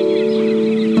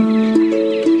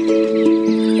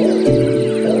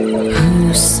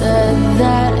 Who said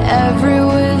that every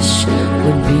wish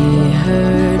would be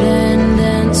heard and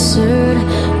answered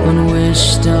when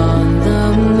wished on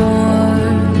the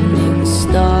morning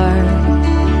star?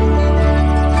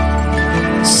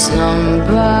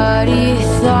 Somebody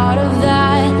thought of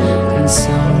that and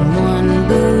someone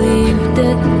believed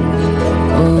it.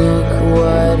 Look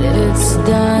what it's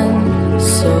done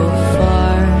so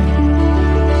far.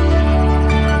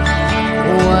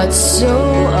 What's so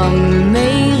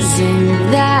amazing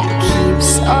that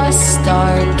keeps us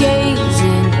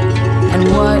stargazing? And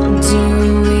what do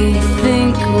we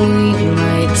think we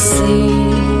might see?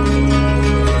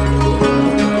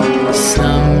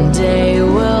 Someday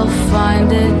we'll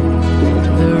find it,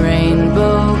 the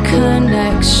rainbow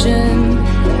connection,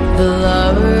 the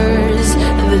lovers,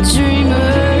 the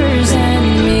dreamers, and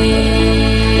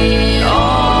me.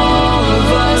 All of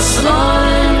us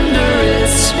under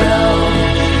its spell,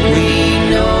 we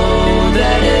know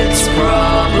that it's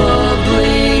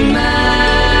probably magic.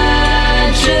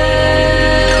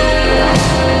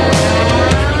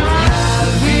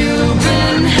 Have you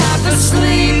been half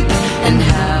asleep, and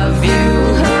have you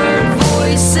heard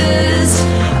voices?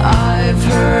 I've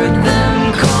heard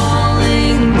them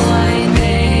calling my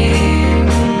name.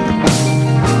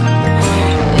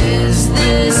 Is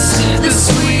this the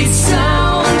sweet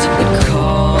sound that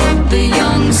called the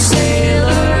young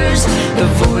sailors? The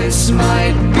voice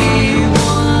might be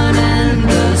one and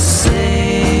the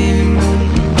same.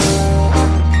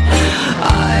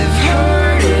 I've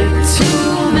heard it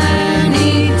too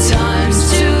many times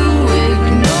to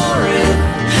ignore it.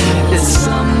 It's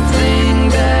something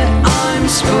that I'm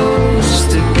supposed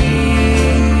to be.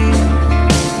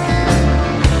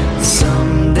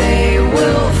 Someday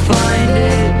we'll find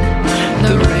it,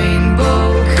 the rainbow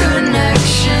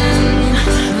connection,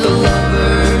 the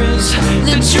lovers,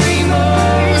 the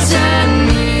dreamers, and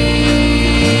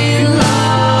me. La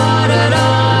da da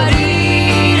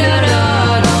dee da da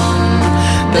dum,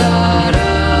 da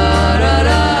da da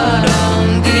da dum,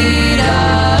 dee da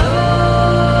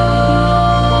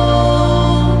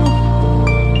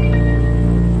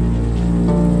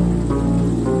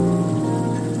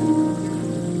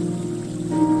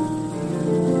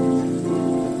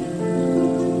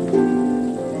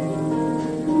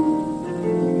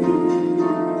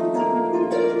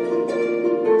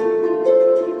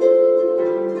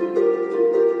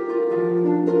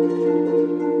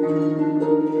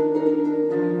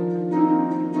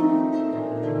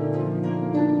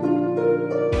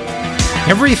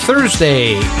Every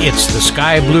Thursday, it's the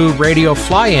Sky Blue Radio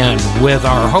Fly-In with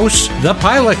our hosts, the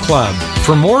Pilot Club.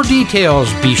 For more details,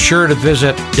 be sure to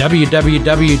visit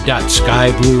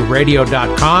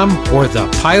www.skyblueradio.com or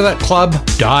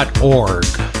thepilotclub.org.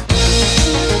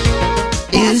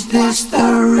 Is this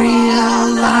the real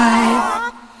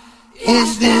life?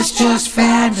 Is this just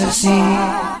fantasy?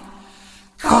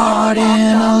 Caught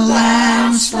in a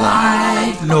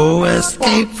landslide, no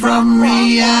escape from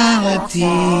reality.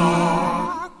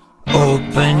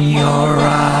 Open your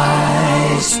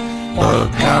eyes,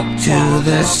 look up to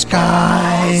the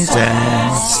skies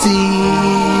and see.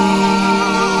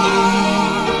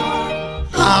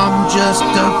 I'm just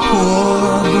a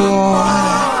poor boy,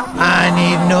 I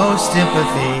need no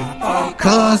sympathy,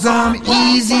 'cause I'm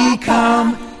easy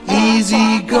come,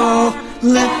 easy go,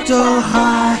 little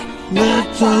high,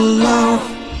 little low.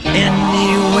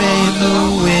 Any way the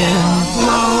wind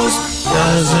blows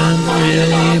doesn't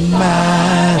really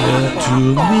matter to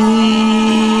me,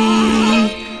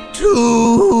 to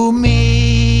me.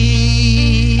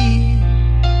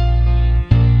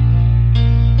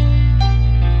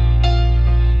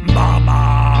 Mama,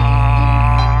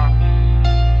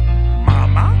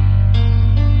 mama,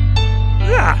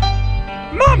 yeah,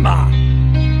 mama.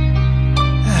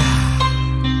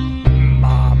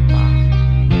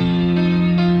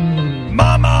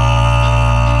 Mama!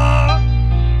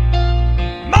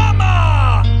 Mama!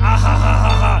 Ah, ha, ha,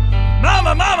 ha, ha.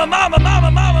 Mama, mama, mama, mama,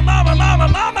 mama, mama, mama,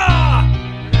 mama!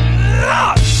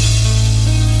 Ah!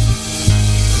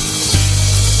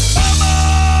 Mama!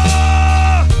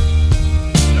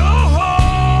 No!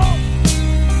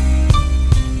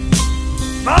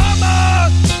 Mama!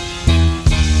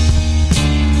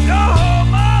 No,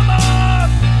 mama!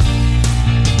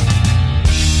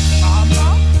 Mama?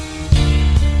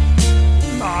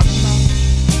 Mama?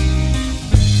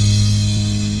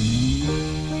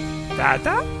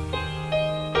 Dada?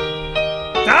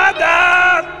 Dada!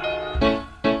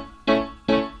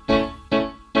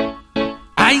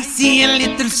 I see a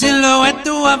little silhouette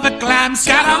of a clam.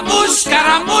 Scaramouche,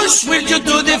 Scaramouche, will you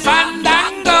do the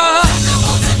fandango?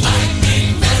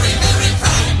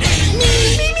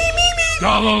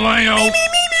 Galileo,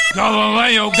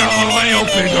 Galileo, Galileo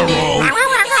Figaro.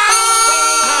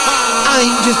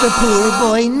 I'm just a poor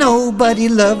boy, nobody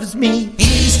loves me.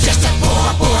 He's just a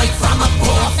poor boy from a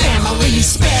poor family,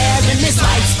 sparing his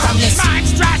life from this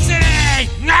monstrosity.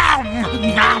 No,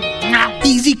 no, no.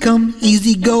 Easy come,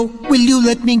 easy go, will you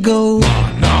let me go?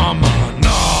 No,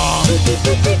 no.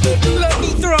 Let me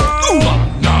throw.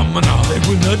 No, no, they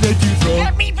will not let you throw.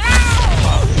 Let me blow.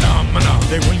 No,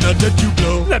 they will not let you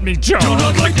blow. Let me choke. Do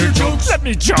not like your jokes. Let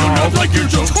me choke. Do not like your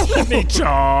jokes. Let me choke.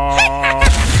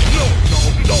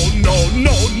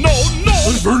 No,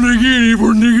 Vernigini,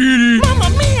 Vernigini. Mamma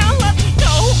mia, let me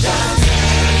go. Does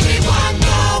anyone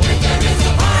know if there is a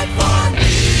fight for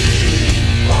me?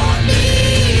 For me,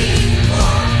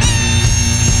 for me.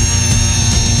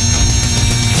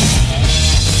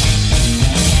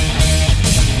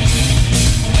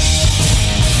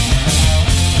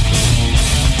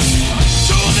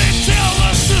 So they tell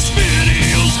us this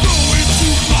video's going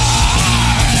too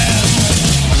fast.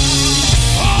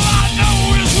 All I know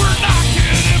is we're not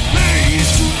getting paid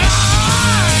tonight.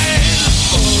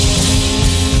 Oh,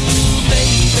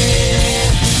 baby,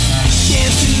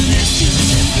 can't do this to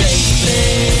me, baby.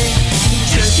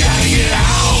 Just gotta get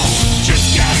out. Just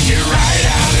gotta get right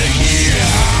out of here.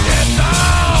 Get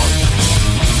out.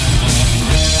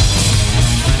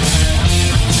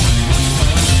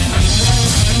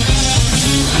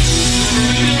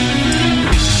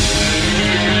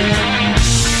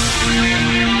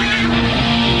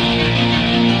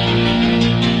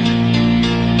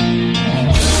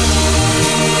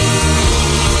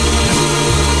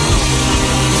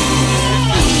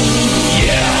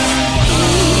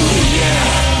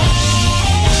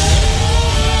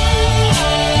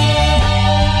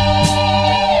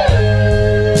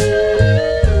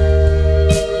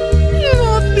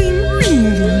 Nothing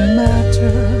really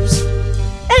matters.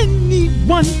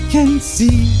 Anyone can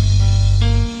see.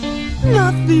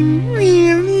 Nothing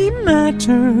really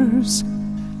matters.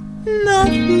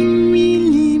 Nothing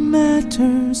really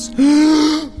matters.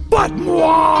 But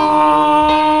moi.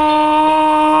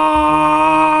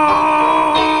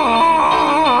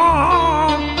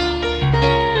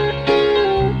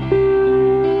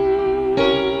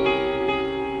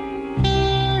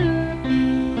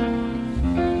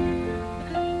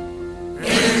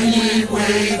 Any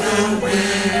way the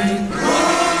wind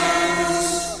blows.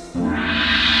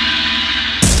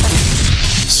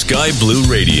 Sky Blue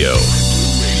Radio.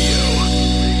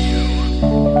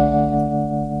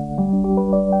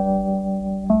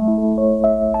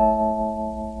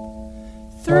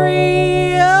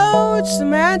 Three, oh, it's the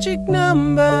magic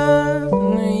number.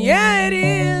 Yeah, it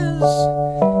is.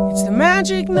 It's the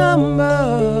magic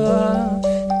number.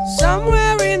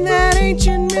 Somewhere in that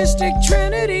ancient mystic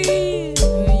trinity,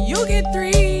 you'll get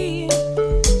three.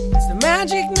 It's the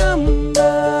magic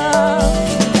number.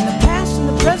 In the past, in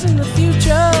the present, the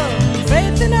future,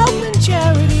 faith and hope and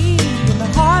charity. In the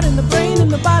heart, in the brain, in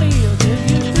the body, you'll give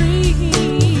you three.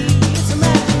 It's a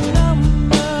magic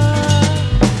number.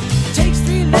 It takes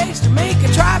three legs to make a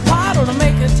tripod or to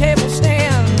make a table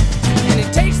stand. And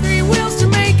it takes three wheels to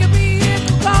make a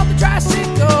vehicle called the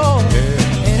tricycle.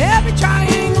 And every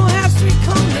triangle has three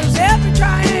corners. Every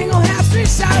triangle has three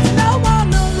sides. No more,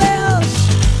 no less.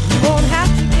 You won't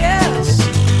have to guess.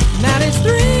 Now there's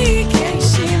three. Can't you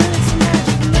see that it's a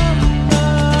magic number?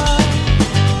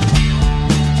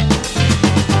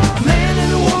 A man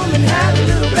and a woman had a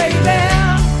little baby.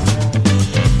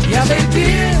 Yeah, they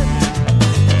did.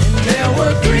 There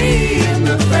were three in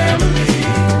the family.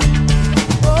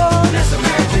 Oh, that's a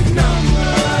magic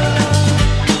number.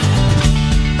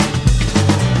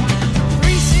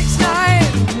 3, 6, 9,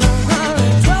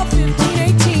 12, 15,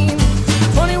 18,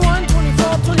 21,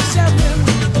 24, 27,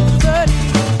 30.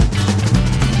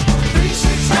 3,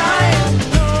 6, 9,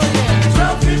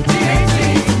 12, 15,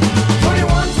 18,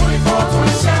 21, 24,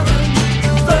 27,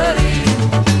 30.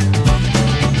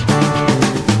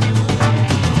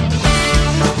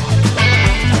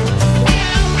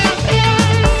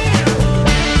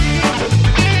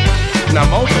 Now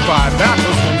multiply that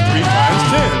was from 3 times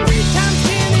 10. 3 times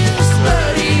 10 is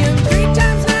 30, and 3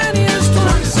 times 9 is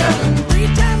 27.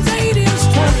 3 times 8 is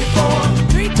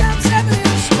 24. 3 times 7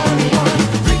 is 21.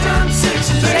 3 times 6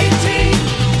 is 18.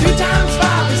 3 times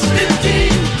 5 is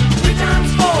 15. 3 times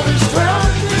 4 is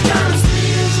 12. 3 times 3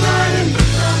 is 9. And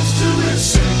 3 times 2 is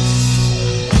 6.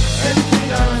 And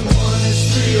 3 times 1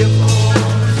 is 3 or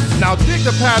 4. Now dig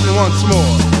the pattern once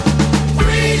more.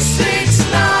 3, 6,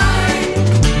 9,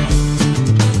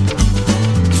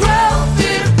 12,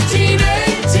 15.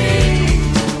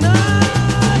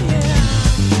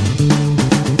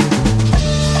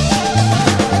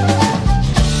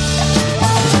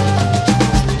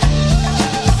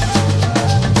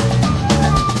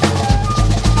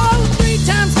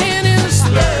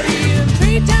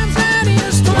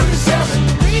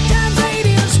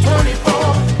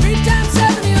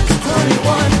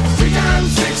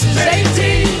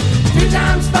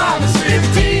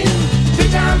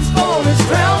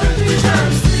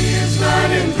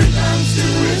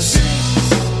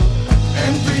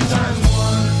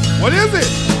 What is it?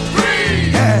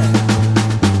 3. Yeah.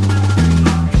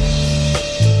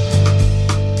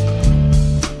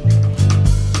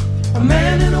 A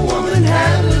man and a woman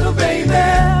had a little baby.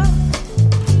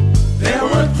 There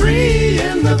were 3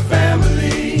 in the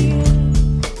family,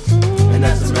 and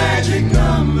that's a magic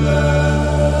number.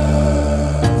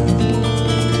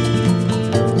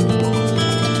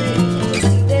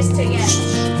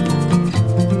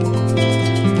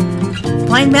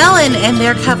 Blind Melon and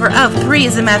their cover of 3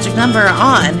 is a magic number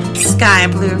on Sky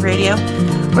Blue Radio.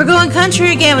 We're going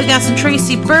country again. We got some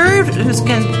Tracy Bird, who's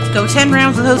going to go 10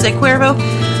 rounds with Jose Cuervo.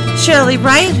 Shirley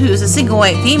Wright, who's a single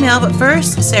white female. But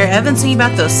first, Sarah Evans singing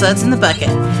about those suds in the bucket.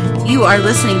 You are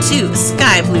listening to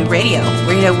Sky Blue Radio,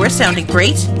 where you know we're sounding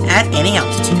great at any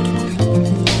altitude.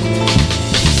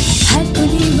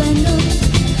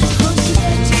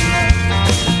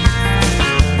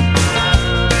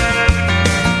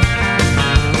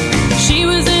 She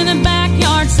was in the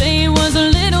backyard, say it was a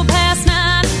little past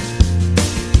 9,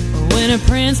 when her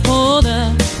prince pulled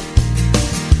up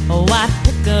a white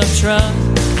pickup truck.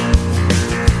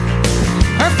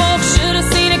 Her folks should have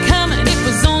seen it coming, it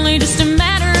was only just a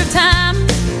matter of time.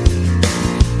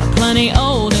 Plenty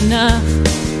old enough,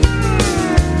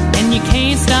 and you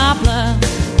can't stop love.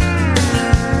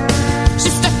 She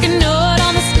stuck a note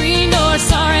on the screen door,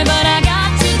 sorry but I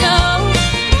got to go.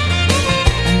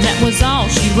 And that was all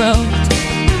she wrote.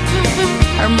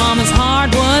 Her mama's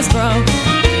heart was broke,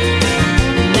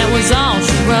 and that was all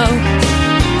she wrote.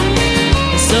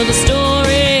 So the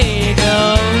story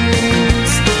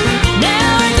goes,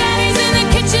 now her daddy's in the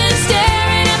kitchen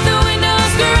staring at the window,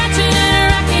 scratching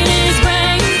and racking his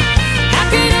brain. How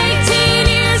could 18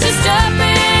 years just up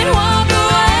and walk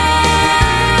away?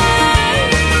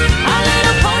 Our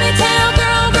little ponytail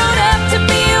girl grown up to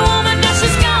be a woman, now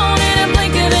she's gone in a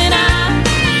blink of an eye.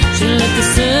 She left the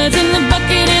suds in the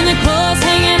bucket and the clothes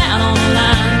hanging out on the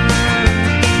line.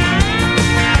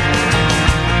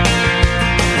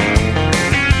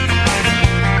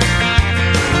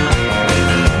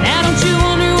 Now don't you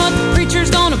wonder what the preacher's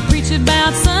gonna preach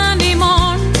about Sunday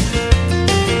morn?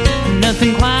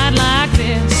 Nothing quite like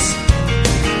this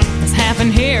has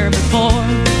happened here before.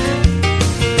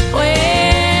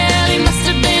 Well, he must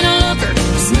have been a looker,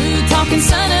 smooth talking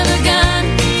son of a gun.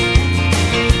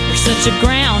 For such a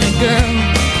grounded girl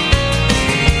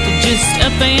to just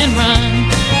up and run.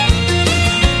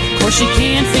 Of course you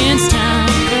can't fence time,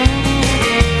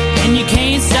 and you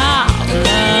can't stop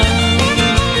love.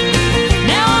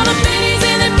 Now all the pennies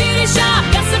in the beauty shop,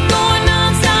 gossip going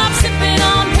non-stop, sipping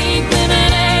on pink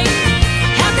lemonade.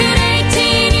 How could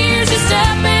 18 years just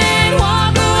up and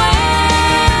walk away?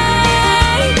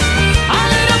 Our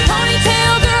little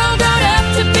ponytail girl grown up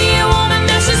to be a woman,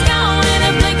 now she's gone in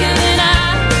a blink of an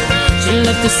eye. She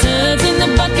left the suds in the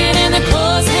bucket and the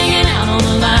clothes hanging out on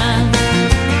the line.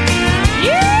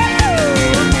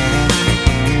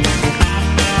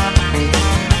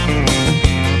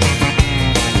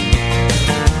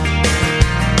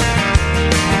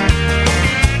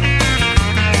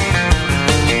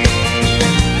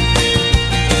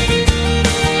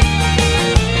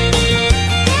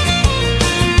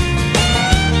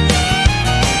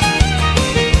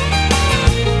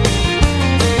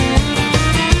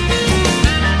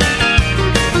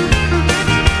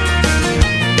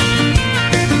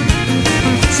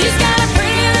 She's got a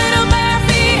pretty little bare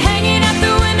feet hanging out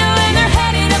the window, and they're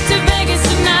headed up to Vegas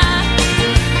tonight.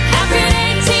 How could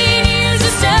 18 years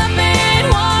just up and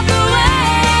walk away?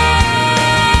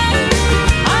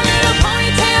 Our little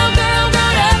ponytail girl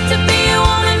grown up to be a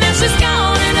woman, now she's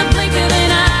gone in a blink of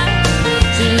an eye.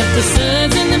 She left the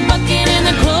suds in the bucket and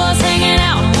the clothes hanging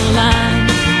out on the line.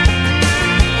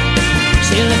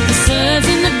 She left the suds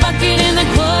in the bucket and the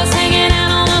clothes hanging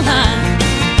out on the line.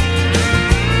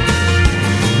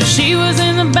 She was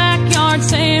in the backyard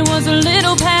saying it was a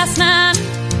little past 9,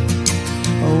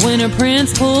 when her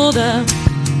prince pulled up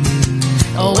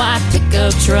a white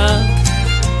pickup truck.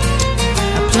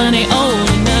 Plenty old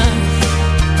enough,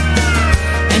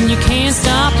 and you can't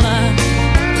stop love.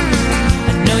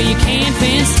 I know you can't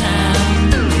fence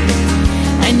time,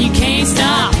 and you can't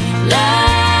stop love.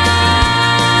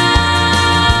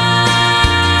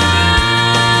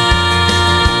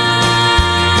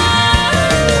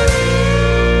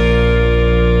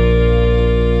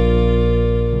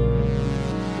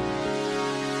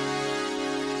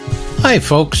 Hi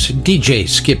folks, DJ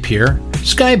Skip here.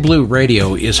 Sky Blue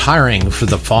Radio is hiring for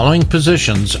the following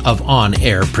positions of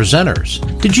on-air presenters.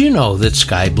 Did you know that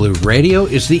Sky Blue Radio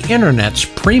is the internet's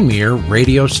premier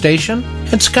radio station?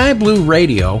 At Sky Blue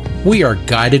Radio, we are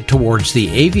guided towards the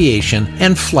aviation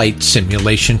and flight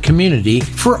simulation community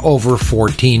for over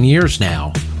 14 years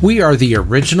now. We are the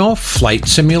original flight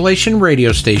simulation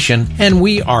radio station, and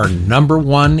we are number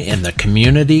one in the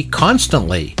community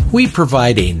constantly. We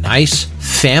provide a nice,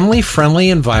 family-friendly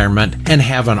environment and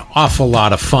have an awful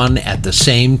lot of fun at the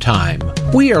same time.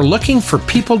 We are looking for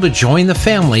people to join the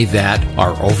family that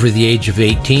are over the age of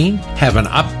 18, have an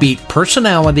upbeat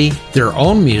personality, their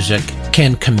own music,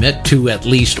 can commit to at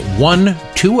least 1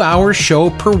 2-hour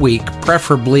show per week,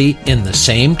 preferably in the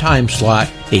same time slot,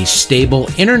 a stable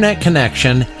internet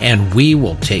connection, and we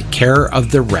will take care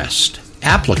of the rest.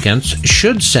 Applicants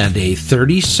should send a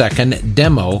 30-second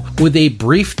demo with a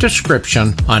brief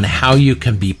description on how you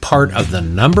can be part of the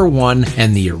number one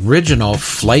and the original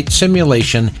flight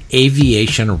simulation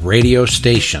aviation radio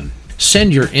station.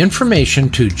 Send your information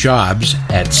to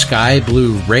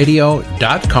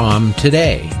jobs@skyblueradio.com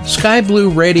today. Sky Blue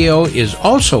Radio is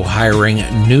also hiring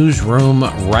newsroom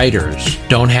writers.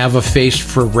 Don't have a face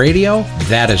for radio?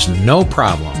 That is no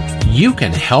problem. You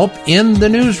can help in the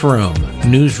newsroom.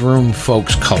 Newsroom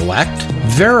folks collect,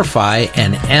 verify,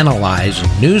 and analyze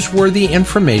newsworthy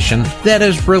information that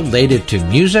is related to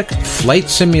music, flight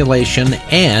simulation,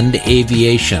 and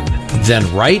aviation. Then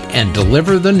write and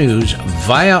deliver the news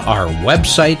via our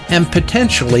website and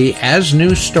potentially as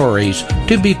news stories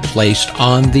to be placed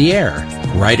on the air.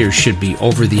 Writers should be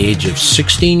over the age of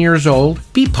 16 years old,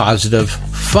 be positive,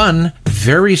 fun,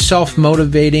 very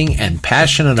self-motivating, and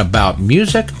passionate about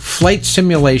music, flight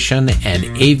simulation, and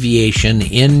aviation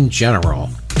in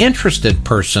general. Interested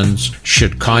persons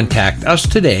should contact us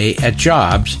today at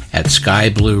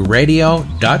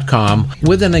jobs@skyblueradio.com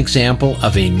with an example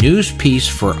of a news piece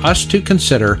for us to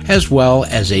consider, as well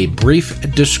as a brief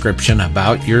description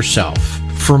about yourself.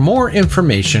 For more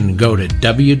information, go to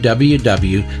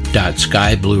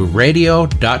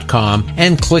www.skyblueradio.com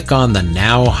and click on the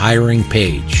Now Hiring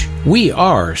page. We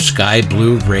are Sky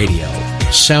Blue Radio,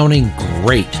 sounding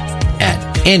great at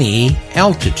any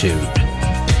altitude.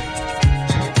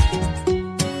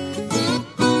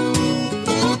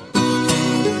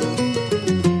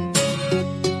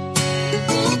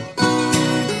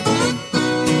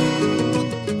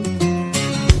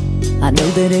 I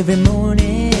know that every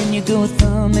morning you go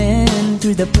thumbing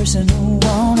through the personal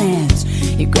warnings.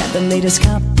 You grab the latest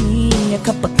copy, a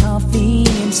cup of coffee,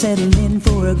 and settle in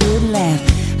for a good laugh.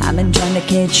 I've been trying to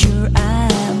catch your eye,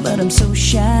 but I'm so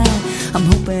shy. I'm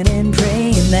hoping and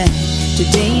praying that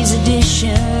today's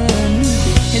edition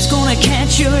is gonna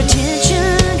catch your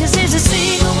attention. 'Cause there's a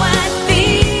single white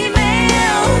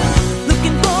female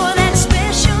looking for that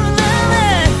special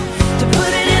lover. To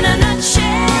put it in a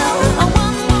nutshell, a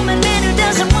one-woman man who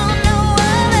doesn't want no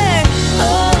other.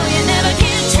 Oh, you never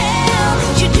can tell,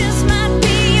 she just might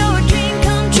be your dream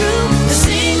come true. The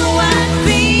single white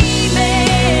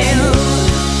female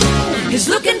is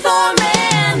looking for a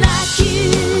man like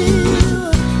you.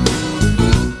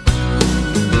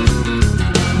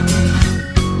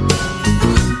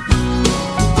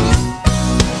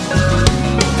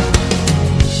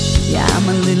 Yeah, I'm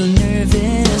a little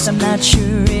nervous, I'm not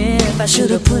sure if I should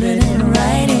have put it in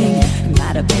writing.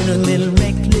 Might have been a little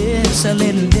reckless, a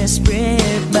little desperate,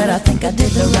 but I think I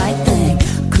did the right thing.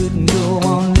 Couldn't go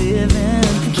on living,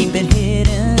 keep it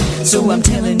hidden, so I'm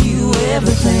telling you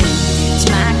everything. It's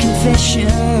my confession,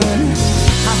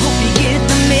 I hope you get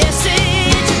the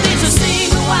message. There's a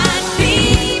single white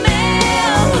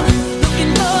female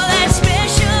looking for that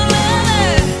special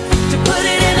lover. To put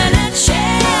it in a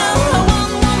nutshell, a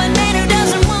one-woman man who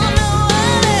doesn't want no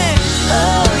other.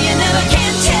 Oh, you never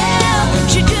can tell,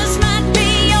 she just might be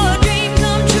your dream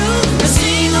come true. A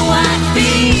single white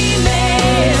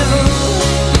female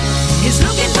is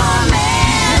looking for a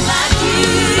man like you.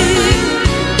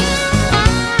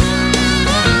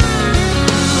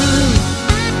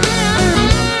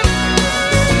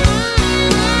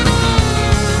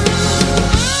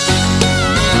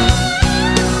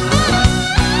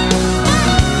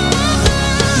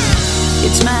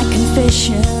 It's my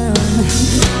confession,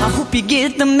 I hope you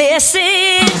get the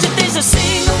message. If there's a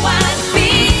single white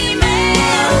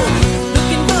female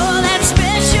looking for that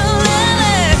special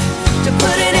lover. To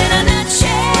put it in a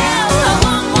nutshell, a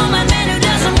one-woman man who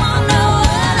doesn't want no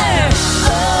other.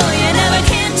 Oh, you never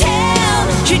can tell,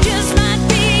 she just might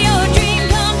be your dream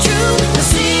come true. A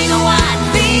single white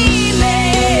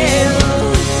female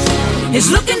is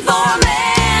looking for a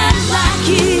man like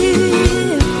you.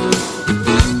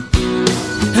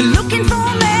 Looking for a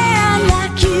man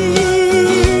like you.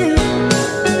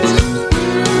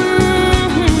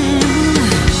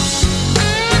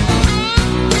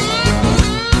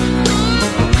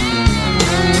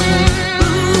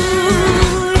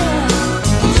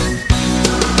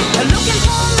 Looking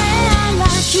for a man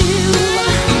like you.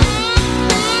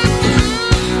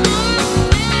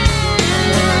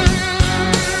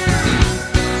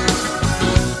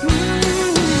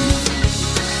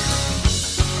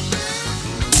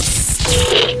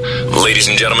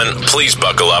 and gentlemen, please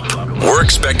buckle up. We're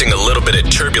expecting a little bit of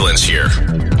turbulence here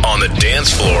on the dance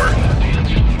floor.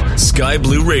 Sky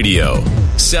Blue Radio,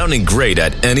 sounding great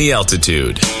at any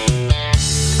altitude.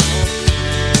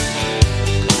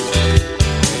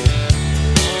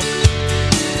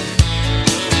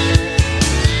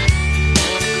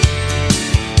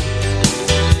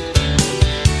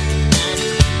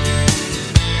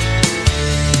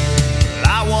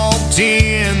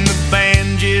 In the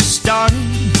band just started,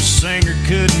 the singer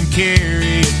couldn't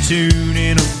carry a tune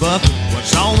in a bucket.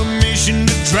 Was on a mission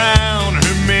to drown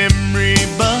her memory,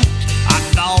 but I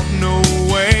thought no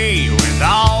way with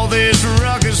all this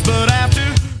ruckus. But after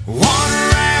one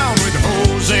round with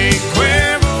Jose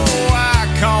Cuervo, I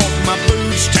caught my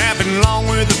boots tapping along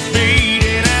with the beat.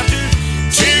 And after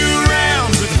 2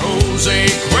 rounds with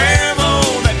Jose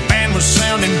Cuervo, that band was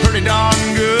sounding pretty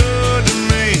darn good to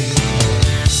me.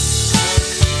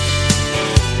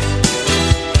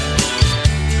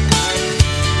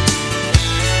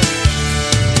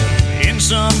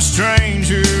 Some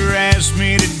stranger asked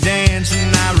me to dance,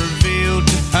 and I revealed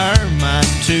to her my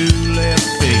 2 left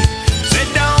feet. Said,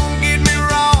 don't get me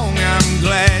wrong, I'm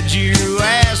glad you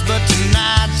asked, but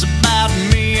tonight's about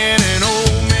me and an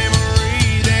old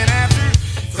memory. Then after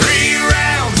 3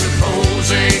 rounds with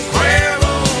Jose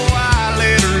Cuervo, I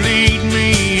let her lead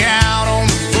me out on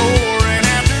the floor. And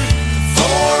after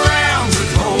 4 rounds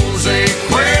with Jose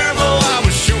Cuervo, I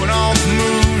was showing off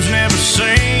moves never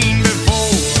seen before.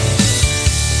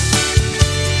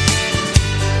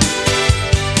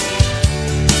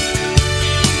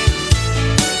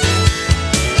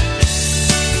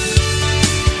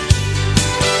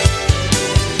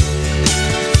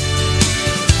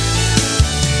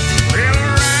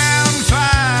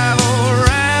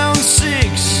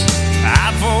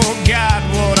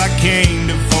 Came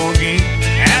to forget.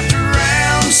 After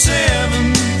round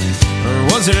 7, or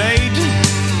was it 8?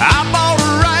 I bought a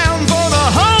round for the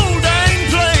whole dang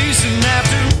place. And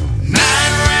after 9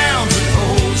 rounds with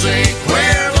Jose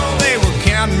Cuervo, they were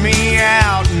counting me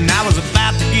out, and I was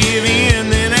about to give in.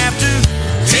 Then after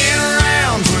 10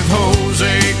 rounds with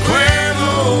Jose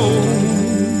Cuervo,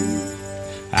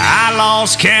 I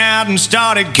lost count and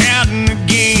started counting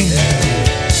again.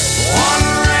 1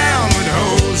 round with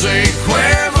Jose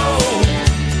Cuervo,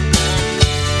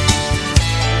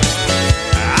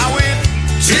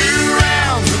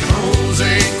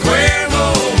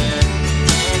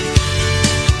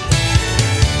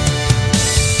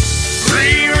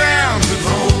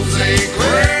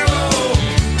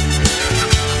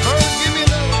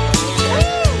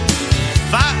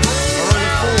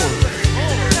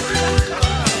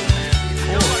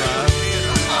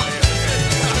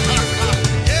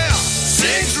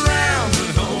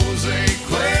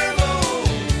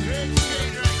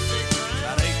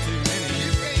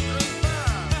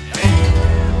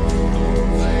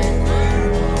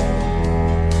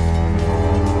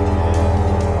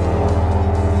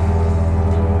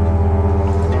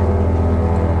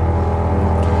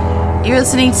 You're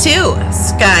listening to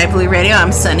Sky Blue Radio.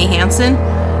 I'm Sunny Hansen.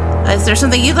 Is there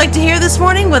something you'd like to hear this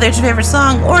morning, whether it's your favorite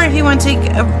song or if you want to take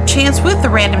a chance with the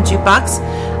Random Jukebox?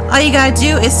 All you gotta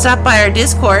do is stop by our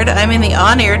Discord. I'm in the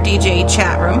on-air DJ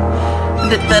chat room.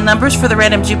 The numbers for the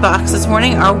Random Jukebox this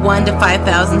morning are 1 to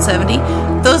 5070.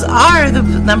 Those are the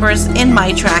numbers in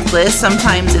my track list.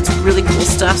 Sometimes it's really cool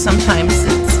stuff, sometimes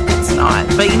it's not.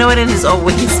 But you know what? It is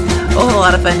always a whole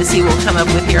lot of fun to see what we'll come up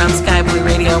with here on Sky Blue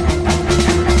Radio.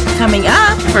 Coming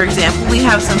up, for example, we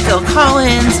have some Phil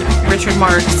Collins, Richard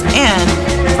Marx,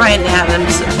 and Bryan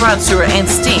Adams, Rod Stewart, and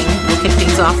Sting. We'll kick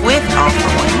things off with All for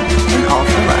One and All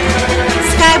for Love.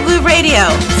 Sky Blue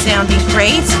Radio, sounding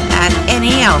great at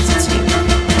any altitude.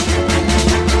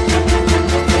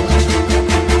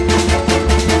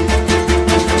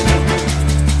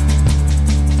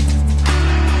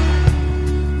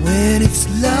 When it's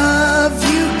love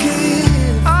you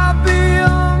give, I'll be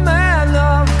your man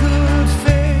of good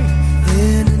faith.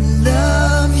 Then in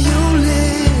love you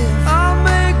live, I'll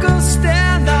make a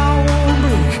stand, I won't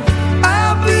break.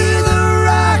 I'll be the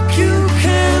rock you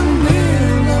can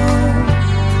build on.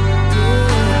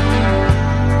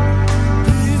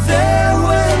 Be there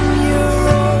when you're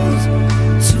old,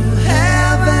 to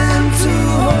have and to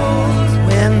hold.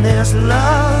 When there's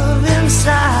love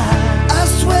inside, I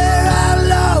swear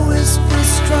I'll always be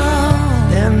strong.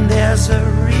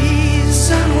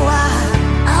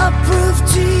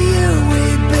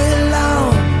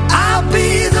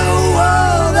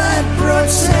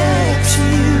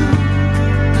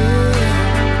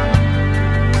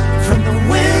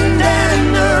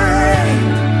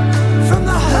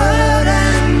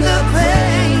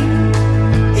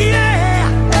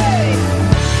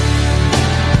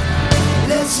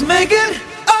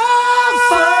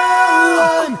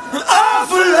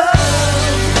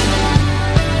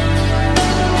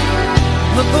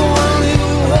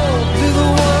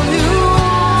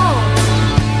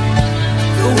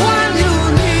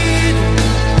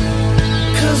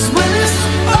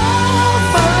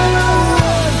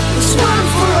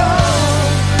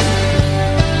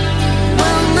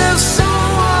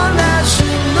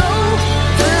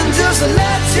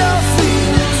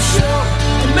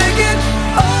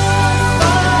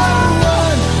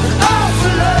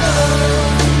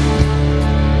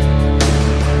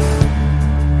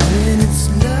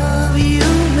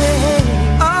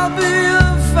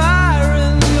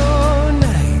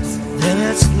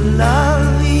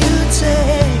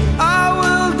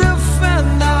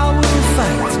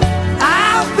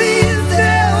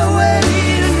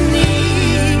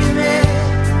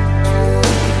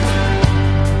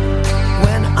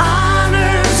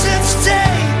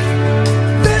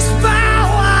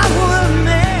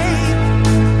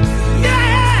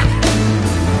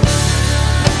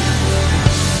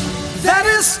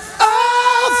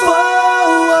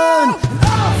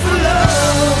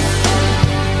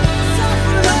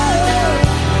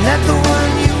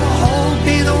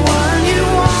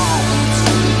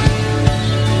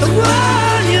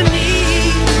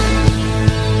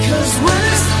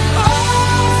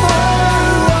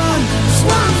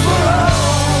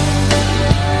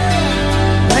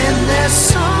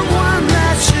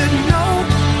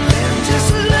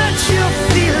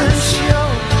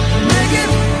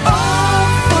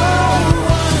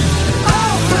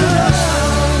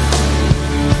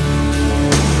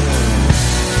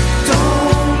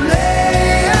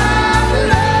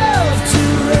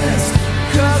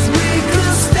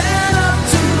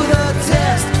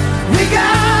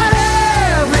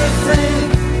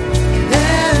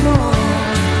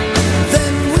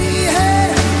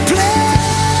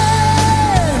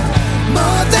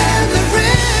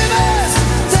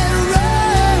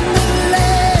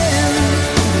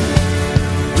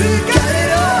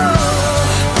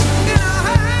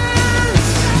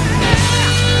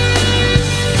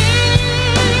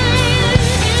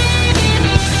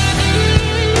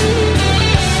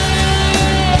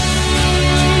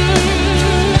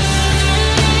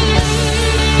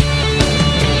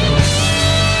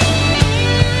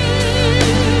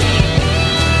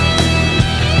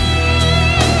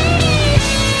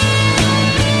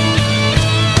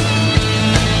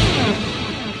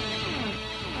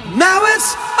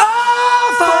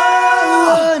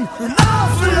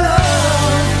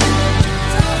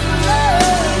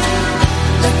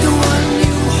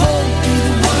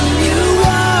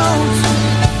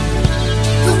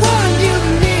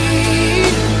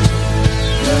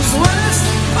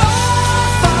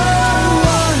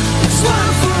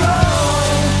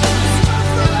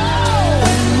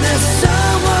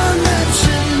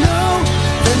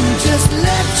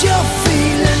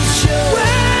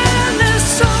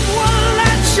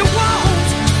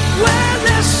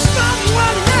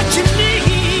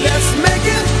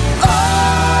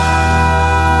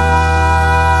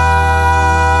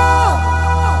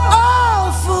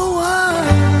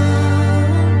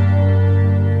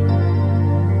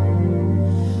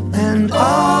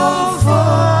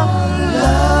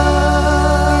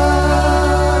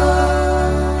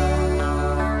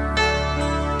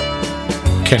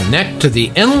 Connect to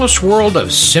the endless world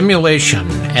of simulation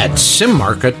at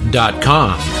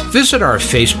simmarket.com. Visit our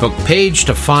Facebook page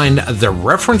to find the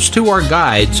reference to our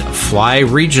guides, Fly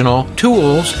Regional,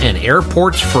 Tools, and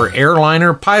Airports for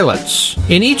Airliner Pilots.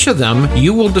 In each of them,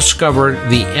 you will discover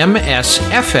the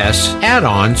MSFS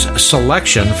add-ons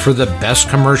selection for the best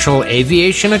commercial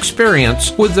aviation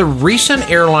experience with the recent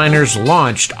airliners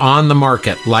launched on the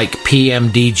market, like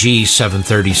PMDG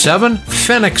 737,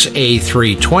 Phoenix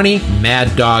A320,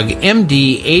 Mad Dog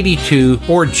MD82,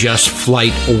 or just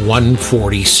Flight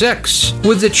 146.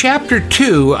 With the Chapter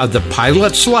 2 of the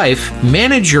pilot's life,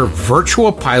 manage your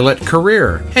virtual pilot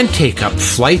career and take up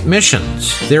flight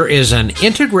missions. There is an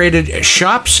integrated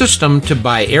shop system to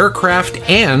buy aircraft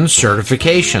and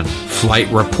certification. Flight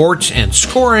reports and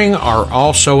scoring are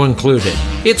also included.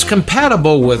 It's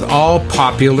compatible with all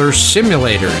popular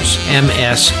simulators,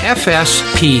 MSFS,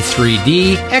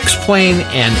 P3D, X-Plane,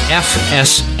 and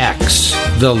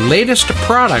FSX. The latest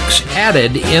products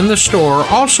added in the store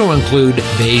also include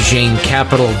Beijing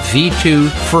Capital V2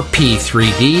 for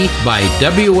P3D by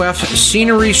WF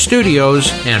Scenery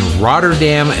Studios and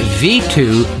Rotterdam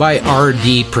V2 by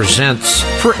RD Presents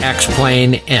for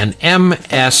X-Plane and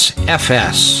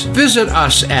MSFS. Visit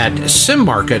us at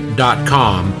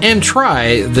simmarket.com and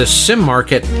try the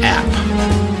SimMarket app.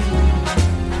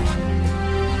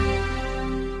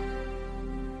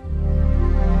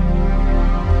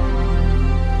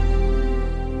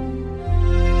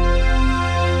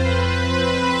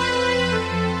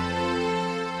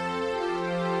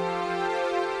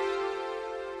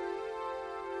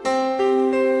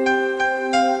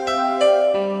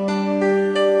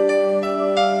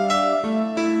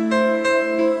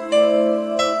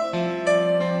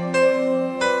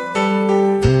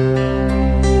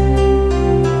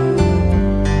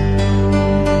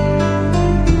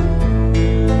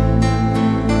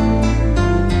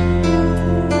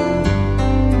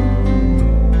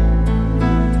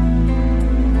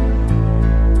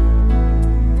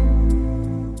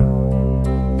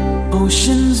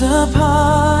 Oceans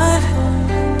apart,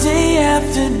 day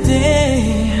after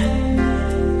day,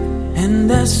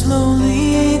 and I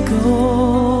slowly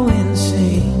go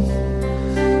insane.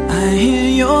 I hear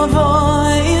your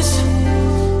voice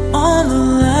on the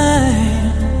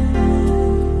line,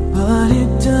 but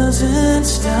it doesn't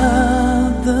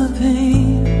stop the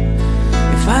pain.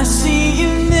 If I see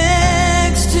you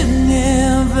next to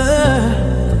never,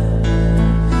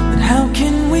 then how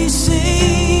can we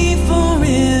say forever?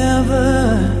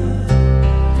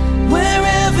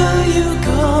 Wherever you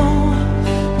go,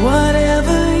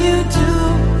 whatever you do,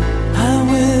 I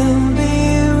will be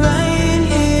right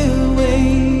here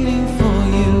waiting for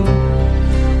you.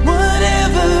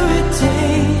 Whatever it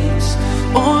takes,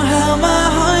 or how my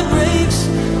heart breaks,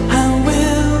 I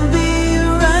will be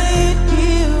right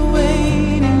here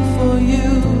waiting for you.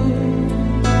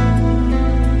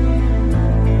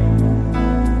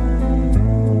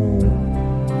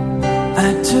 I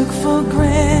took for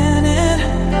granted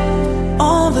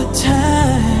all the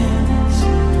times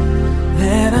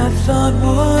that I thought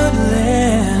would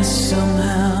last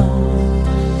somehow.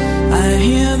 I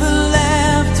hear the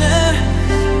laughter,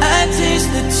 I taste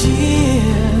the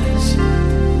tears,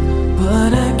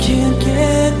 but I can't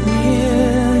get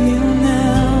near you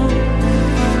now.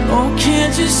 Oh,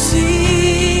 can't you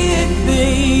see it,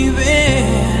 baby?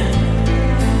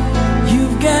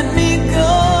 You've got me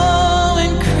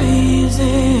going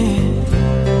crazy.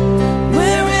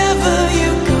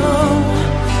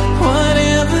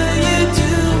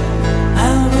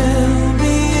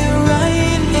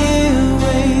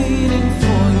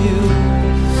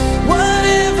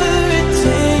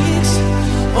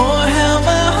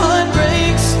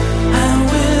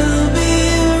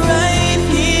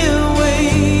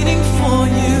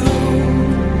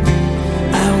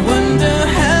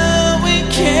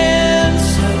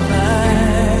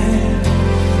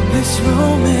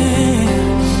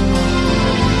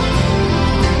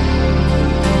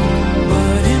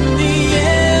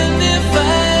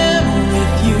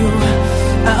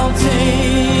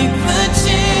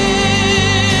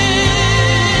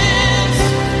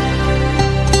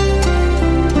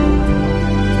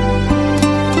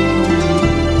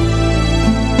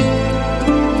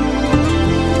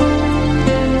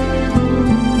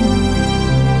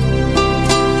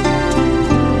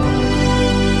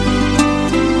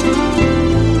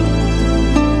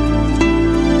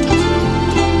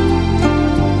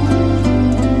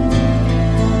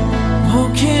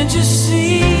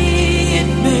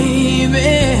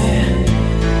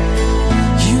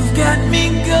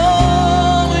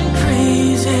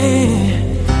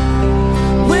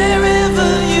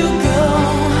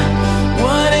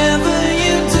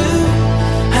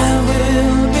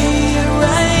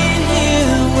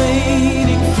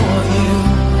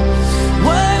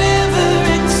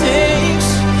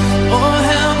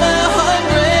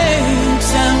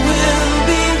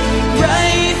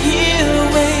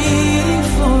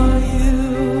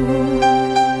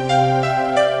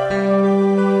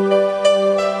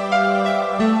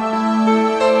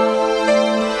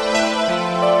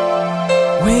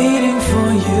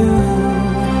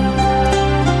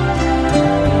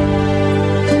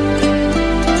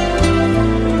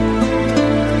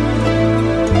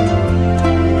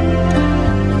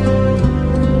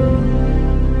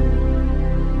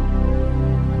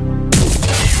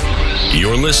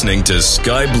 listening to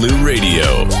Sky Blue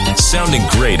Radio, sounding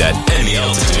great at any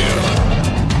altitude.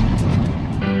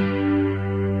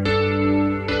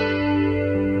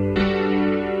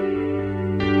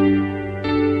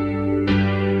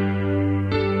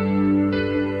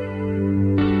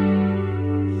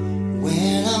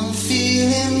 When I'm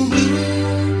feeling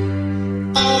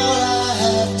blue, all I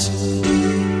have to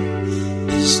do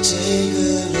is take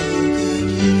a look at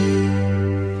you.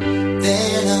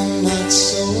 Then I'm not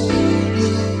so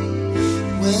blue.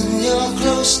 When you're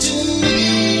close to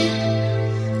me,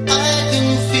 I can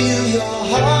feel your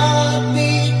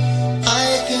heartbeat. I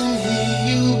can hear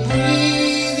you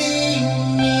breathing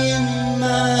in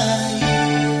my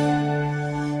ear.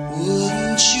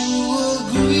 Wouldn't you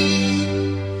agree?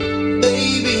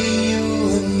 Baby, you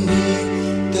and me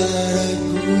got a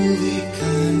groovy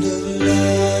kind of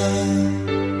love.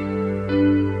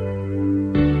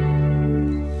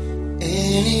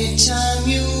 Anytime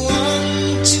you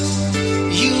want to,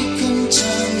 you can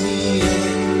turn me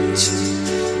on to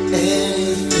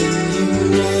anything you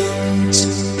want to,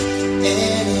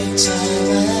 anytime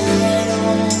at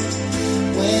all.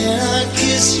 When I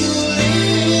kiss your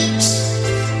lips,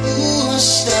 ooh, I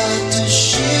start to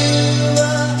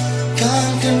shiver.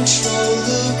 Can't control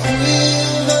the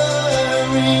quivering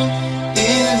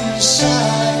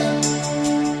inside.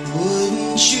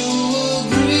 Wouldn't you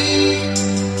agree?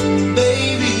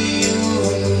 Baby, you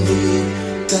and me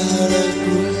got a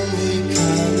groovy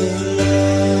kind of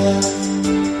love.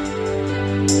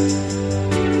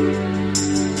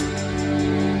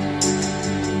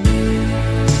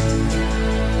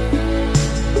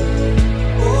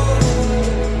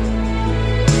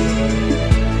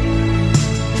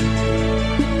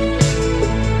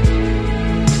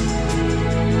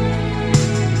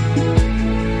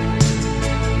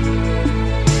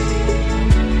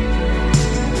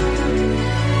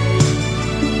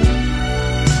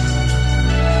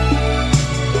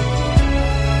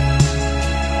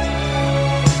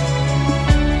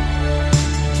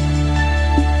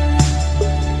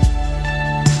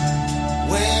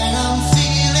 When I'm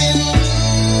feeling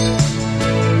blue,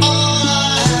 all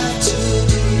I have to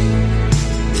do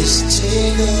is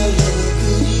take a look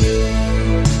at you.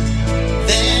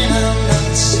 Then I'm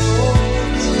not so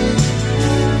blue.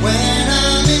 When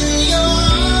I'm in your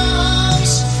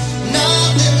arms,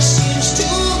 nothing seems to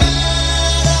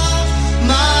matter.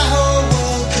 My whole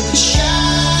world could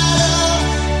shatter.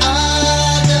 I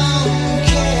don't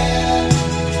care.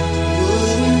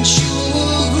 Wouldn't you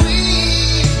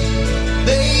agree?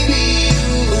 Baby,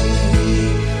 you and me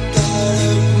got a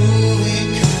groovy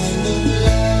kind of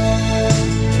love.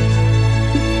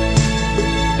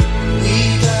 We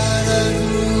got a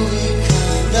groovy kind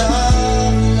of love.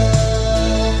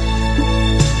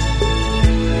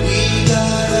 We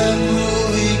got a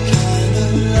groovy kind of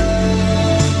love.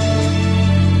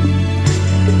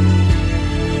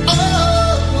 Oh.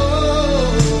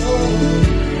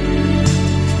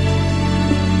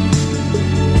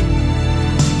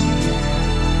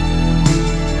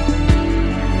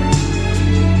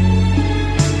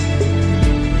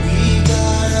 We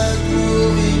got a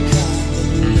groovy kind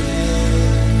of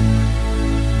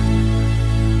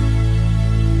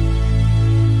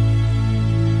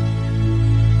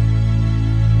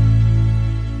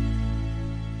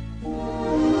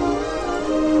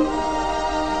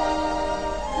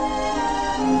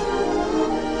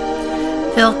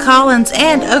Phil Collins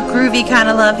and A Groovy Kind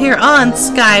of Love here on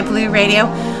Sky Blue Radio.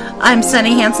 I'm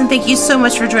Sunny Hansen. Thank you so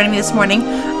much for joining me this morning.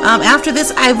 After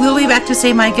this, I will be back to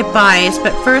say my goodbyes,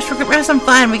 but first we're going to have some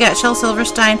fun. We got Shel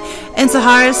Silverstein and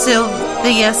Sahara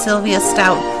Sylvia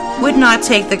Stout. Would Not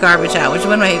Take the Garbage Out, which is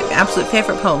one of my absolute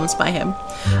favorite poems by him.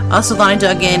 Also, Lonnie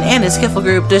Duggan and his skiffle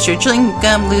group, Does Your Chewing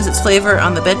Gum Lose Its Flavor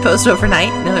on the Bedpost Overnight?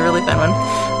 Another really fun one.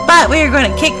 But we are going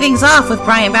to kick things off with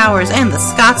Brian Bowers and the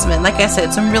Scotsman. Like I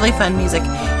said, some really fun music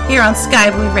here on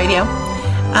Sky Blue Radio,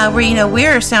 where you know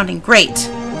we're sounding great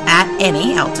at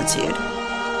any altitude.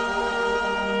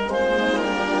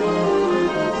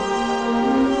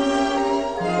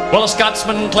 Well, a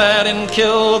Scotsman clad in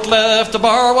kilt left the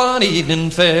bar one evening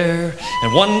fair,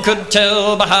 and one could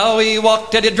tell by how he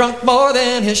walked that he'd drunk more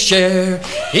than his share.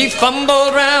 He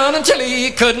fumbled round until he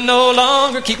could no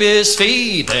longer keep his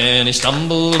feet, and he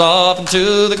stumbled off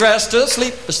into the grass to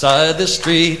sleep beside the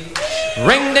street.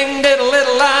 Ring ding diddle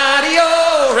diddle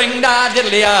I-D-O, ring di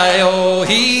diddly I-O.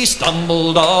 He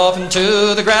stumbled off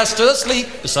into the grass to sleep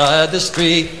beside the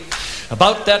street.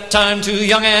 About that time, two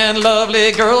young and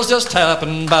lovely girls just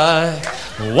happened by.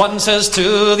 One says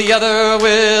to the other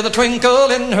with a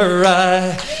twinkle in her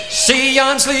eye, see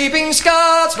yon sleeping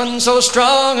Scotsman so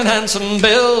strong and handsome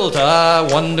built, I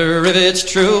wonder if it's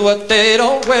true what they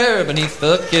don't wear beneath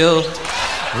the kilt.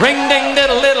 Ring ding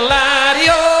diddle diddle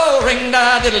iddy-o, ring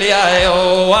da diddly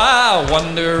I-o, I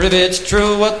wonder if it's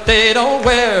true what they don't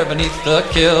wear beneath the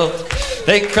kilt.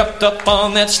 They crept up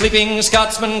on that sleeping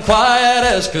Scotsman quiet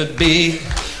as could be,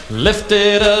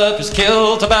 lifted up his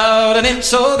kilt about an inch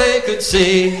so they could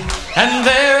see, and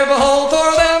there, behold,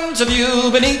 for them to view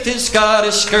beneath his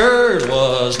Scottish skirt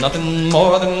was nothing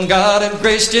more than God had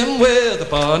graced him with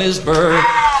upon his bird.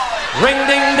 Ring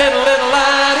ding diddle diddle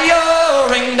iddy-o,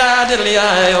 ring da diddly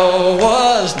I-o,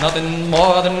 was nothing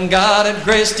more than God had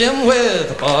graced him with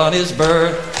upon his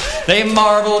bird. They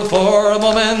marveled for a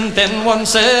moment, then one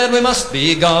said, we must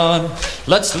be gone.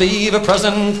 Let's leave a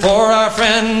present for our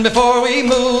friend before we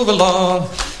move along.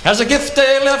 As a gift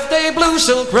they left a blue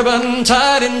silk ribbon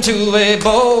tied into a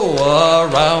bow.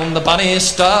 Around the bonny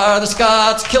star the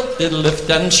Scots kilt did lift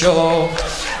and show.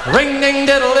 Ring ding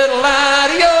diddle diddle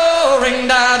iddy-o, ring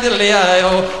da diddly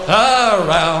I-o,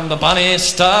 around the bonny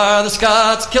star the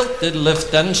Scots kilt did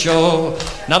lift and show.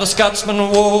 Now the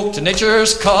Scotsman woke to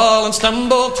nature's call and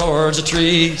stumbled towards the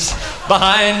trees.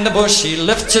 Behind the bush he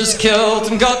lifts his kilt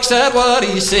and gawks at what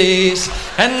he sees,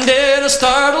 and in a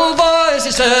startled voice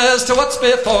he says to what's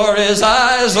before his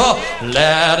eyes, oh,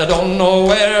 lad, I don't know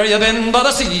where you've been, but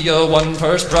I see you won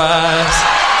first prize.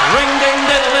 Ring ding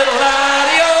diddle diddle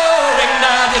iddy-o, ring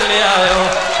da diddly I-o,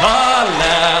 oh,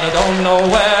 lad, I don't know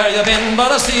where you've been,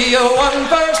 but I see you won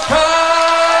first prize.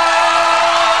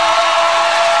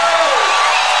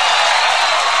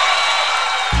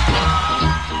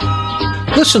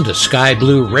 Listen to Sky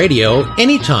Blue Radio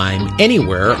anytime,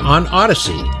 anywhere on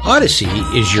Odyssey. Odyssey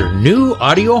is your new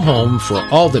audio home for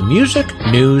all the music,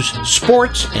 news,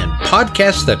 sports, and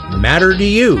podcasts that matter to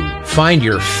you. Find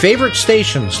your favorite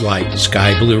stations like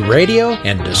Sky Blue Radio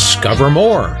and discover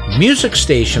more. Music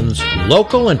stations,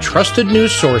 local and trusted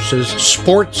news sources,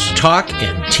 sports, talk,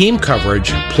 and team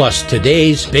coverage, plus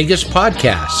today's biggest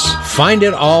podcasts. Find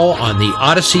it all on the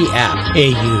Odyssey app.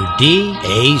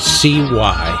 AUDACY.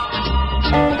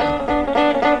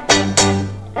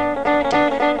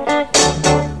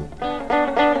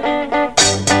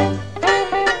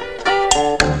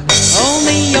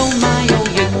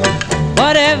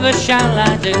 Shall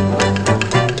I do?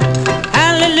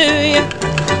 Hallelujah.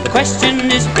 The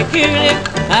question is peculiar.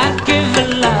 I'd give a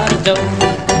lot of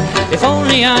dough if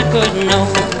only I could know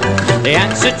the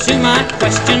answer to my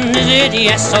question. Is it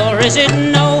yes or is it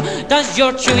no? Does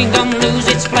your chewing gum lose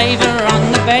its flavor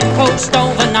on the bedpost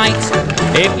overnight?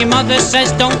 If your mother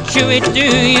says don't chew it, do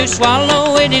you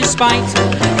swallow it in spite?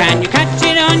 Can you catch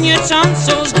it on your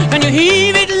tonsils? Can you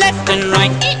heave it left and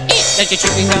right? Does your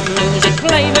chewing gum lose its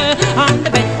flavor on the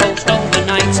bedpost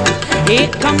overnight? Here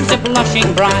comes a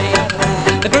blushing bride,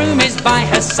 the groom is by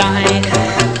her side.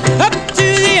 Up to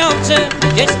the altar,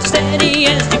 just as steady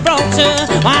as Gibraltar,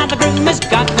 while the groom has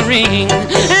got the ring,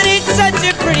 and it's such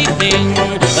a pretty thing.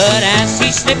 But as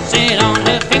he slips it on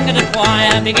her finger, the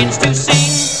choir begins to sing.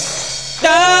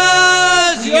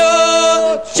 Does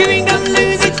your chewing gum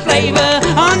lose its flavor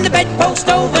on the bedpost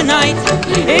overnight?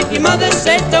 If your mother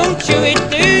said don't chew it,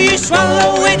 do you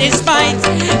swallow it in spite?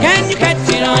 Can you catch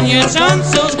it on your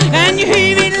tonsils? Can you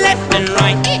heave it left and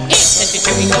right? Does your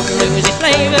chewing gum lose its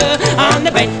flavor on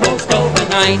the bedpost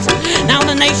overnight? Now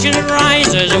the nation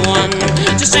rises one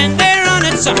to send their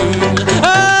honored sons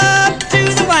up to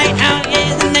the White House,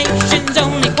 yeah, the nation's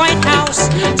only White House,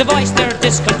 to voice their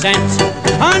discontent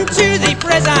unto the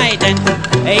president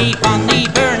upon the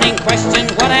burning question,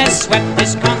 what has swept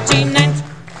this continent?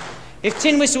 If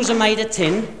tin whistles are made of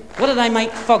tin, what do they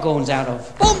make foghorns out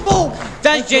of? Boom, boom!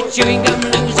 Does your chewing gum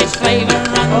lose its flavor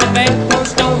on the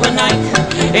bedpost overnight?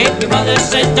 If your mother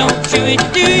says don't chew it,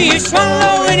 do you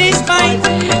swallow it in spite?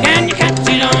 Can you catch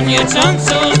it on your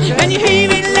tonsils? Can you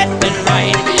heave it left and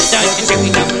right? Does your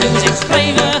chewing gum lose its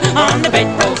flavor on the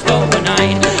bedpost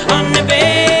overnight? On the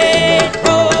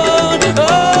bedpost overnight.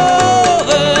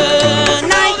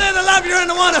 Oh, they're the love, you're in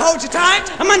the one that holds you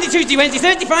tight. On Monday, Tuesday, Wednesday,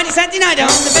 Thursday, Friday, Saturday night on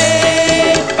the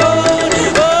bedpost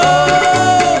overnight.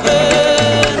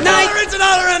 $1 is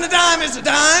 $1 and a dime is a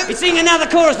dime. He's singing another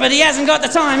chorus, but he hasn't got the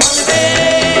time. On the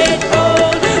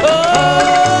bedpost overnight.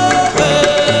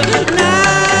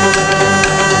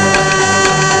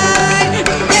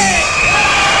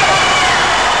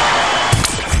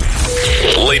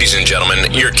 Ladies and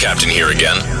gentlemen, your captain here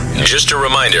again. Just a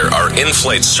reminder, our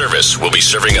in-flight service will be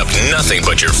serving up nothing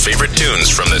but your favorite tunes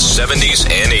from the 70s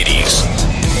and 80s.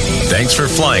 Thanks for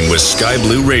flying with Sky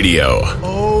Blue Radio.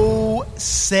 Oh,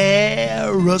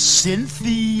 Sarah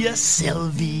Cynthia.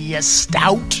 Sylvia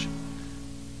Stout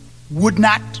would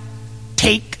not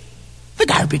take the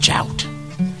garbage out.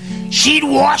 She'd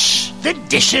wash the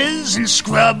dishes and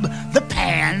scrub the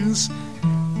pans,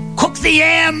 cook the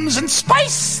yams and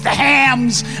spice the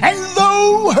hams, and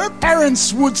though her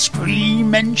parents would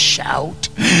scream and shout,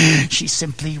 she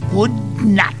simply would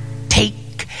not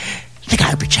take the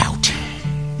garbage out.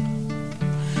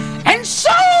 And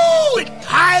so it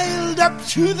piled up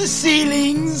to the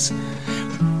ceilings,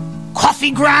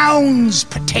 coffee grounds,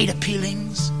 potato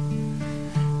peelings,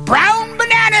 brown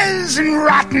bananas and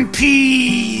rotten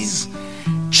peas,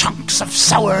 chunks of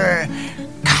sour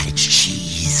cottage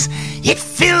cheese. It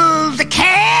filled the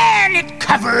can, it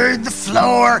covered the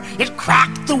floor, it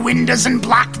cracked the windows and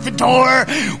blocked the door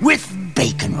with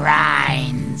bacon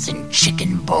rinds and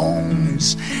chicken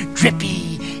bones,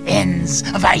 drippy ends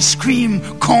of ice cream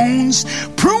cones,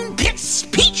 prune pits,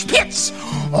 peach pits,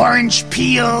 orange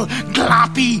peel,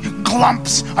 gloppy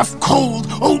glumps of cold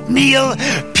oatmeal,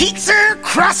 pizza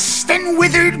crust and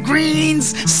withered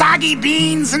greens, soggy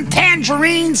beans and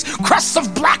tangerines, crusts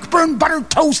of blackburn butter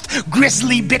toast,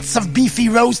 grisly bits of beefy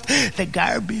roast. The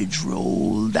garbage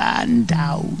rolled on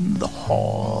down the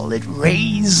hall. It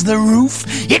raised the roof.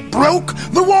 It broke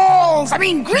the walls.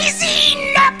 Greasy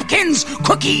napkins,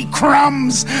 cookie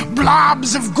crumbs,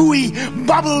 blobs of gooey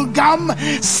bubble gum,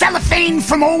 cellophane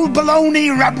from old bologna,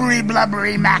 rubbery,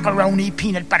 blubbery macaroni,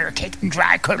 peanut butter cake and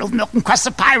dry curdled milk and crusts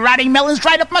of pie, rotting melons,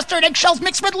 dried up mustard, eggshells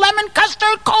mixed with lemon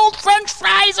custard, cold French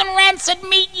fries and rancid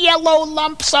meat, yellow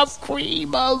lumps of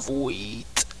cream of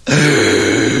wheat.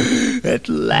 At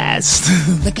last,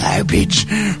 the garbage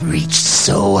reached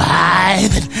so high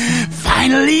that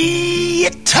finally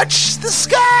it touched the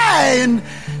sky, and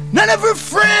none of her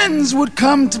friends would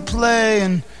come to play,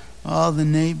 and all the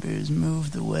neighbors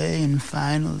moved away, and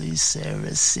finally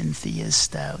Sarah Cynthia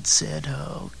Stout said,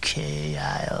 "Okay,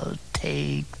 I'll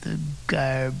take the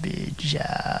garbage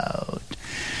out."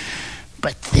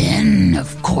 But then,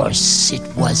 of course, it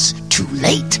was too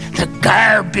late. The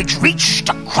garbage reached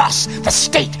across the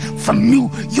state, from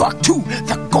New York to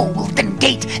the Golden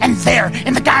Gate, and there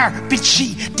in the garbage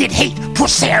she did hate. Poor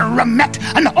Sarah met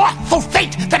an awful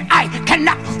fate that I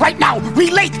cannot right now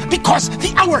relate, because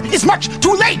the hour is much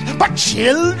too late. But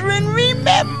children,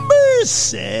 remember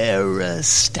Sarah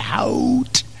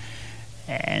Stout,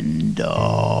 and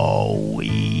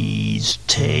always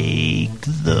take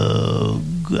the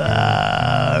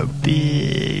garbage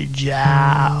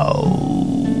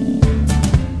out.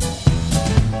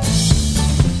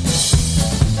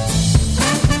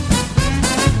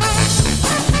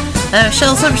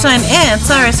 Shel Silverstein and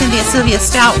Sarah Sylvia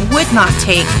Stout would not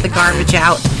take the garbage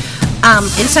out.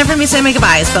 It's time for me to say my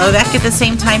goodbyes, but I'll be back at the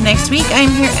same time next week.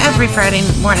 I'm here every Friday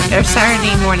morning, or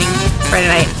Saturday morning, Friday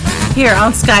night, here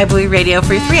on Sky Blue Radio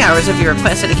for 3 hours of your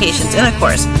request dedications, and of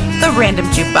course, the random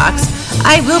jukebox.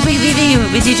 I will be leaving you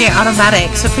with DJ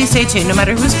Automatic, so please stay tuned no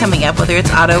matter who's coming up, whether it's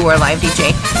Auto or live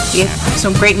DJ. We have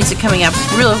some great music coming up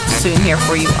real soon here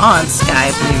for you on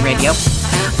Sky Blue Radio.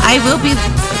 I will be,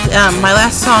 my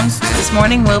last songs this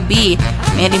morning will be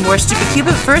Mandy Moore's Stupid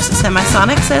Cupid. First,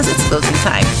 Semisonic says it's closing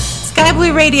time. Sky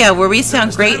Blue Radio, where we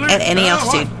sound great at any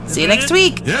altitude. See you next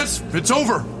week. Yes, it's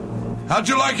over. How'd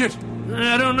you like it?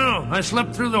 I don't know. I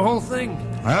slept through the whole thing.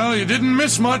 Well, you didn't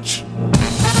miss much.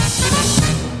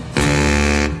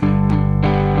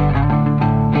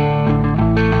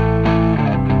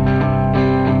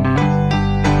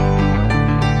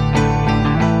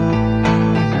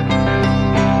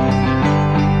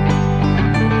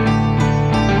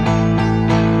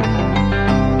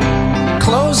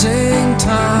 Closing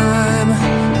time.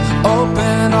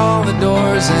 Open all the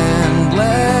doors and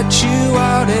let you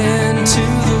out into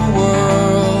the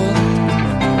world.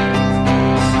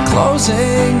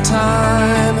 Closing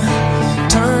time.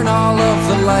 Turn all of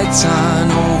the lights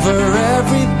on over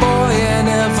every boy and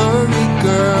every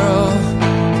girl.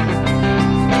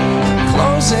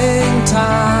 Closing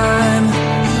time.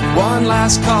 One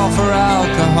last call for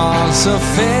alcohol, so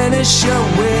finish your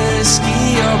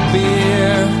whiskey or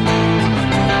beer.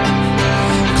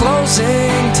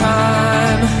 Closing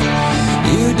time.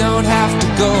 You don't have to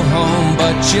go home,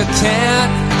 but you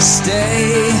can't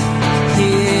stay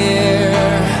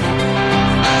here.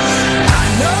 I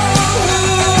know who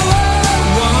I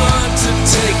want to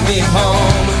take me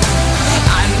home.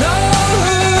 I know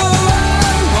who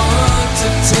I want to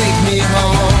take me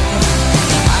home.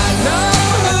 I know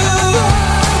who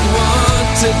I want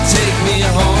to take me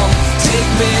home. Take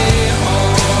me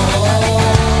home.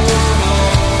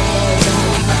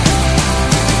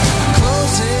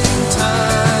 Closing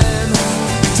time.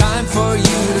 Time for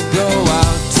you to go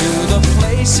out to the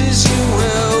places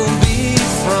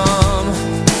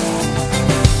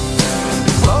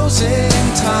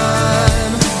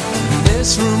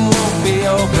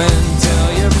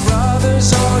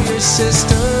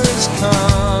sisters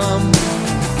come.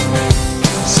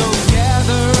 So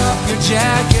gather up your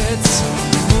jackets,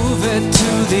 move it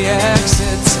to the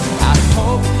exits. I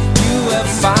hope you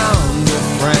have found a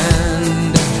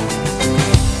friend.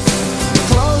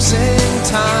 Closing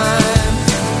time.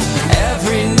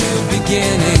 Every new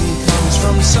beginning comes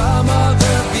from some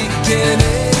other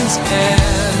beginning's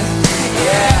end.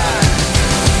 Yeah,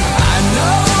 I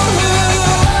know who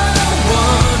I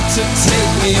want to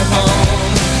take me home.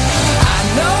 I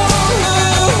know who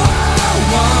I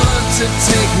want to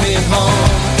take me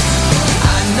home.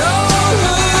 I know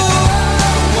who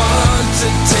I want to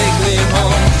take me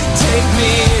home. Take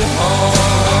me home.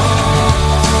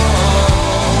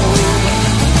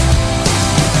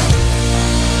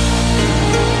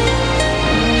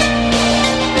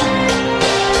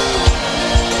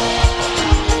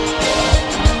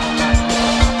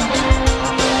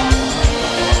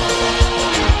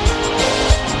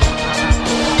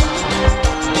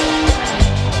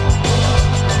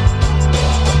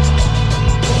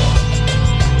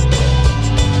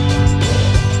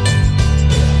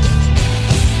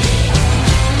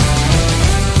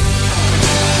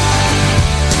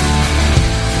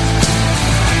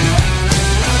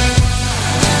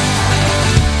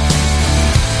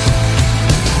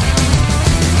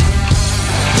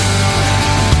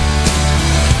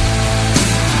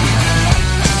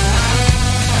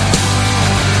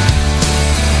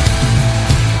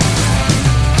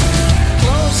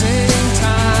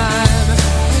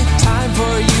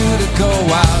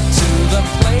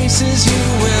 Places you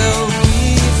will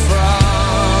be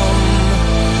from.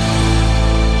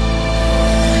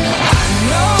 I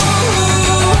know who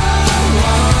I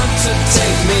want to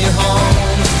take me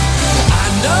home. I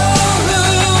know who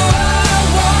I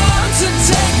want to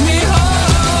take me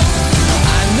home.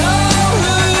 I know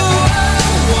who I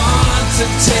want to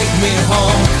take me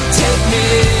home. Take me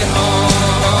home.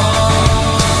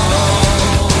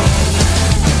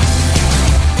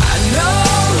 I know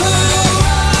who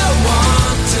I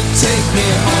want to take me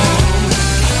home.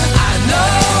 I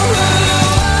know who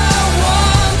I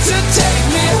want to take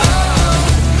me home.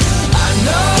 I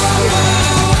know who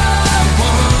I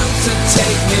want to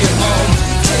take me home.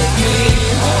 Take me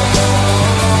home.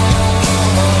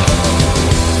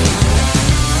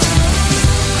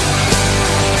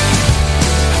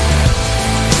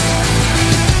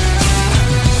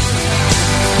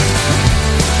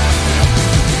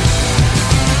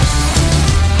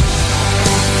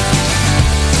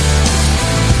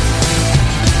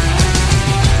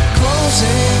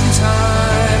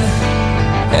 Time.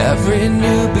 Every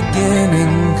new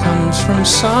beginning comes from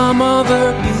some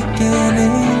other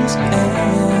beginning's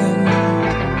end.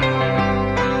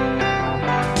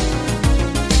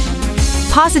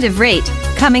 Positive Rate,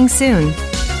 coming soon.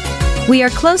 We are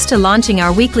close to launching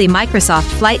our weekly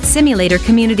Microsoft Flight Simulator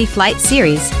Community Flight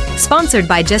Series, sponsored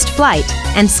by Just Flight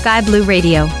and Sky Blue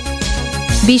Radio.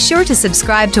 Be sure to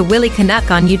subscribe to Willie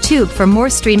Canuck on YouTube for more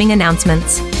streaming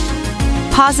announcements.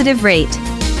 Positive Rate,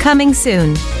 coming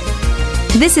soon.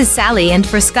 This is Sally, and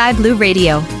for Sky Blue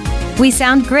Radio, we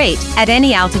sound great at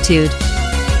any altitude.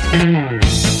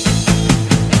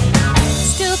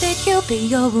 Stupid Cupid,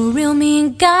 you're a real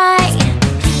mean guy.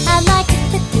 I'd like to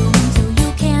fit you in so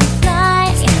you can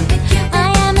fly.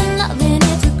 I am in love and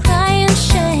it's a crying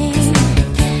shame.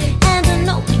 And I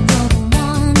know you're the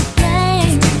one to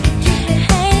blame.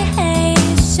 Hey, hey,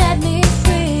 set me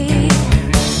free.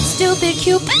 Stupid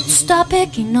Cupid, stop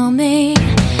picking on me.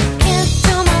 Can't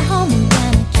do my homework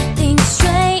and I keep things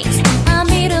straight. I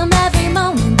meet him every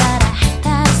moment that I have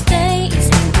past days.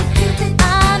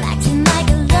 I'm acting like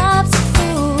a lovesick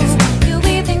fool. You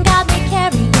even got me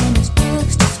carrying his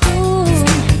books to school.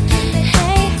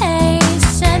 Hey, hey,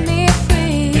 set me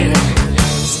free.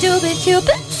 Stupid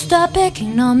Cupid, stop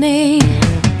picking on me.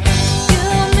 You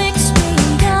mix me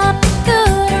up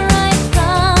good right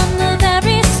from the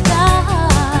very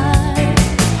start.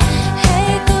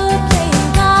 Hey, good play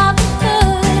Robin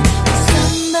Hood with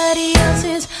somebody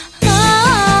else's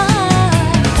heart.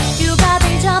 You got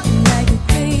me jumping like a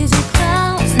crazy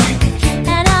clown,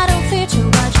 and I don't feature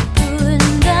what you're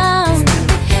putting down.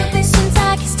 Since I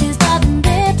kissed his loving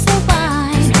lips of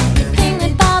wine, the thing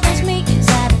that bothers me is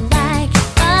that I like it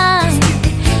fine.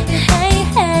 Hey,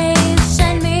 hey,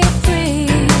 set me free.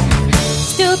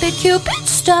 Stupid Cupid,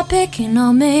 stop picking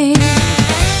on me.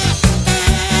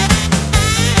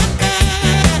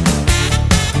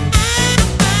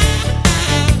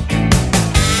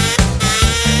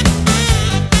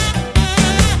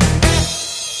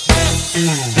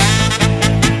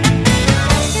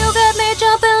 You got me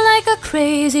jumping like a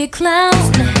crazy clown,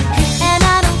 and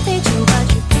I don't feature what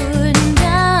you're putting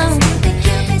down.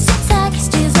 Since I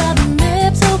kissed his loving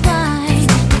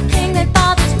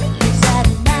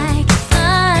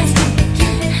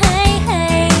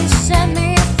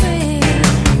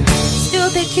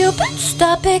Stupid Cupid,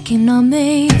 stop picking on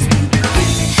me.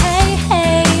 Hey,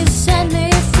 hey, set me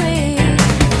free.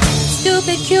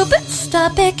 Stupid Cupid,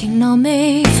 stop picking on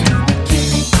me.